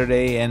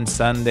 Saturday, and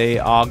Sunday,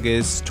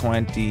 August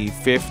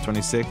 25th,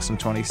 26th, and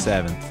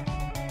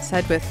 27th.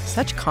 Said with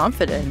such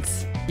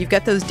confidence. You've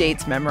got those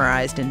dates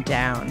memorized and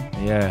down.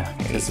 Yeah,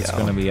 because it's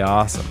going to be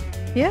awesome.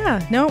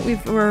 Yeah, no,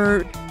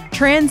 we're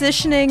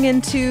transitioning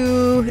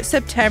into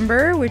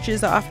September, which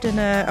is often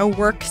a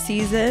work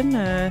season,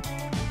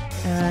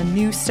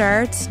 new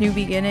starts, new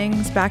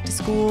beginnings, back to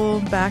school,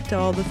 back to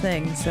all the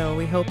things. So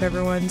we hope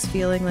everyone's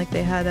feeling like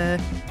they had a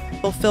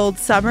fulfilled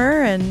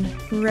summer and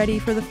ready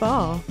for the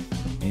fall.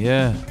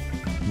 Yeah,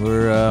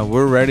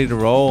 we're ready to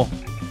roll.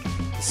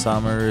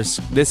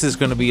 This is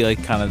going to be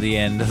like kind of the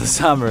end of the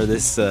summer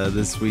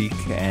this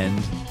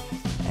weekend,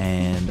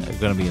 and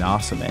going to be an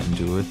awesome end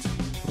to it.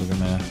 We're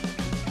gonna,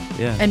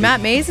 yeah. And Matt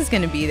Mays is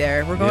going to be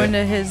there. We're going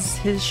to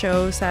his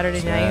show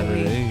Saturday night.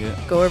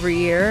 We go every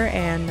year,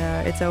 and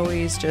it's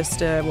always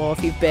just well,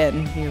 if you've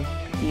been,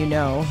 you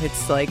know,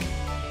 it's like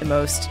the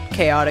most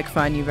chaotic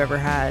fun you've ever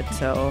had.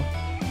 So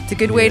it's a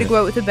good way to go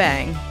out with a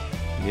bang.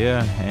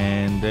 Yeah,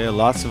 and there are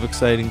lots of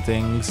exciting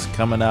things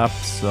coming up.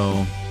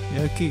 So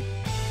yeah,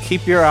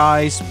 keep your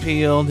eyes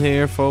peeled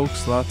here,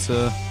 folks. Lots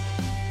of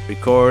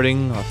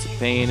recording, lots of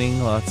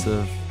painting, lots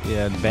of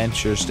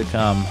adventures to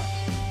come.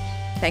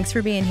 Thanks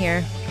for being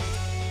here.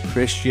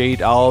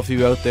 Appreciate all of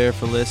you out there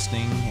for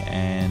listening,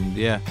 and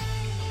the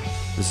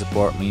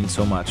support means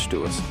so much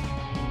to us.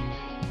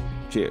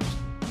 Cheers.